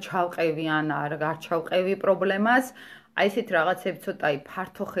 რამდენად ჩავყევი ან არ ჩავყევი პრობლემას, აი ესეთ რაღაცები ცოტა აი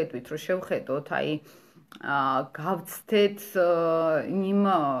ფართო ხედვით რომ შევხედოთ, აი გავცდეთ იმ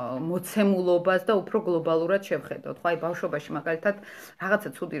მოცემულობას და უფრო გლობალურად შევხედოთ. ხო, აი ბავშვობაში მაგალითად რაღაცა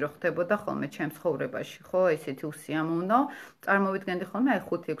ცუდი რო ხდებოდა ხოლმე ჩემს ცხოვრებაში, ხო, ესეთი უსიამოვნო. წარმოვიდგენდი ხოლმე, აი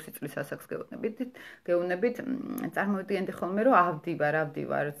 5-6 წლის ასაკს გეუბნებით, წარმოვიდგენდი ხოლმე, რომ ავდივარ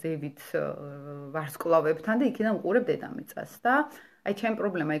ზევით ვარსკვლავებთან და იქიდან უყურებ დედამიწას და აი ჩემი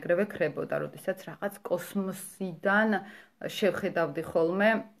პრობლემა ეგრევე ქრებოდა, როდესაც რაღაც კოსმოსიდან შევხედავდი ხოლმე,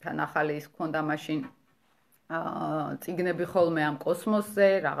 თან ახალი ის ქონდა მაშინ წიგნები ხოლმე ამ კოსმოსზე,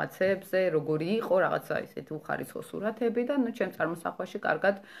 რაღაცებზე, როგორი იყო, რაღაცა ისეთი უხარისხო სურათები და ნუ ჩემ წარმოსახვაში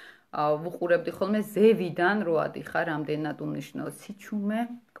კარგად ვუყურებდი ხოლმე ზევიდან რო ადიხარ, რამდენად უნიშნელ სიჩუმე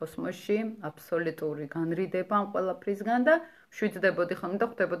კოსმოსში, აბსოლუტური განრიდება ამ ყველაფრისგან და შვიდდებოდი ხოლმე და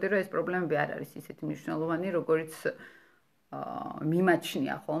ხვდებოდი, რომ ეს პრობლემები არ არის ისეთი მნიშვნელოვანი, როგორიც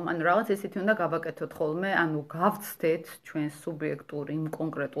მიმაჩნია ხოლმე, ანუ რაღაც ესეთი უნდა გავაკეთოთ ხოლმე, ანუ გავცდეთ ჩვენს სუბიექტურ იმ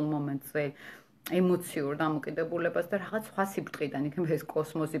კონკრეტულ მომენტზე ემოციურ დამოკიდებულებას და რაღაც სხვა სიბრტყიდან, იქნება ეს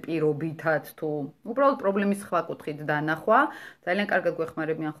კოსმოსი პირობითად თუ უბრალოდ პრობლემის სხვა კუთხით დანახვა, ძალიან კარგად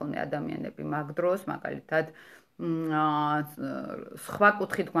გვეხმარებიან ხოლმე ადამიანები მაგ დროს, მაგალითად სხვა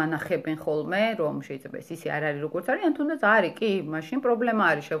კუთხით გვანახებენ ხოლმე, რომ შეიძლება ეს ისე არ არის როგორც არის, ან თუნდაც არის, კი, მაშინ პრობლემა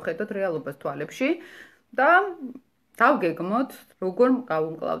არის, შევხედოთ რეალობას თვალებში და დავგეგმოთ, როგორ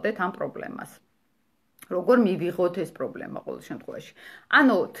გავუმკლავდეთ ამ პრობლემას. როგორ მივიღოთ ეს პრობლემა ყოველ შემთხვევაში.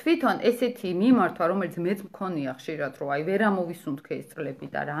 ანუ თვითონ ესეთი მიმართვა, რომელიც მეც მქონია ხშირად, რომ აი ვერ ამოვისუნთქე ეს წლები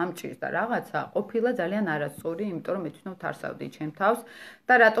და რა ამჭირს და რაღაცა, ყოფილა ძალიან არასწორი, იმიტომ რომ მე თვითონ თარსავდი ჩემ თავს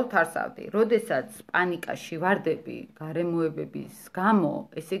და რატო თარსავდი? როდესაც პანიკაში ვარდები გარემოებების გამო,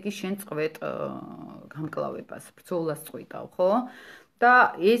 ესე იგი შენ წყვეტ გამკლავებას, ბრძოლას წყვიტავ, ხო?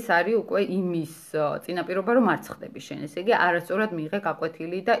 და ეს არის უკვე იმის წინაპირობა, რომ არ ხდები შენ, ესე იგი არასწორად მიიღე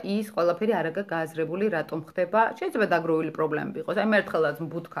გაკვეთილი და ის ყველაფერი არ არის გააზრებული, რატომ ხდება. შეიძლება დაგროვილი პრობლემები იყოს. აი მე ერთხელაც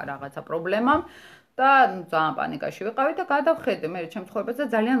მბუთქა რაღაცა პრობლემა და ძალიან პანიკაში ვიყავი და გადავხედე მე ჩემს ცხოვრებაზე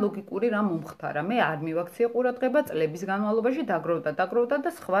ძალიან ლოგიკური რამ მომხდარა. მე არ მივაქციე ყურადღება წლების განმავლობაში დაგროვდა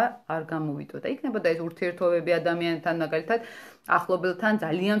და სხვა არ გამოვიდო. და იქნებოდა ეს ურთიერთობები ადამიანთან, მაგალითად ახლობელთან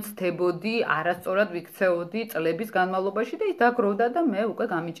ძალიან ვცდებოდი, არასწორად ვიქცეოდი წლების განმავლობაში და ის დაგროვდა და მე უკვე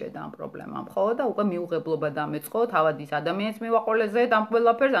გამიჭედა ამ პრობლემამ, ხო? და უკვე მიუღებლობა დამეწყო, თავად ის ადამიანს მივაყოლეზე ამ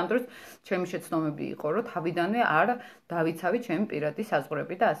ყველაფერს, ამ დროს ჩემი შეცდომები იყო, რომ თავიდანვე არ დავიცავი ჩემი პირადი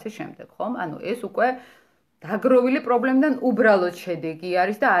საზღვრები და ასე შემდეგ, ხომ? ანუ ეს უკვე დაგროვილი პრობლემიდან უბრალოდ შედეგი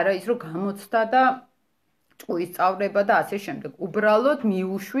არის და არა ის, რომ გამოცდა და ჭუისწავლება და ასე შემდეგ. უბრალოდ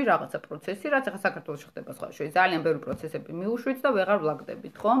მიუშვი რაღაცა პროცესი, რაც ახლა საქართველოს ხდება სხვა შორის. ძალიან ბევრი პროცესები მიუშვით და ვეღარ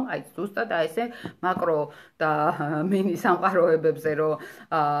ვლაგდებით, ხომ? აი ზუსტად აი ესე მაკრო და მინი სამყაროებებზე რომ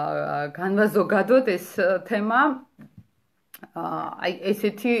განვაზოგადოთ ეს თემა. აი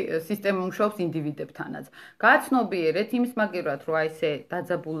ესეთი სისტემა მუშაობს ინდივიდებთანაც. გააცნობიერეთ იმის მაგივრად, რომ აი ესე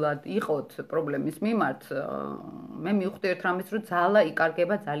დაძაბულად იყოთ პრობლემის მიმართ, მე მივხვდი ერთ რამის, რომ ძალა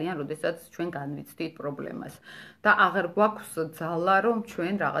იკარგება ძალიან, როდესაც ჩვენ განვიცდით პრობლემას. და აღარ გვაქვს ძალა, რომ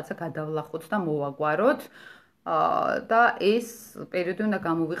ჩვენ რაღაცა გადავლახოთ და მოვაგვაროთ. და ეს პერიოდი უნდა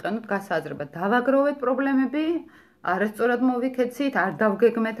გამოვიყენოთ გასაზრებად. დავაგროვეთ პრობლემები, არასწორად მოვიქეცით, არ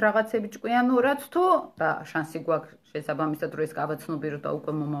დავგეგმეთ რაღაცები ჭკვიანურად თუ და შანსი გვაქვს შესაბამისად რომ ეს გავაცნობიეროთ და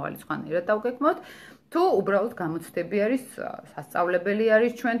უკვე მომავალი სხვანაირად დავგეგმოთ, თუ უბრალოდ გამოცდები არის, სასწავლებელი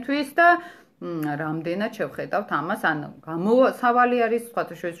არის ჩვენთვის და რამდენად შევხედავთ ამას, ან გამოსავალი არის,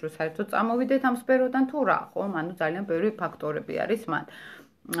 სხვათა შორის რომ საერთოდ წამოვიდეთ ამ სფეროდან თუ რა, ხო? ანუ ძალიან ბევრი ფაქტორები არის მან.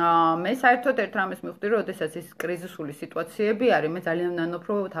 მე საერთოდ ერთ რამეს მივხვდი, რომ ოდესაც ეს კრიზისული სიტუაციები არის, მე ძალიან ვნანობ,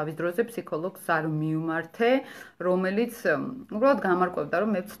 რომ თავის დროზე ფსიქოლოგს არ მივმართე, რომელიც უბრალოდ გამარკვევდა, რომ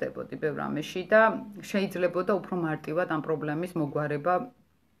მე ვცდებოდი ბევრ რამეში და შეიძლებოდა უფრო მარტივად ამ პრობლემის მოგვარება,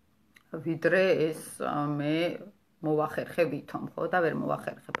 ვიდრე ეს მე მოვახერხე ვითომ, ხო და ვერ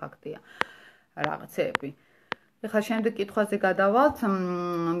მოვახერხე ფაქტია რაღაცეები. ეხლა შემდეგ კითხვაზე გადავალთ,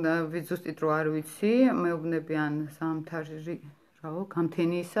 ზუსტით რო არ ვიცი, მეუბნებიან ზამთარი რაო,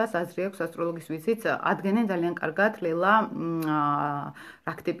 გამთენიისას აზრი აქვს ასტროლოგის ვიცით, ადგენენ ძალიან კარგად ლელა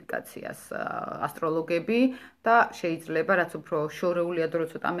რაქტიფიკაციას ასტროლოგები და შეიძლება რაც უფრო შორეულია დრო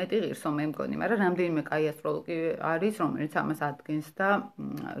ცოტა მეტი ღირსო მე მგონი, მაგრამ რამდენიმე კაი ასტროლოგი არის, რომელიც ამას ადგენს და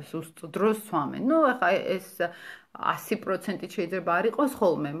ზუსტ დროს სვამენ. ნუ ეხლა ეს 100% შეიძლება არ იყოს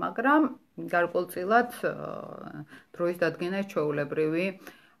ხოლმე, მაგრამ გარკვეულწილად დროის დადგენა ეს ჩვეულებრივი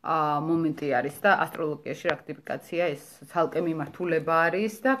მომენტი არის და ასტროლოგიაში რაქტიფიკაცია ეს ცალკე მიმართულება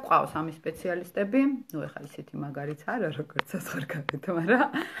არის და ყავს ამის სპეციალისტები. ნუ ეხლა ისეთი მაგარიც არა, როგორც საზღვარგარეთ,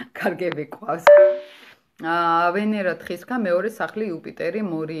 მაგრამ კარგები ყავს. ვენერა თხისგან მეორე სახლი იუპიტერი,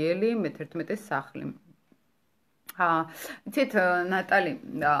 მორიელი, მე-11 სახლი. იცით, ნატალი,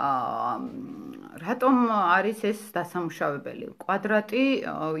 რატომ არის ეს დასამუშავებელი? კვადრატი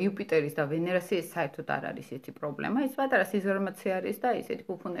იუპიტერის და ვენერას ეს საერთოდ არ არის ესეთი პრობლემა. ეს პატარა სიზორმაცია არის და ესეთი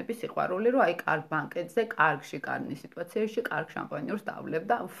ფუფუნების სიყვარული, რომ აი კარგ ბანკეტზე, კარგში, კარგ სიტუაციაში, კარგ შამპანიურს დავლებ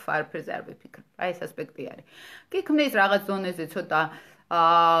და არაფერზე არ ვიფიქრებ. აი ეს ასპექტი არის. კი ქმნის რაღაც ზონეზე ცოტა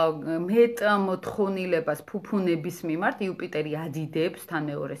მეტ მოთხოვნილებას ფუფუნების მიმართ, იუპიტერი ადიდებს თან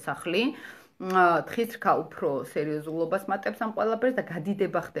მეორე სახლი. თხისრქა უფრო სერიოზულობას მატებს ამ ყველაფერს და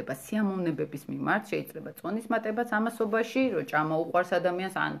გადიდება ხდება სიამოვნებების მიმართ, შეიძლება წონის მატებაც ამასობაში, რომ ჭამა უყვარს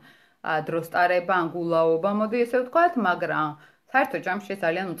ადამიანს, ან დროს ტარება, ან გულაობა, მოდი ესე ვთქვათ, მაგრამ საერთოდ ჭამში ეს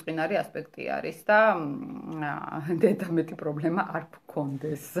ძალიან უწყინარი ასპექტი არის და დედამეტი პრობლემა არ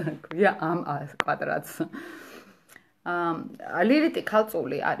გქონდეს, ქვია ამ კვადრატს. ლილიტი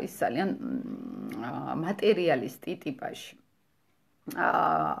ქალწული არის ძალიან მატერიალისტი ტიპაში.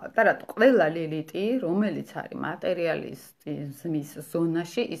 და რა ყველა ლილიტი, რომელიც არის მატერიალიზმის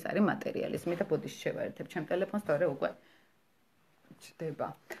ზონაში, ის არის მატერიალიზმი და ბოდიში შევაერთებ ჩემ ტელეფონს, თორე უკვე ჩდება.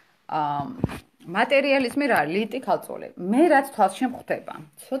 მატერიალიზმი რა არის? ლილიტი ქალწული. მე რაც თვალში მხვდება,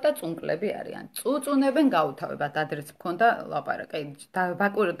 ცოტა წუნკლები არიან. წუწუნებენ გაუთავებად, ადრეც მქონდა ლაპარაკი.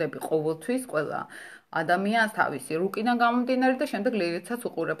 ვაკვირდები ყოველთვის ყველა ადამიანს თავისი რუკიდან გამომდინარე და შემდეგ ლილიტსაც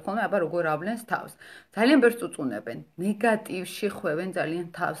უყურებ ხოლმე, აბა როგორ ავლენს თავს. ძალიან ბევრს წუწუნებენ, ნეგატივში ხვევენ ძალიან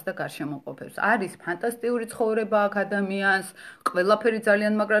თავს და გარშემოყოფებს. არის ფანტასტიკური ცხოვრება აქ ადამიანს, ყველაფერი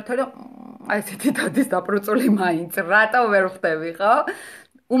ძალიან მაგრათა და აი ესეთი დადის დაპროწული მაინც, რატო ვერ ხვდები, ხო?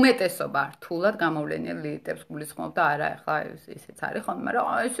 უმეტესობა რთულად გამოვლენილ ლილიტებს გულისხმობ და არა, ეხლა ისეც არის ხოლმე, მაგრამ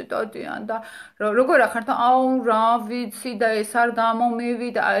აი ესე დადიან და როგორ ახარ და აუ რა ვიცი და ეს არ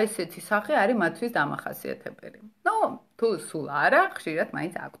გამომივიდა, აი ესეთი სახე არის მათთვის დამახასიათებელი. ნუ თუ სულ არა, ხშირად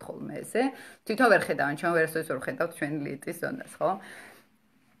მაინც აქვთ ხოლმე ესე. თვითონ ვერ ხედავენ, ჩვენ ვერასოდეს ვერ ხედავთ ჩვენი ლილიტის ზონას, ხო?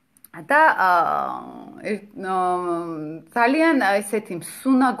 და ძალიან ესეთი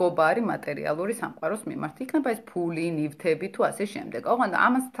მსუნაგობა არის მატერიალური სამყაროს მიმართ. იქნება ეს ფული, ნივთები თუ ასე შემდეგ. ოღონდ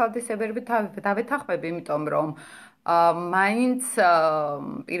ამას თავდესებერები დავეთანხმები, იმიტომ რომ მაინც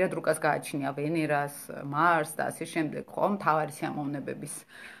პირად რუკას გააჩნია ვენერას, მარს და ასე შემდეგ, ხო, მთავარი სიამოვნებების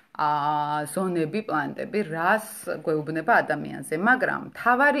ზონები, პლანეტები, რას გვეუბნება ადამიანზე, მაგრამ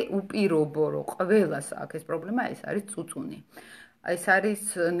მთავარი უპირობო, რომ ყველას აქვს ეს პრობლემა, ეს არის წუწუნი. ეს არის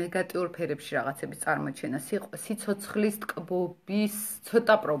ნეგატიურ ფერებში რაღაცების წარმოჩენა, სიცოცხლის ტკბობის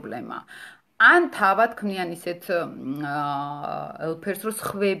ცოტა პრობლემა. ან თავად ქმნიან ისეთ ელფერს, რომ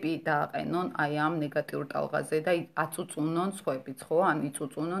სხვები დააყენონ აი ამ ნეგატიურ ტალღაზე და აწუწუნონ სხვებიც, ხო, ან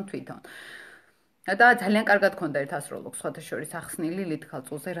იწუწუნონ თვითონ. და ძალიან კარგად ქონდა ერთ ასტროლოგს, სხვათა შორის ახსნილი ლილით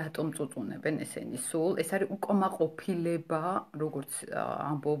ქალწულზე, რატომ წუწუნებენ ესენი სულ. ეს არის უკმაყოფილება, როგორც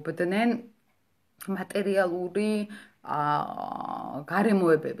ამბობდნენ, მატერიალური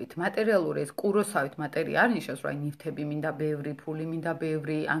გარემოებებით მატერიალური ეს კუროსავით მატერია არ ნიშნავს, რომ აი ნივთები მინდა ბევრი, ფული მინდა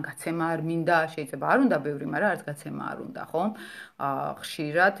ბევრი, ან გაცემა არ მინდა, შეიძლება არ უნდა ბევრი, მაგრამ არც გაცემა არ უნდა, ხო?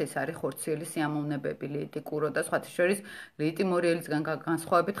 ხშირად ეს არის ხორციელი სიამოვნებები, ლიტი, კურო და სხვათა შორის ლიტი მორიელისგან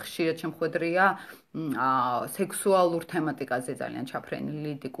განსხვავებით ხშირად შემხვედრია სექსუალურ თემატიკაზე ძალიან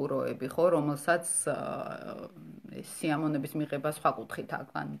ჩაფრენილი ლიტი, კუროები, ხო, რომელსაც სიამოვნების მიღება სხვა კუთხით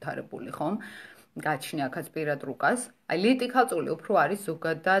აქვს განვითარებული, ხო? გაჩნია აქაც პირად რუკას. აი ლიტი ქალწული უფრო არის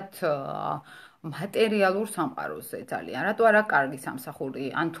ზოგადად მატერიალურ სამყაროზე ძალიან. რატო არა კარგი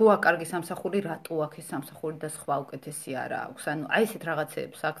სამსახური? ან თუ აქ კარგი სამსახური, რატო აქ ეს სამსახური და სხვა უკეთესი არა აქვს? ანუ აი ესეთ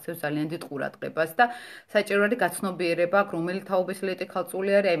რაღაცებს აქცევს ძალიან დიდ ყურადღებას და საჭირო არის გაცნობიერება, რომელი თაობის ლიტი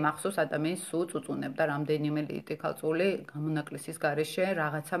ქალწული არის. აი მახსოვს ადამიანს სულ წუწუნებდა რამდენიმე ლიტი ქალწული გამონაკლისის გარეშე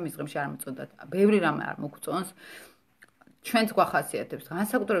რაღაცა მიზღიმში არ მოწოდათ. ბევრი რამე არ მოგწონს. ჩვენც გვახასიათებს,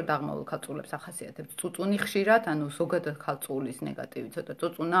 განსაკუთრებით დაღმაულ ქალწულებს ახასიათებს წუწუნი ხშირად, ანუ ზოგადად ქალწულის ნეგატივი ცოტა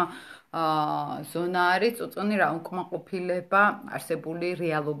წუწუნა ზონა არის, წუწუნი რა უკმაყოფილება არსებული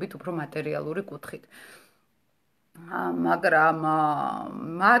რეალობით, უფრო მატერიალური კუთხით. მაგრამ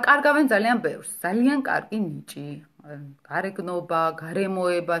კარგავენ ძალიან ბევრს, ძალიან კარგი ნიჭი, გარეგნობა,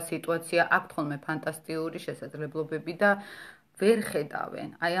 გარემოება, სიტუაცია, აქვთ ხოლმე ფანტასტიკური შესაძლებლობები და ვერ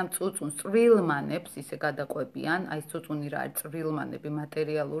ხედავენ. აი ამ წუწუნს წვრილმანებს ისე გადაყვებიან, აი წუწუნი რა არის წვრილმანები,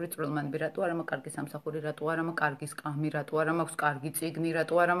 მატერიალური წვრილმანები, რატო არა მაქვს კარგი სამსახური, რატო არა მაქვს კარგი სკამი, რატო არა მაქვს კარგი წიგნი,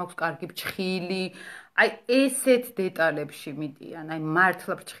 რატო არა მაქვს კარგი ფრჩხილი. აი ესეთ დეტალებში მიდიან, აი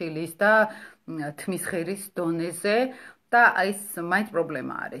მართლა ფრჩხილის და თმის ხერის დონეზე და აი ეს მაინც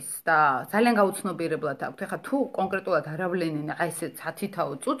პრობლემა არის და ძალიან გაუცნობიერებლად აქვთ. ეხლა თუ კონკრეტულად არავლენენ აი ესე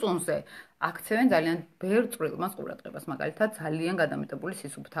სათითაო წუწუნზე აქცევენ ძალიან ბევრ წვრილმას ყურადღებას, მაგალითად ძალიან გადამეტებული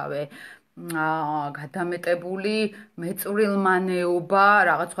სისუფთავე, გადამეტებული მეწვრილმანეობა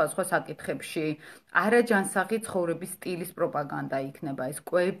რაღაც სხვა საკითხებში, არაჯანსაღი ცხოვრების სტილის პროპაგანდა იქნება, ეს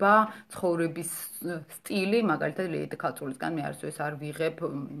კვება, ცხოვრების სტილი, მაგალითად ლიტი ქალწულისგან მე არასდროს არ ვიღებ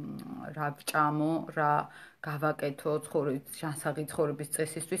რა ვჭამო, რა გავაკეთო ჯანსაღი ცხოვრების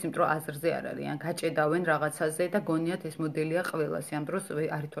წესისთვის, იმიტომ რომ აზრზე არ არიან, გაჭედავენ რაღაცაზე და გონიათ ეს მოდელია ყველასი. ამ დროს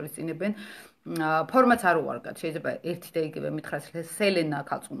არ ითვალისწინებენ ფორმაც არ უარგათ. შეიძლება ერთი და იგივე მითხრას სელენა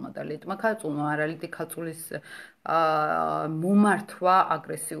ქალწულმა და ლიტმა ქალწულმა, არა ლიტი ქალწულის მომართვა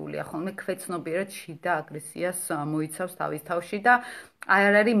აგრესიულია ხოლმე, ქვეცნობიერად შიდა აგრესიას მოიცავს თავის თავში და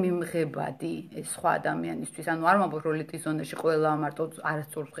არ არის მიმღებადი ეს სხვა ადამიანისთვის. ანუ არ ვამბობ, რომ ლიტის ზონაში ყველა მარტო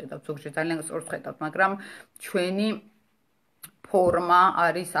არასწორს ხედავთ, ზოგჯერ ძალიან სწორს ხედავთ, მაგრამ ჩვენი ფორმა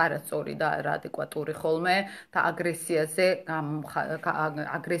არის არასწორი და არაადეკვატური ხოლმე და აგრესიაზე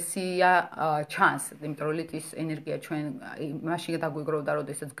აგრესია ჩანს, იმიტომ რომ ლიტის ენერგია ჩვენ მაშინ დაგვიგროვდა,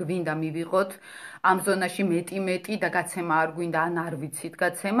 როდესაც გვინდა მივიღოთ ამ ზონაში მეტი და გაცემა არ გვინდა, ან არ ვიცით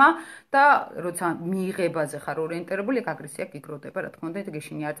გაცემა და როცა მიიღებაზე ხარ ორიენტირებული, ეგ აგრესია გიგროვდება, რა თქმა უნდა,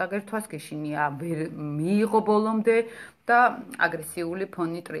 გეშინია არ წაგერთვას, გეშინია ვერ მიიღო ბოლომდე და აგრესიული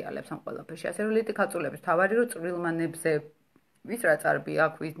ფონი ტრიალებს ამ ყველაფერში. ასე რომ ლიტი ქალწულების თავარი რომ წვრილმანებზე ვის რა წარბი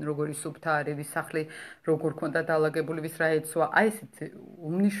აქვს, ვის როგორი სუფთა არის, ვის სახლი როგორ ქონდა დაალაგებული, ვის რა ეცვა, აი ესეთ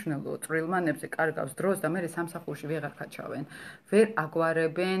უმნიშვნელო წვრილმანებზე კარგავს დროს და მე სამსახურში ვეღარ ხაჩავენ. ვერ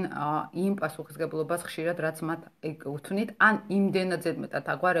აგვარებენ იმ პასუხისგებლობას ხშირად, რაც მათ უთვნით, ან იმდენად ზედმეტად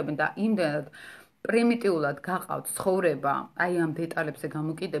აგვარებენ და იმდენად პრიმიტიულად გაყავთ ცხოვრება, აი ამ დეტალებზე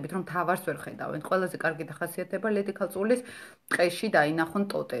გამოკიდებით, რომ თავს ვერ ხედავენ. ყველაზე კარგი დახასიათება ლიტი ქალწულის ტყეში დაინახონ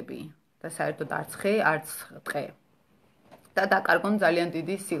ტოტები და საერთოდ არც ხე, არც ტყე. და დაკარგონ ძალიან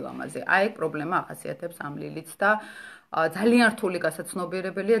დიდი სილამაზე. აი ეგ პრობლემა ახასიათებს ამ ლილითს და ძალიან რთული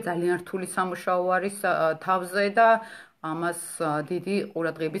გასაცნობიერებელია, ძალიან რთული სამუშაო არის თავზე და ამას დიდი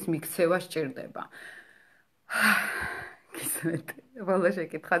ყურადღების მიქცევა სჭირდება. გისმენთ, ბოლო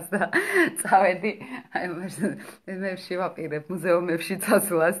შეკითხვაც და წავედი, აი მე შევაპირებ მუზეუმებში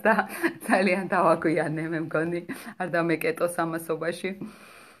წასვლას და ძალიან დავაგვიანე, მე მგონი, არ დამეკეტოს ამასობაში.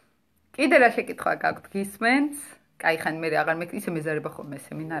 კიდე რა შეკითხვა გაქვთ, გისმენთ? აი ხან მე აღარ ისე მეზარება ხოლმე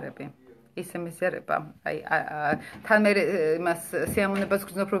სემინარები. ისე მეზარება. აი თან მე იმას სიამოვნებას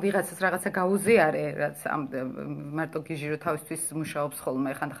გრძნობ, რომ ვიღაცას რაღაცა გაუზიარე, რაც ამ მარტო გიჟი რო თავისთვის მუშაობს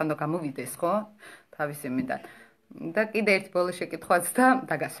ხოლმე, ხან გამოვიდეს, ხო? თავის იმიდან. და კიდე ერთი ბოლო შეკითხვაც და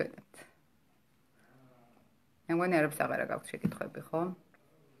დაგასვენებთ. მე მგონი არაფერს აღარ გაქვთ შეკითხვები, ხო?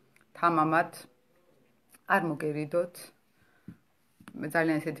 თამამად არ მოგერიდოთ. მე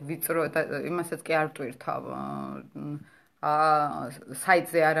ძალიან ესეთი ვიწრო და იმასაც კი არ ვტვირთავ.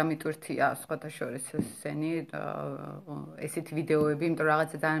 საიტზე არ ამიტვირთია სხვათა შორის ესენი ესეთი ვიდეოები, იმიტომ რომ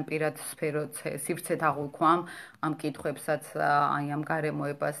რაღაცა ძალიან პირად სივრცეთ აღვიქვამ ამ კითხვებსაც, აი ამ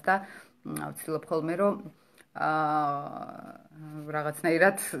გარემოებას და ვცდილობ ხოლმე რომ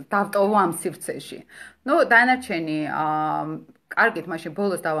რაღაცნაირად დავტოვო ამ სივრცეში. ნუ დანარჩენი კარგით, მაშინ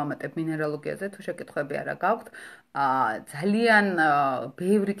ბოლოს დავამატებ მინერალოგიაზე, თუ შეკითხვები არა გაქვთ. ძალიან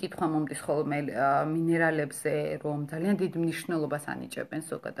ბევრი კითხვა მომდის ხოლმე მინერალებზე, რომ ძალიან დიდ მნიშვნელობას ანიჭებენ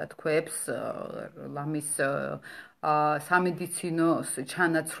ზოგადად ქვებს, ლამის სამედიცინო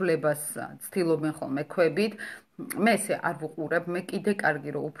ჩანაცვლებას ცდილობენ ხოლმე ქვებით. მე ესე არ ვუყურებ, მე კიდე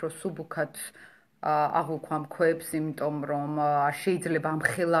კარგი რომ უფრო სუბუქად აღვქვამ ქვებს, იმიტომ რომ შეიძლება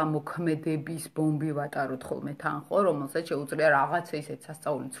ამხელა მოქმედების ბომბი ვატაროთ ხოლმე თან, ხო, რომელსაც შეუძლია რაღაცა ისეთ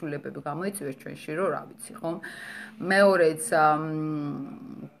სასწაული ცვლილებები გამოიწვიოს ჩვენში, რომ რა ვიცი, ხო? მეორეც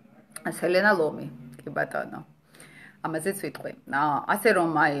სელენა ლომი, კი ბატონო. ამაზეც ვიტყვი. ასე რომ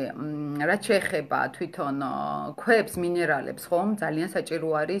აი, რაც შეეხება თვითონ ქვებს, მინერალებს, ხომ, ძალიან საჭირო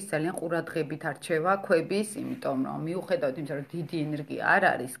არის, ძალიან ყურადღებით არჩევა ქვების, იმიტომ რომ მიუხედავად იმისა, რომ დიდი ენერგია არ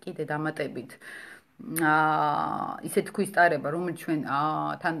არის, კიდე დამატებით ისეთ ქვის ტარება, რომელიც ჩვენ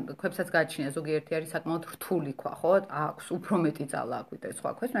თან ქვებსაც გააჩნია, ზოგიერთი არის საკმაოდ რთული ქვა, ხო? აქვს უფრო მეტი ძალა აქვს ვიდრე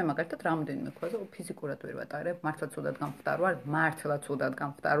სხვა ქვებს. მე მაგალითად რამდენიმე ქვაზე ფიზიკურად ვერ ვატარებ, მართლა ცუდად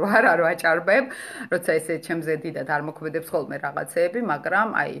გამხდარ ვარ, არ ვაჭარბებ, როცა ესე ჩემზე დიდად არ მოქმედებს ხოლმე რაღაცეები, მაგრამ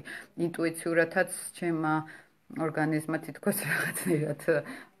აი ინტუიციურადაც ჩემმა ორგანიზმა თითქოს რაღაცნაირად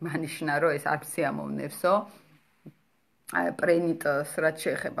მანიშნა, რომ ეს არ სიამოვნებსო. პრენიტს რაც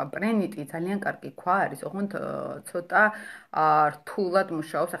შეეხება, პრენიტი ძალიან კარგი ქვა არის, ოღონდ ცოტა რთულად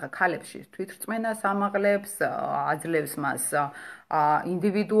მუშაობს, ახლა ქალებში თვითრწმენას ამაღლებს, აძლევს მას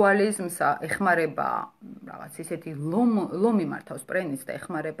ინდივიდუალიზმს, ეხმარება რაღაც ისეთი ლომი მართავს პრენიტს და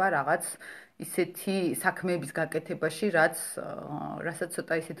ეხმარება რაღაც ისეთი საქმეების გაკეთებაში, რასაც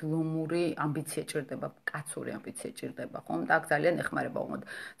ცოტა ისეთი ლომური ამბიცია ჭირდება, კაცური ამბიცია ჭირდება, ხომ? და აქ ძალიან ეხმარება, ოღონდ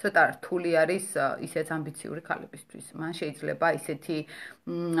ცოტა რთული არის ისეთ ამბიციური ქალებისთვის. მან შეიძლება ისეთი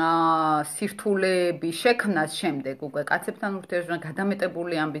სირთულეების შექმნას შემდეგ უკვე კაცებთან ურთიერთობა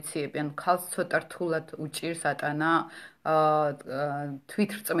გადამეტებული ამბიციები, ანუ ქალს ცოტა რთულად უჭირს ატანა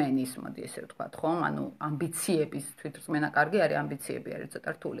თვითრწმენის, მოდი ესე ვთქვათ, ხომ? ანუ ამბიციების თვითრწმენა კარგი არის, ამბიციები არის ცოტა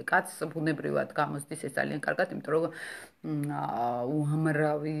რთული. კაცს ბუნებრივად გამოსდის ეს ძალიან კარგად, იმიტომ რომ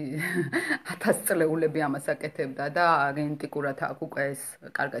უამრავი 1000 წლეულები ამას აკეთებდა და გენეტიკურად აქვს უკვე ეს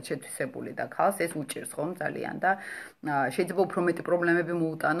კარგად შეთვისებული და ქალს ეს უჭირს, ხომ, ძალიან და შეიძლება უფრო მეტი პრობლემები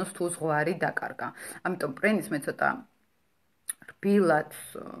მოუტანოს თუ ზღვარი დაკარგა. ამიტომ პრენის მე ცოტა რბილად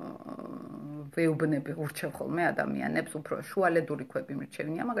ვეუბნები, ურჩევ ხოლმე ადამიანებს, უფრო შუალედური ქვები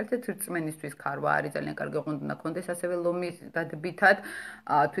მირჩევნია, მაგალითად თვითრწმენისთვის ქარვა არის ძალიან კარგი, ოღონდ უნდა კონდეს ასევე ლომის დადებითად,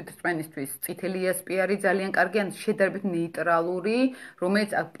 თვითრწმენისთვის წითელი იასპი არის ძალიან კარგი, ან შედარებით ნეიტრალური,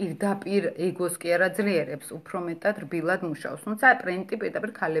 რომელიც პირდაპირ ეგოს კი არ აძლიერებს, უფრო მეტად რბილად მუშაობს. თუმცა პრენიტი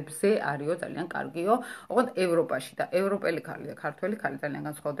პირდაპირ ქალებზე არისო ძალიან კარგიო, ოღონდ ევროპაში და ევროპელი ქალი და ქართველი ქალი ძალიან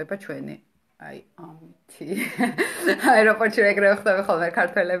განსხვავდება ჩვენი. აი, ამითი. აეროპორტში ეგრევე ხდება ხოლმე,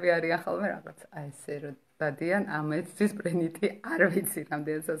 ქართველები არიან ხოლმე რაღაც. აი ესე რომ დადიან, ამისთვის პრენიტი არ ვიცი,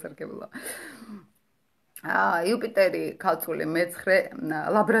 რამდენად სასარგებლოა. იუპიტერი ქალწული მეცხრე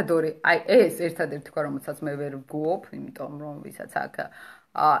ლაბრადორი. აი ეს ერთადერთი ქვა, რომელსაც მე ვერ ვგუობ, იმიტომ რომ ვისაც აქ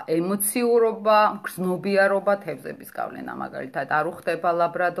ემოციურობა, გრძნობიარობა, თევზების გავლენა მაგალითად არ უხდება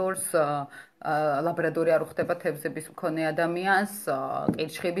ლაბრადორს, ლაბრადორი არ უხდება თევზების მქონე ადამიანს,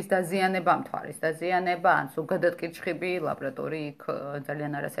 კირჩხიბის დაზიანება, მთვარის დაზიანება, ან ზოგადად კირჩხიბი, ლაბრადორი იქ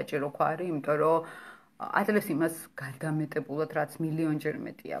ძალიან არასაჭირო ქვა არის, იმიტომ რომ აძლევს იმას გადამეტებულად, რაც მილიონჯერ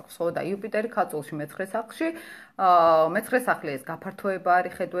მეტი აქვს, ხო? და იუპიტერი ქალწულში მეცხრე სახლში, მეცხრე სახლი ეს გაფართოება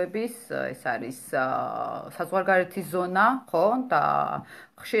არის ხედვების, ეს არის საზღვარგარეთის ზონა, ხო? და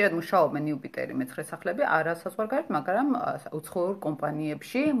ხშირად მუშაობენ იუპიტერი მეცხრე სახლები, არა საზღვარგარეთ, მაგრამ უცხოურ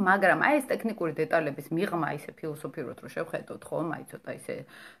კომპანიებში, მაგრამ აი ეს ტექნიკური დეტალების მიღმა ისე ფილოსოფიურად რო შევხედოთ, ხო? აი ცოტა ისე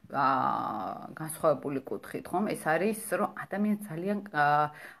განსხვავებული კუთხით, ხო? ეს არის, რომ ადამიანს ძალიან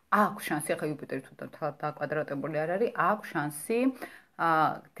აქვს შანსი, ახლა იუპიტერი თუ დაკვადრატებული არ არის, აქვს შანსი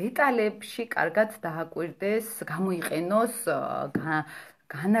დეტალებში კარგად დააკვირდეს, გამოიყენოს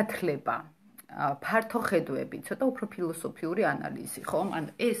განათლება, ფართო ხედვები, ცოტა უფრო ფილოსოფიური ანალიზი, ხო? ან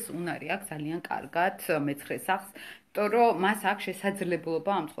ეს უნარი აქვს ძალიან კარგად მეცხრე სახლს, იმიტომ რომ მას აქვს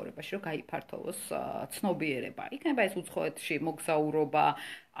შესაძლებლობა ამ ცხოვრებაში, რომ გაიფართოვოს ცნობიერება. იქნება ეს უცხოეთში მოგზაურობა,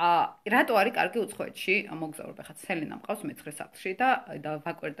 რატო არის კარგი უცხოეთში მოგზაურობა? ხა სელენა მყავს მეცხრე სახლში და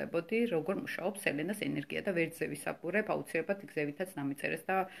ვაკვირდებოდი, როგორ მუშაობს სელენას ენერგია და ვერც ზევისაბურებ, აუცილებლად გზევითაც დამიწერეს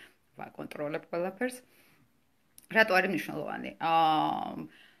და ვაკონტროლებ ყველაფერს. რატო არის მნიშვნელოვანი?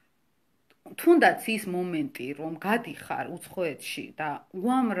 თუნდაც ის მომენტი, რომ გადიხარ უცხოეთში და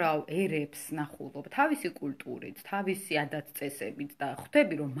უამრავ ერებს ნახულობ თავისი კულტურით, თავისი ადათ-წესებით და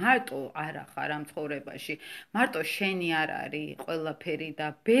ხვდები, რომ მარტო არა ხარ ამ ცხოვრებაში, მარტო შენი არ არის ყველაფერი და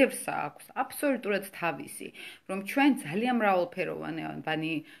ბევრს აქვს აბსოლუტურად თავისი, რომ ჩვენ ძალიან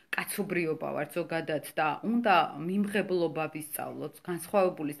მრავალფეროვანი კაცობრიობა ვართ ზოგადად და უნდა მიმღებლობა ვისწავლოთ,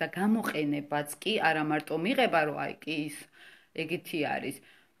 განსხვავებულის და გამოყენებაც კი არა მარტო მიღება, რომ აი კი ის ეგეთი არის.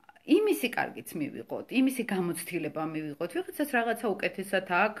 იმისი კარგიც მივიღოთ, იმისი გამოცდილება მივიღოთ, ვიღაცას რაღაცა უკეთესად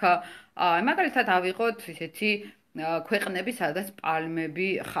აქვს, მაგალითად ავიღოთ ისეთი ქვეყნები, სადაც პალმები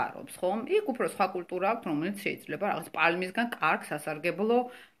ხარობს, ხო? იქ უფრო სხვა კულტურა აქვს, რომელიც შეიძლება რაღაც პალმისგან კარგ სასარგებლო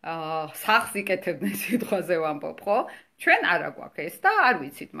სახს იკეთებდნენ სიტყვაზე ვამბობ, ხო? ჩვენ არა გვაქვს ეს და არ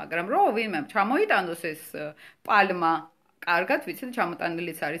ვიცით, მაგრამ რომ ვინმე ჩამოიტანოს ეს პალმა კარგად ვიცით,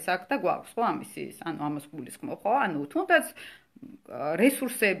 ჩამოტანილიც არის აქ და გვაქვს, ხო, ამას გულისხმობ, ხო? ანუ თუნდაც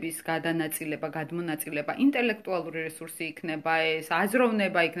რესურსების გადანაწილება, გადმონაწილება, ინტელექტუალური რესურსი იქნება ეს,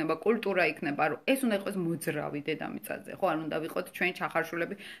 აზროვნება იქნება, კულტურა იქნება, რომ ეს უნდა იყოს მოძრავი დედამიწაზე, ხო? არ უნდა ვიყოთ ჩვენ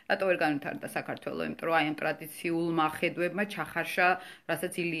ჩახარშულები, რატო ვერ განვითარდა საქართველო, იმიტომ რომ აი ამ ტრადიციულმა ხედვებმა ჩახარშა,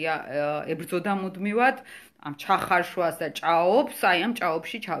 რასაც ილია ებრძოდა მუდმივად, ამ ჩახარშვას და ჭაობს, აი ამ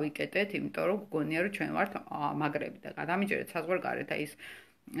ჭაობში ჩავიკეტეთ, იმიტომ რომ გგონია რომ ჩვენ ვართ მაგრები და გადამიჯერეთ საზღვარგარეთ აი ეს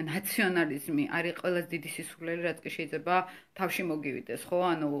ნაციონალიზმი არის ყველაზე დიდი სისულელი, რაც კი შეიძლება თავში მოგივიდეს, ხო?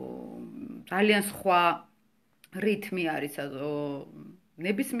 ანუ ძალიან სხვა რითმი არის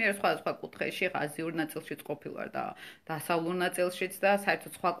ნებისმიერ სხვა კუთხეში, აზიურ ნაწილშიც ყოფილვარ და დასავლურ ნაწილშიც და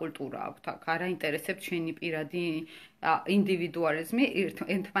საერთოდ სხვა კულტურა აქვს აქ. არ აინტერესებს ჩვენი პირადი ინდივიდუალიზმი,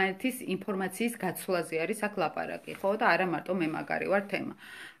 ერთმანეთის ინფორმაციის გაცვლაზე არის აქ ლაპარაკი, ხო? და არა მარტო მე მაგარი ვარ თემა.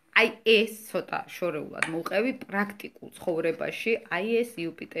 აი ეს ცოტა შორეულად მოვყევი პრაქტიკულ ცხოვრებაში, აი ეს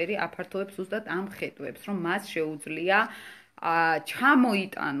იუპიტერი აფართოვებს ზუსტად ამ ხედვებს, რომ მას შეუძლია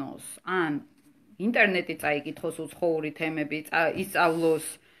ჩამოიტანოს ან ინტერნეტი წაიკითხოს უცხოური თემები, ისწავლოს,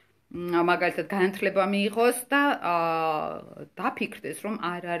 მაგალითად განათლება მიიღოს და დაფიქრდეს, რომ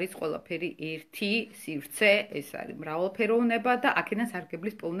არ არის ყველაფერი ერთი სივრცე, ეს არის მრავალფეროვნება და აქედან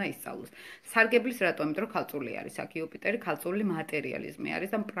სარგებლის პოვნა ისწავლოს. სარგებლის რატომ? იმიტომ რომ ქალწული არის აქ იუპიტერი, ქალწული მატერიალიზმი არის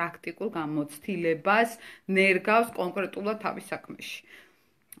და პრაქტიკულ გამოცდილებას ნერგავს კონკრეტულად თავის საქმეში.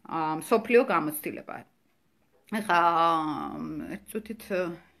 მსოფლიო გამოცდილება. ეხლა წუთით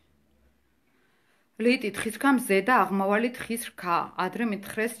ლიტი თხის რქა მზედა აღმავალი თხის რქა. ადრე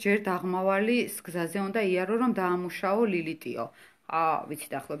მითხრეს ჯერ დაღმავალი გზაზე უნდა იარო რომ დაამუშაო ლილიტიო.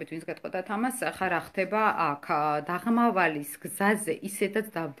 ვიცით ახლობით ვინც გეტყოდათ ამას, ხა რა ხდება აქ დაღმავალის გზაზე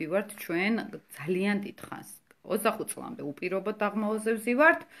ისედაც დავდივართ ჩვენ ძალიან დიდხანს. 25 წლამდე უპირობოდ დაღმავალზე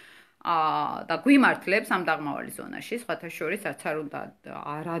ვზივართ. და გვიმართლებს ამ დაღმავალი ზონაში, სხვათა შორის რაც არ უნდა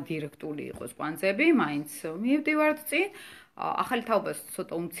არა დირექტული იყოს კვანძები, მაინც მივდივართ წინ. ახალი თაობას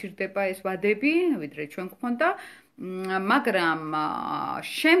ცოტა უმცირდება ეს ვადები, ვიდრე ჩვენ გვქონდა, მაგრამ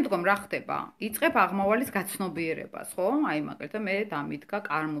შემდგომ რა ხდება? იწყებ აღმავალის გაცნობიერებას, ხო? აი მაგალითად მე დამიდგა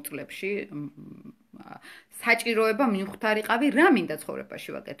კარმუწლებში საჭიროება მივხვდარიყავი რა მინდა ცხოვრებაში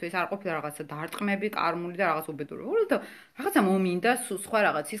ვაკეთო. ეს არ ყოფილა რაღაცა დარტყმები, კარმული და რაღაც უბედურება, და რაღაცა მომინდა სხვა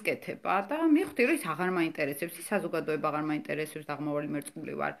რაღაცის კეთება და მივხვდი რომ ის აღარ მაინტერესებს, ის საზოგადოება აღარ მაინტერესებს, დაღმავალი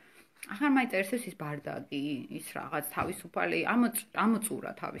მერწყული ვარ. აღარ მაინტერესებს ის ბარდაგი, ის რაღაც თავისუფალი,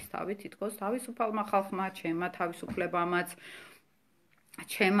 ამოწურა თავისთავი, თითქოს თავისუფალმა ხალხმა, ჩემმა თავისუფლებამაც,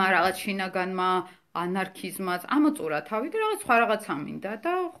 ჩემმა რაღაც შინაგანმა ანარქიზმაც ამოწურა თავი და რაღაც სხვა რაღაცა მინდა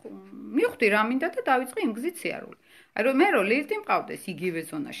და მივხვდი რა მინდა და დავიწყე იმ გზით სიარული. აი რომ მე რო ლილიტი მყავდეს იგივე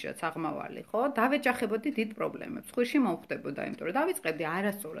ზონაში რაც აღმავალი, ხო? დავეჯახებოდი დიდ პრობლემებს. ხვირში მომხდებოდა, იმიტომ რომ დავიწყებდი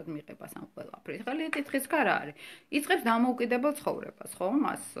არასწორად მიღებას ამ ყველაფრის. ხა ლილიტი თხის რქა რა არის? იწყებს დამოუკიდებელ ცხოვრებას, ხო?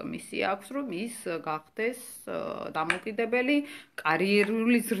 მას მისია აქვს რომ ის გახდეს დამოუკიდებელი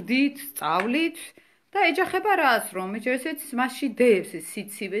კარიერული ზრდით, სწავლით და ეჯახება რას, რომ ესეც მასში დევს ეს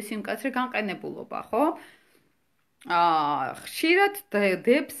სიცივე, სიმკაცრე განყენებულობა, ხო? ხშირად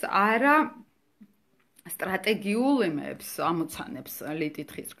დებს არა სტრატეგიულ იმებს ამოცანებს ლიტი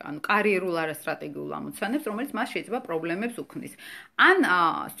თხის რქა, ანუ კარიერულ არასტრატეგიულ ამოცანებს, რომელიც მას შეიძლება პრობლემებს უქმნის. ან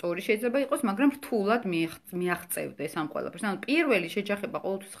სწორი შეიძლება იყოს, მაგრამ რთულად მიაღწევდეს ამ ყველაფერს. ანუ პირველი შეჯახება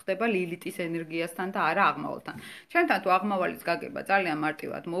ყოველთვის ხდება ლილიტის ენერგიასთან და არა აღმავალთან. ჩემთან თუ აღმავალის გაგება ძალიან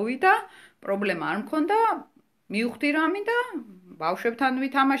მარტივად მოვიდა, პრობლემა არ მქონდა, მივხვდი რა მინდა, ბავშვებთან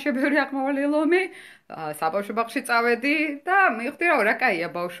ვითამაშე ბევრი აღმავალი ლომი, საბავშვო ბაღში წავედი და მივხვდი რა რა კაია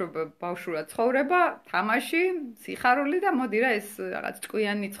ბავშვურად ცხოვრება, თამაში, სიხარული და მოდი რა ეს რაღაც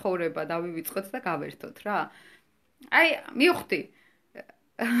ჭკვიანი ცხოვრება დავივიწყოთ და გავერთოთ რა. აი, მივხვდი.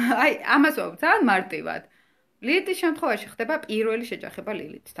 აი, ამას ვამბობ ძალიან მარტივად. ლილითის შემთხვევაში ხდება პირველი შეჯახება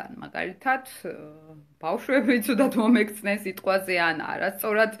ლილითთან. მაგალითად, ბავშვები ცუდად მომექცნენ სიტყვაზე ან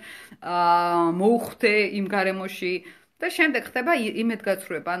არასწორად მოუხდე იმ გარემოში და შემდეგ ხდება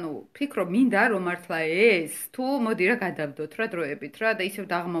იმედგაცრუება, ანუ ფიქრობ, მინდა რომ მართლა ეს თუ მოდი რა გადავდოთ რა დროებით რა და ისევ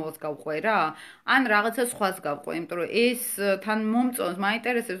დაღმავალს გავყვე რა, ან რაღაცა სხვას გავყვე, იმიტომ რომ ეს თან მომწონს,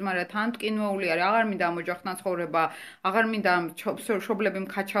 მაინტერესებს, მაგრამ თან ტკინვეული არის, აღარ მინდა ამ ოჯახთან ცხოვრება, აღარ მინდა მშობლები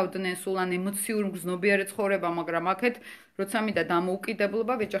მქაჩავდნენ სულ ან ემოციურ მგრძნობიარე ცხოვრება, მაგრამ აქეთ როცა მინდა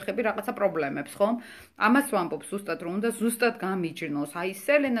დამოუკიდებლობა, ვეჯახები რაღაცა პრობლემებს, ხო? ამას ვამბობ ზუსტად, რომ უნდა ზუსტად გამიჯნოს. აი,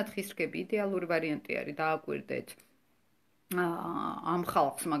 სელენა თხისრგები იდეალური ვარიანტი არის, დააკვირდეთ. ამ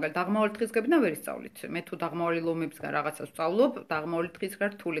ხალხს მაგალითად დაღმავალი თხისგებიდან ვერ ისწავლით. მე თუ დაღმავალი ლომებისგან რაღაცას ვსწავლობ, დაღმავალი თხისგან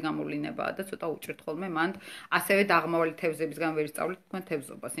რთული გამოვლინებაა და ცოტა უჭირთ ხოლმე მანდ ასევე დაღმავალი თევზებისგან ვერ ისწავლით თქვენ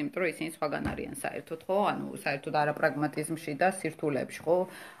თევზობას, იმიტომ რომ ისინი სხვაგან არიან საერთოდ, ხო? ანუ საერთოდ არაპრაგმატიზმში და სირთულეებში, ხო?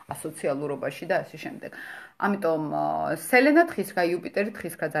 ასოციალურობაში და ასე შემდეგ. ამიტომ სელენა თხისგა, იუპიტერი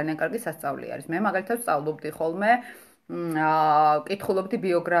თხისგა ძალიან კარგი სასწავლი არის. მე მაგალითად ვსწავლობდი ხოლმე კითხულობდი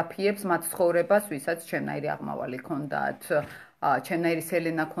ბიოგრაფიებს მათ ცხოვრებას, ვისაც ჩემნაირი აღმავალი ჰქონდათ, ჩემნაირი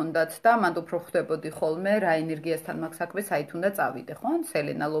სელენა ჰქონდათ და მანდ უფრო ხვდებოდი ხოლმე რა ენერგიასთან მაქვს საქმე, საით უნდა წავიდე, ხო?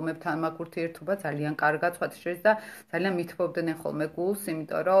 სელენა ლომებთან მაქვს ურთიერთობა ძალიან კარგად, სხვათა შორის და ძალიან მithბობდნენ ხოლმე გულს,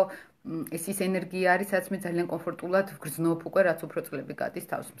 იმიტომ რომ ის ენერგია არის, სადაც მე ძალიან კომფორტულად ვგრძნობ უკვე, რაც უფრო წლები გადის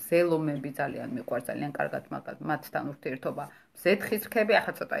თავს. მზელომები ძალიან მიყვარს, ძალიან კარგად მათთან ურთიერთობა. მზეთხისრქები,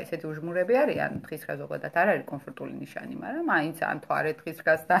 ახლა ცოტა ისეთი უჟმურები არიან, თხისრქა ზოგადად არ არის კომფორტული ნიშანი, მაგრამ მაინც ან თვარე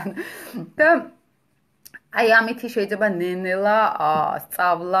თხისრქასთან და აი ამითი შეიძლება ნენელა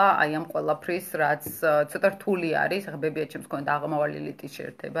სწავლა აი ამ ყველაფრის, რაც ცოტა რთული არის, ხბებია ჩემს მქონდა აღმავალი ლილითის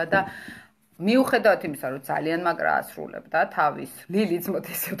შეერთება და მიუხედავად იმისა, რომ ძალიან მაგრა ასრულებდა თავის ლილითს, მოდი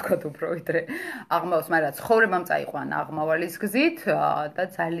ესე ვთქვათ უფრო ვიდრე აღმავს, მაგრამ ცხოვრებამ წაიყვანა აღმავალის გზით და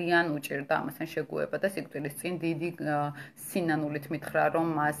ძალიან უჭირდა ამასთან შეგუება და სიკვდილის წინ დიდი სინანულით მითხრა, რომ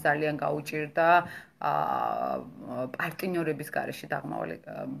მას ძალიან გაუჭირდა პარტნიორების გარეშე დაღმავალი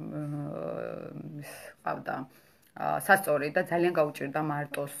ყავდა სასწორი და ძალიან გაუჭირდა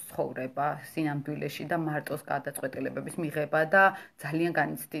მარტოს ცხოვრება სინამდვილეში და მარტოს გადაწყვეტილებების მიღება და ძალიან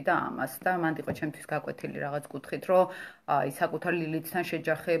განიცდიდა ამას და მანდ იყო ჩემთვის გაკვეთილი რაღაც კუთხით, რომ აი საკუთარ ლილითთან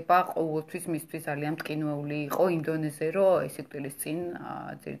შეჯახება ყოველთვის მისთვის ძალიან მტკინვეული იყო იმ დონეზე, რომ სიკვდილის წინ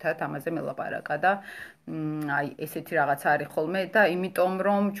ძირითადად ამაზე მელაპარაკა და აი ესეთი რაღაცა არის ხოლმე და იმიტომ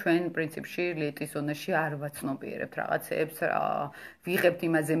რომ ჩვენ პრინციპში ლილითის ზონაში არ ვაცნობიერებთ რაღაცეებს, ვიღებთ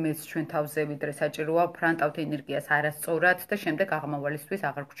იმაზე მეც ჩვენ თავზე ვიდრე საჭიროა, ფრანტავთ ენერგიას არასწორად და შემდეგ აღმავალისთვის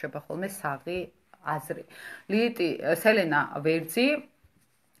აღარ გრჩება ხოლმე საღი აზრი. ლილითი, სელენა ვერძი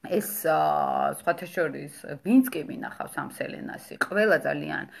ეს სხვათა შორის ვინც კი მინახავს ამ სელენასი, ყველა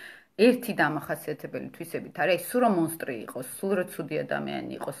ძალიან ერთი დამახასიათებელი თვისებით არის, სულ რომ მონსტრი იყოს, სულ რომ ცუდი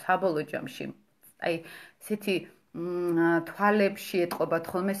ადამიანი იყოს, საბოლოო ჯამში აი ესეთი თვალებში ეტყობათ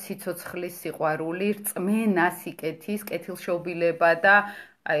ხოლმე სიცოცხლის სიყვარული, რწმენა სიკეთის, კეთილშობილება და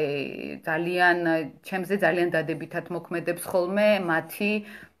აი ძალიან ჩემზე ძალიან დადებითად მოქმედებს ხოლმე მათი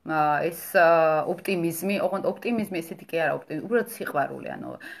ეს ოპტიმიზმი, ოღონდ ოპტიმიზმი ესეთი კი არა ოპტიმიზმი, უბრალოდ სიყვარული,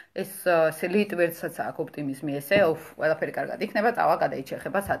 ანუ ეს ლილით ვერცაც აქვს ოპტიმიზმი ესე, ყველაფერი კარგად იქნება, წავა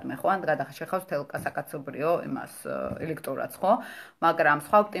გადაიჩეხება სადმე, ხო? ან გადახშეხავს თელ კასაკაცობრიო იმას ელექტორატს, ხო? მაგრამ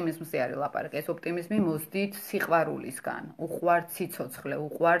სხვა ოპტიმიზმზე არის ლაპარაკი, ეს ოპტიმიზმი მოსდით სიყვარულისგან, უყვართ სიცოცხლე,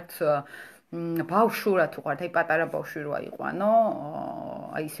 უყვართ ბავშვურად უყვართ, აი პატარა ბავშვი როა იყვანო,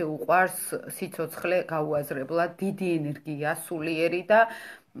 აი ისე უყვარს სიცოცხლე გაუაზრებლად, დიდი ენერგია, სულიერი და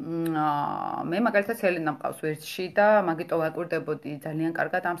მე მაგალითად სელენა მყავს ვერცხლში და მაგიტო ვაკვირდებოდი ძალიან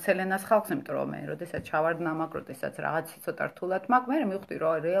კარგად ამ სელენას ხალხს, იმიტომ რომ მე როდესაც ჩავარდნა მაგ, როდესაც რაღაც ცოტა რთულად მაგ, მე მივხვდი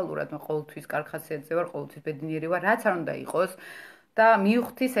რომ რეალურად მე ყოველთვის კარგ ხასიათზე ვარ, ყოველთვის ბედნიერი ვარ, რაც არ უნდა იყოს და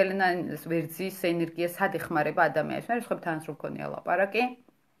მივხვდი სელენას ვერძის ენერგია სად ეხმარება ადამიანს. მე სხვებთან რო მქონია ლაპარაკი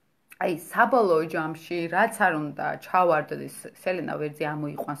აი საბოლოო ჯამში რაც არ უნდა ჩავარდეს სელენა ვერძი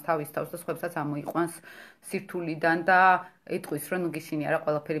ამოიყვანს თავის თავს და სხვებსაც ამოიყვანს სირთულიდან და ეტყვის რომ ნუ გისინი არა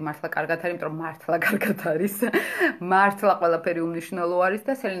ყველაფერი მართლა კარგად არის, იმიტომ რომ მართლა კარგად არის. მართლა ყველაფერი უნიშნელო არის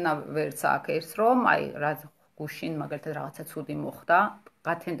და სელენა ვერძს აქ რომ აი რა გუშინ მაგალითად რაღაცა ცუდი მოხდა,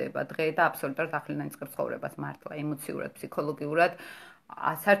 გათენდება დღე და აბსოლუტურად ახლიდან იწყებს ცხოვრებას მართლა ემოციურად, ფსიქოლოგიურად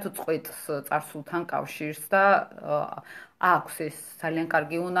საერთოდ წყვეტს წარსულთან კავშირს და აქვს ეს ძალიან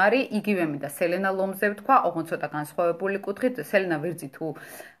კარგი უნარი, იგივე მინდა სელენა ლომზე ვთქვა, ოღონდ ცოტა განსხვავებული კუთხით, სელენა ვერძი თუ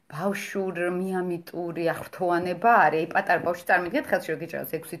ბავშვურ მიამიტური აღფრთოვანება არის, აი პატარა ბავშვი წარმოგიდგენთ, ხელში რომ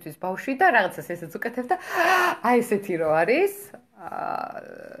გიჭირავს 6 თვის ბავშვი და რაღაცას ესეც უკეთებ და აი ესეთი რო არის,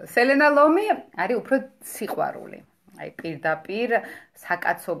 სელენა ლომი არის უფრო სიყვარული. აი პირდაპირ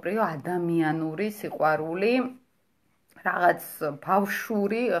საკაცობრიო ადამიანური სიყვარული რაღაც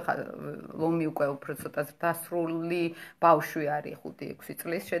ბავშვური, ლომი უკვე უფრო ცოტა დასრული ბავშვი არის 5-6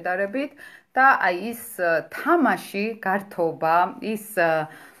 წლის შედარებით და აი ის თამაში, გართობა, ის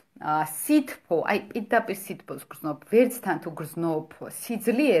სითბო, აი პირდაპირ სითბოს გრძნობ, ვერცთან თუ გრძნობ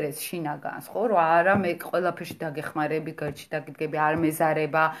სიძლიერეს შინაგანს, ხო, რომ არა მე ყველაფერში დაგეხმარები, გერჩი დაგიდგები, არ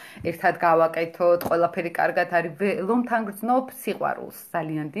მეზარება, ერთად გავაკეთოთ, ყველაფერი კარგად არის, ლომთან გრძნობ სიყვარულს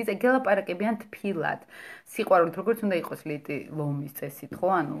ძალიან დიდ, გელაპარაკებიან თბილად. სიყვარულით როგორც უნდა იყოს ლიტი ლომის წესით, ხო?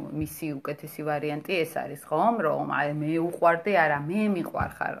 ანუ მისი უკეთესი ვარიანტი ეს არის, ხომ? რომ აი მე უყვარდი, არა, მე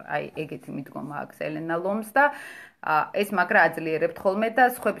მიყვარხარ. აი ეგეთი მიდგომა აქვს ელენა ლომს და ეს მაგრა აძლიერებთ ხოლმე და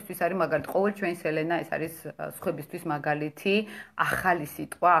სხვებისთვის არის მაგალითი ყოველ ჩვენს ელენა ეს არის სხვებისთვის მაგალითი ახალი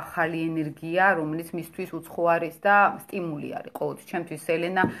სიტყვა, ახალი ენერგია, რომელიც მისთვის უცხო არის და სტიმული არის ყოველთვის. ჩემთვის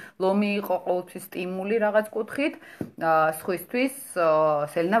ელენა ლომი იყო ყოველთვის სტიმული რაღაც კუთხით, სხვისთვის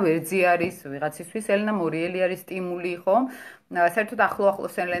ელენა ვერძი არის, ვიღაცისთვის ელენა მორიელი არის სტიმული, ხო? საერთოდ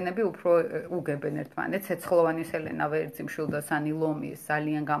ახლოს ელენები უფრო უგებენ ერთმანეთს, ცეცხლოვანი ელენა ვერძი მშვილდოსანი ლომი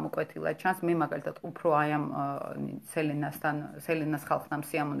ძალიან გამოკვეთილად ჩანს. მე მაგალითად უფრო აი ამ ელენას ხალხთან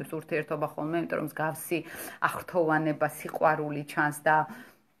სიამოვნებს ურთიერთობა ხოლმე, იმიტომ რომ მსგავსი აღრთოვანება, სიყვარული ჩანს და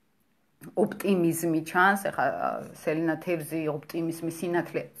ოპტიმიზმი ჩანს. ეხლა ელენა თევზი ოპტიმიზმი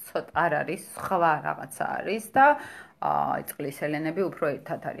სინათლე ცოტა არ არის, სხვა რაღაცა არის და წყლის ელენები უფრო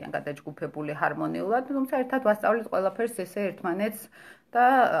ერთად არიან გადაჯგუფებული ჰარმონიულად, თუმცა ერთად ვასწავლეთ ყველაფერს ესე ერთმანეთს და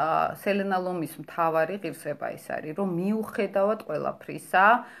ელენა ლომის მთავარი ღირსება ის არის, რომ მიუხედავად ყველაფრისა,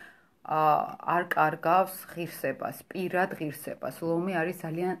 არ კარგავს ღირსებას, პირად ღირსებას. ლომი არის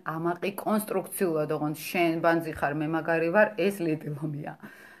ძალიან ამაყი კონსტრუქციულად, ოღონდ შენ ბანძი ხარ, მე მაგარი ვარ, ეს ლიტი ლომია.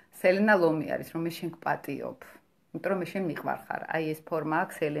 ელენა ლომი არის, რომ მე შენ გპატიობ. იმიტომ რომ შენ მიყვარხარ. აი ეს ფორმა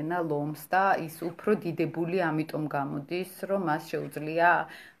აქვს ელენა ლომს და ის უფრო დიდებული ამიტომ გამოდის, რომ მას შეუძლია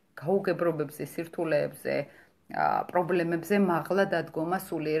გაუგებრობებზე, სირთულეებზე, პრობლემებზე მაღლა დადგომა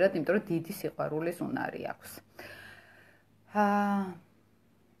სულიერად, იმიტომ რომ დიდი სიყვარულის უნარი აქვს.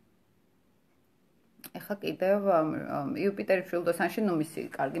 ეხლა კიდევ იუპიტერი მშვილდოსანში, ნუ მისი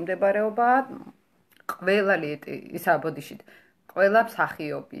კარგი მდებარეობაა, ყველა ლიტი ისა ბოდიშით ყველა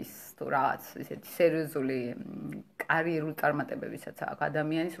მსახიობის თუ რაღაც ისეთი სერიოზული კარიერული წარმატებებისაც აქვს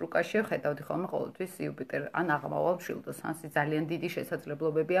ადამიანის რუკაში, ხედავდი ხოლმე ყოველთვის იუპიტერ ან აღმავალ მშვილდოსანს ძალიან დიდი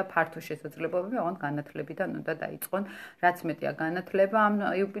შესაძლებლობებია, ფართო შესაძლებლობები, ოღონდ განათლებიდან უნდა დაიწყონ, რაც მეტია განათლება ამ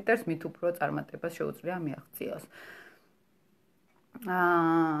იუპიტერს, მით უფრო წარმატებას შეუძლია მიაღწიოს.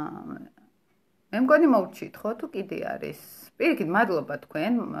 მე მგონი მოვჩით, ხო, თუ კიდე არის. პირიქით, მადლობა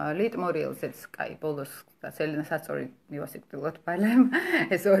თქვენ, ლიტ მორიელზეც, კაი, ბოლოს ელენას ასწორი მივასიკვდილოთ ბალემ,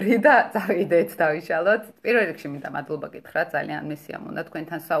 ეს ორი და წავიდეთ, დავიშალოთ. პირველ რიგში მინდა მადლობა გითხრათ, ძალიან მესიამონა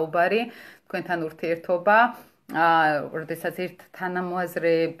თქვენთან საუბარი, თქვენთან ურთიერთობა, როდესაც ერთ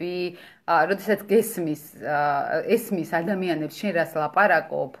თანამოაზრეები, როდესაც ესმის ადამიანებს შენ რას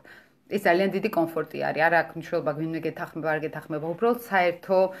ლაპარაკობ, ეს ძალიან დიდი კომფორტი არის, არ აქვს მნიშვნელობა ვინმე გეთახმება, არ გეთახმება, უბრალოდ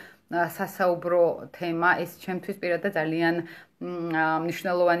საერთო სასაუბრო თემა ეს ჩემთვის პირადად ძალიან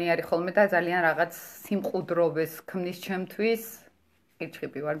მნიშვნელოვანი არის ხოლმე და ძალიან რაღაც სიმყუდროვეს ქმნის ჩემთვის.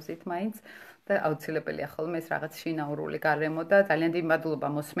 კირჩხიბი ვარ მზით მაინც და აუცილებელია ხოლმე ეს რაღაც შინაურული გარემო და ძალიან დიდი მადლობა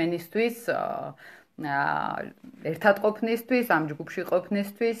მოსმენისთვის, ერთად ყოფნისთვის, ამ ჯგუფში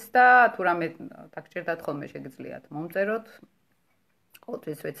ყოფნისთვის და თუ რამე დაგჭირდათ ხოლმე შეგიძლიათ მომწეროთ.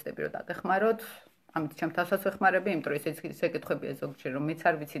 ყოველთვის ვეცდები რომ დაგეხმაროთ. ამით ჩემ თავსაც ვეხმარები, იმიტომ რომ ეს ეკითხებია ზოგჯერ რომ მეც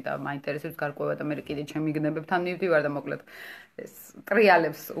არ ვიცი და მაინტერესებს გარკვევა და მე კიდე ჩემი გნებებთან მივდივარ და მოკლედ ეს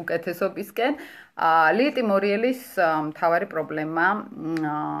ტრიალებს უკეთესობისკენ. ლიტი მორიელის მთავარი პრობლემა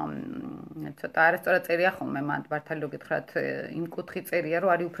ცოტა არასწორად წერია ხოლმე მან მართალი რო გითხრათ იმ კუთხით წერია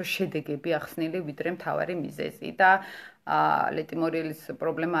რომ არის უფრო შედეგები ახსნილი ვიდრე მთავარი მიზეზი და ლიტი მორიელის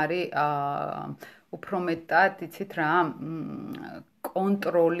პრობლემა არის უფრო მეტად იცით რა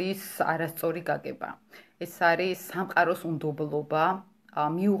კონტროლის არასწორი გაგება. ეს არის სამყაროს უნდობლობა,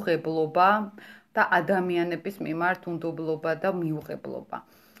 მიუღებლობა და ადამიანების მიმართ უნდობლობა და მიუღებლობა.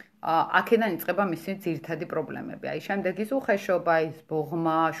 აქედან იწყება მისი ძირითადი პრობლემები. აი შემდეგ ის უხეშობა, ის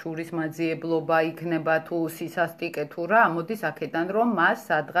ბოღმა, შურის მაძიებლობა იქნება თუ სისასტიკე თუ რა, მოდის აქედან რომ მას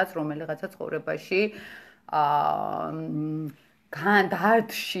სადღაც რომელიღაცა ცხოვრებაში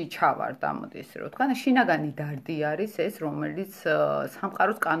დარდში ჩავარდა, მოდი ესე რომ ვთქვა, შინაგანი დარდი არის ეს, რომელიც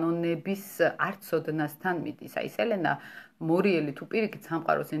სამყაროს კანონების არცოდნასთან მიდის. აი, ელენა მორიელი თუ პირიქით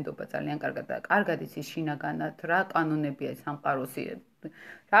სამყაროს ენდობა ძალიან კარგად და კარგად იცის შინაგანად რა კანონებია სამყაროსი.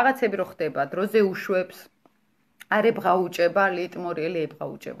 რაღაცები რო ხდება, დროზე უშვებს, არ ებღაუჭება, ლიტმორიელი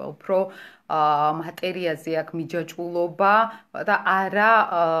ებღაუჭება, უფრო მატერიაზე აქვს მიჯაჭვულობა და არა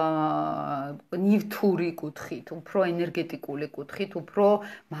ნივთური კუთხით, უფრო ენერგეტიკული კუთხით, უფრო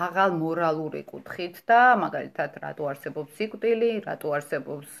მაღალ მორალური კუთხით და მაგალითად რატო არსებობს სიკვდილი, რატო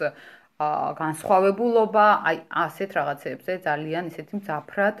არსებობს განსხვავებულობა, აი ასეთ რაღაცებზე ძალიან ისეთი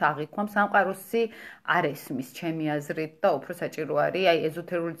მძაფრად აღიქვამ სამყაროსი არ ესმის ჩემი აზრით და უფრო საჭირო არის აი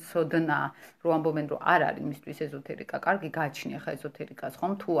ეზოთერული ცოდნა რო ამბობენ რომ არ არის მისთვის ეზოთერიკა კარგი გააჩნია ხა ეზოთერიკას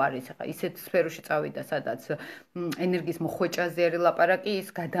ხომ თუ არის ხა ისეთ სფეროში წავიდა სადაც ენერგიის მოხვეჭაზე არის ლაპარაკი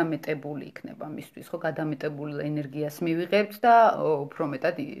ის გადამეტებული იქნება მისთვის ხო გადამეტებული ენერგიას მივიღებთ და უფრო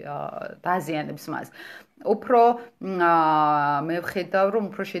მეტად დააზიანებს მას უფრო მე ვხედავ რომ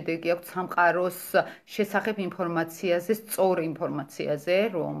უფრო შედეგი აქვს სამყაროს შესახებ ინფორმაციაზე სწორ ინფორმაციაზე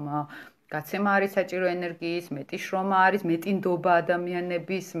რომ გაცემა არის საჭირო ენერგიის მეტი შრომა არის მეტი ნდობა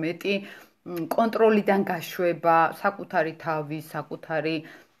ადამიანების მეტი კონტროლიდან გაშვება საკუთარი თავის საკუთარი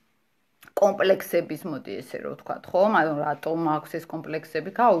კომპლექსების მოდი ესე რომ ვთქვათ ხო მაგრამ რატომ აქვს ეს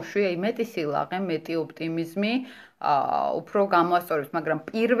კომპლექსები გაუშვი აი მეტი სილაღე მეტი ოპტიმიზმი უფრო გამოასწორებს მაგრამ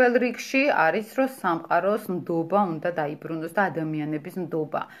პირველ რიგში არის რომ სამყაროს ნდობა უნდა დაიბრუნოს და ადამიანების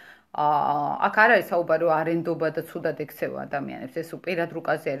ნდობა აქ არ არის საუბარი რომ არენდობა და ცუდად ექცევა ადამიანებს ეს პირად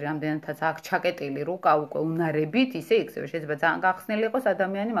რუკაზე არის რამდენადაც აქ ჩაკეტილი რუკა უკვე უნარებით ისე ექცევა შეიძლება ძალიან გახსნილი იყოს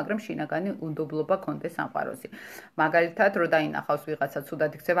ადამიანი მაგრამ შინაგანი უნდობლობა კონდეს სამყაროსი მაგალითად რომ დაინახავს ვიღაცა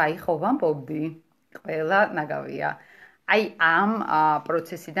ცუდად ექცევა აი ხო ვამბობდი ყველა ნაგავია აი ამ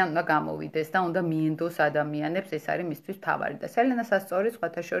პროცესიდან უნდა გამოვიდეს და უნდა მიენდოს ადამიანებს ეს არის მისთვის თავარი და სელენა სასწორის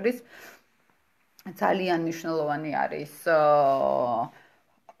სხვათა შორის ძალიან მნიშვნელოვანი არის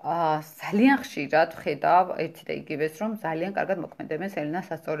ძალიან ხშირად ვხედავ ერთი და იგივეს რომ ძალიან კარგად მოქმედებენ სელენას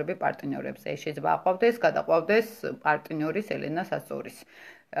სასწორები პარტნიორებზე შეიძლება აყვავდეს გადაყვავდეს პარტნიორი სელენას სასწორის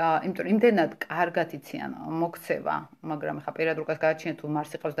იმიტომ იმდენად კარგად იციან მოქცევა მაგრამ ხა პირად რუკას გააჩნიათ თუ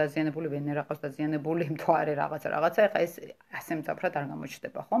მარსი ყავს დაზიანებული ვენერა ყავს დაზიანებული მთვარე რაღაცა ეხა ეს ასე მძაფრად არ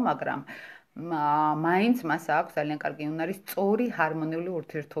გამოჩნდება ხო მაგრამ მაინც მას აქვს ძალიან კარგი უნარი სწორი ჰარმონიული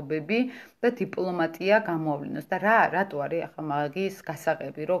ურთიერთობები და დიპლომატია გამოავლინოს და რატო არის ახლა მაგის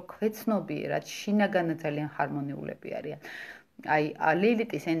გასაღები რომ ქვეცნობიერად შინაგანად ძალიან ჰარმონიულები არიან აი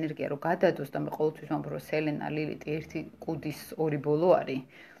ლილიტის ენერგია რო გადადოს და მე ყოველთვის ვამბობ რომ სელენა ლილიტი ერთი კუდის ორი ბოლო არის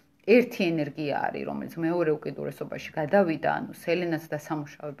ერთი ენერგია არის რომელიც მეორე უკიდურესობაში გადავიდა ანუ სელენაც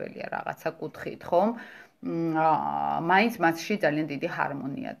დასამუშავებელია რაღაცა კუთხით ხომ მაინც მასში ძალიან დიდი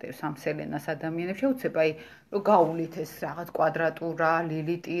ჰარმონია დევს ამ სელენას ადამიანებში უცებ აი რომ გაუვლით ეს რაღაც კვადრატურა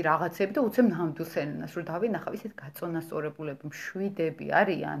ლილიტი რაღაცები და უცებ ნამდვილ სელენას რომ დავინახავ ისეთ გაწონასწორებულები მშვიდები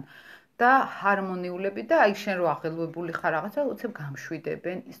არიან და ჰარმონიულები და აი შენ რო აღელვებული ხარ რაღაცა უცებ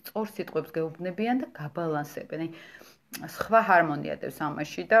გამშვიდებენ სწორ სიტყვებს გეუბნებიან და გაბალანსებენ აი სხვა ჰარმონია დევს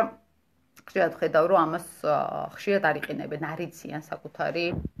ამაში და ხშირად ხედავ რომ ამას ხშირად არ იყინებენ არ იციან საკუთარი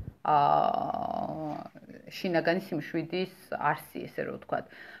შინაგანი სიმშვიდის არსი ესე რომ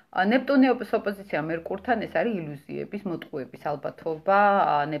ვთქვათ ნეპტუნი ოპოზიცია მერკურთან ეს არის ილუზიების მოტყუების ალბათობა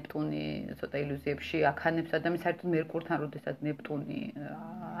ნეპტუნი ცოტა ილუზიებში აქანებს ადამიანს საერთოდ მერკურთან როდესაც ნეპტუნი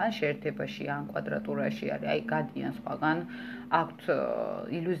ან შეერთებაში ან კვადრატურაში არის აი გადიან სხვაგან აქვთ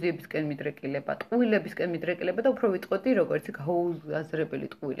ილუზიებისკენ მიდრეკილება ტყუილებისკენ მიდრეკილება და უფრო ვიტყოდი როგორც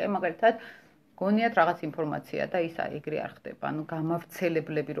გაუაზრებელი ტყუილი აი მაგალითად გონიათ რაღაც ინფორმაცია და ის ეგრე არ ხდება ანუ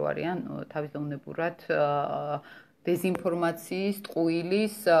გამავრცელებლები რო არიან თავისდაუნებურად დეზინფორმაციის,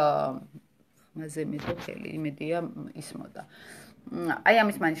 ტყუილის, მასე მეტოხელი, იმედია ისმოდა. აი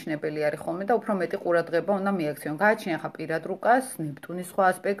ამის მანიშნებელი არის ხოლმე და უფრო მეტი ყურადღება უნდა მიაქციონ. გააჩნია ხა პირად რუკას, ნეპტუნის სხვა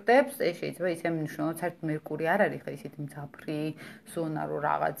ასპექტებს, ეს შეიძლება ისე მნიშვნელოვანი, საერთოდ მერკური არ არის ხა ისეთი მძაფრი ზონა რო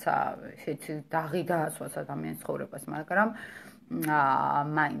რაღაცა ესეთი დაღი დაასვას ადამიანის ცხოვრებას, მაგრამ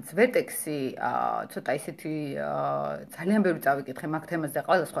მაინც ვერტექსი ცოტა ისეთი ძალიან ბევრი წავიკითხე მაგ თემაზე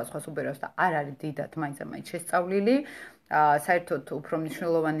ყველა სხვა სუბერავს და არ არის დიდად მაინც შესწავლილი საერთოდ უფრო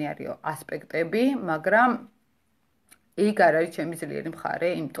მნიშვნელოვანი არის ასპექტები მაგრამ ეგ არ არის ჩემი ძლიერი მხარე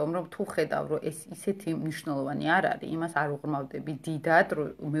იმიტომ რომ თუ ხედავ რომ ეს ისეთი მნიშვნელოვანი არ არის იმას არ უღრმავდები დიდად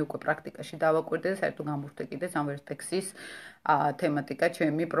რომ მე უკვე პრაქტიკაში დავაკვირდე და საერთოდ გამოვხდე ამ ვერტექსის თემატიკა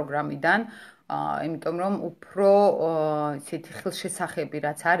ჩემი პროგრამიდან იმიტომ რომ უფრო ისეთი ხელშესახები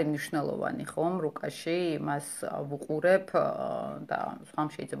რაც არის მნიშვნელოვანი ხომ რუკაში იმას ვუყურებ და სხვა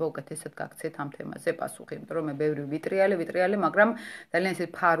შეიძლება უკეთესად გაგცეთ ამ თემაზე პასუხი იმიტომ რომ მე ბევრი ვიტრიალი მაგრამ ძალიან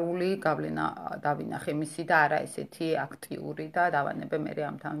ისეთი ფარული გავლენა დავინახე მისი და არა ესეთი აქტიური და დავანებე მე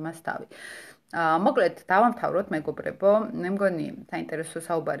ამ თემას თავი მოკლედ დავამთავროთ მეგობრებო მე მგონი საინტერესო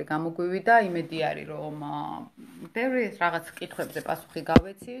საუბარი გამოგვივიდა იმედი არის რომ ბევრი რაღაც კითხვებზე პასუხი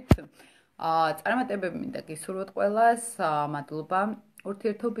გავეცით წარმატებები მინდა გისურვოთ ყველას მადლობა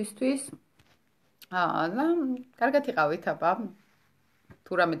ურთიერთობისთვის და კარგად იყავით, აბა.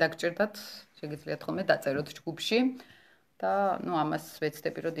 თუ რამე დაგჭირდათ, შეგიძლიათ ხოლმე დაწეროთ ჯგუფში და ამას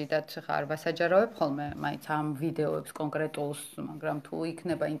ვეცდები, რომ დიდად ხა არ ვასაჯარავებ ხოლმე, მაინც ამ ვიდეოებს კონკრეტულს, მაგრამ თუ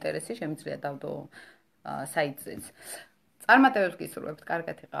იქნება ინტერესი, შემიძლია დავდო საიტზეც. წარმატებებს გისურვებთ,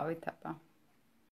 კარგად იყავით, აბა.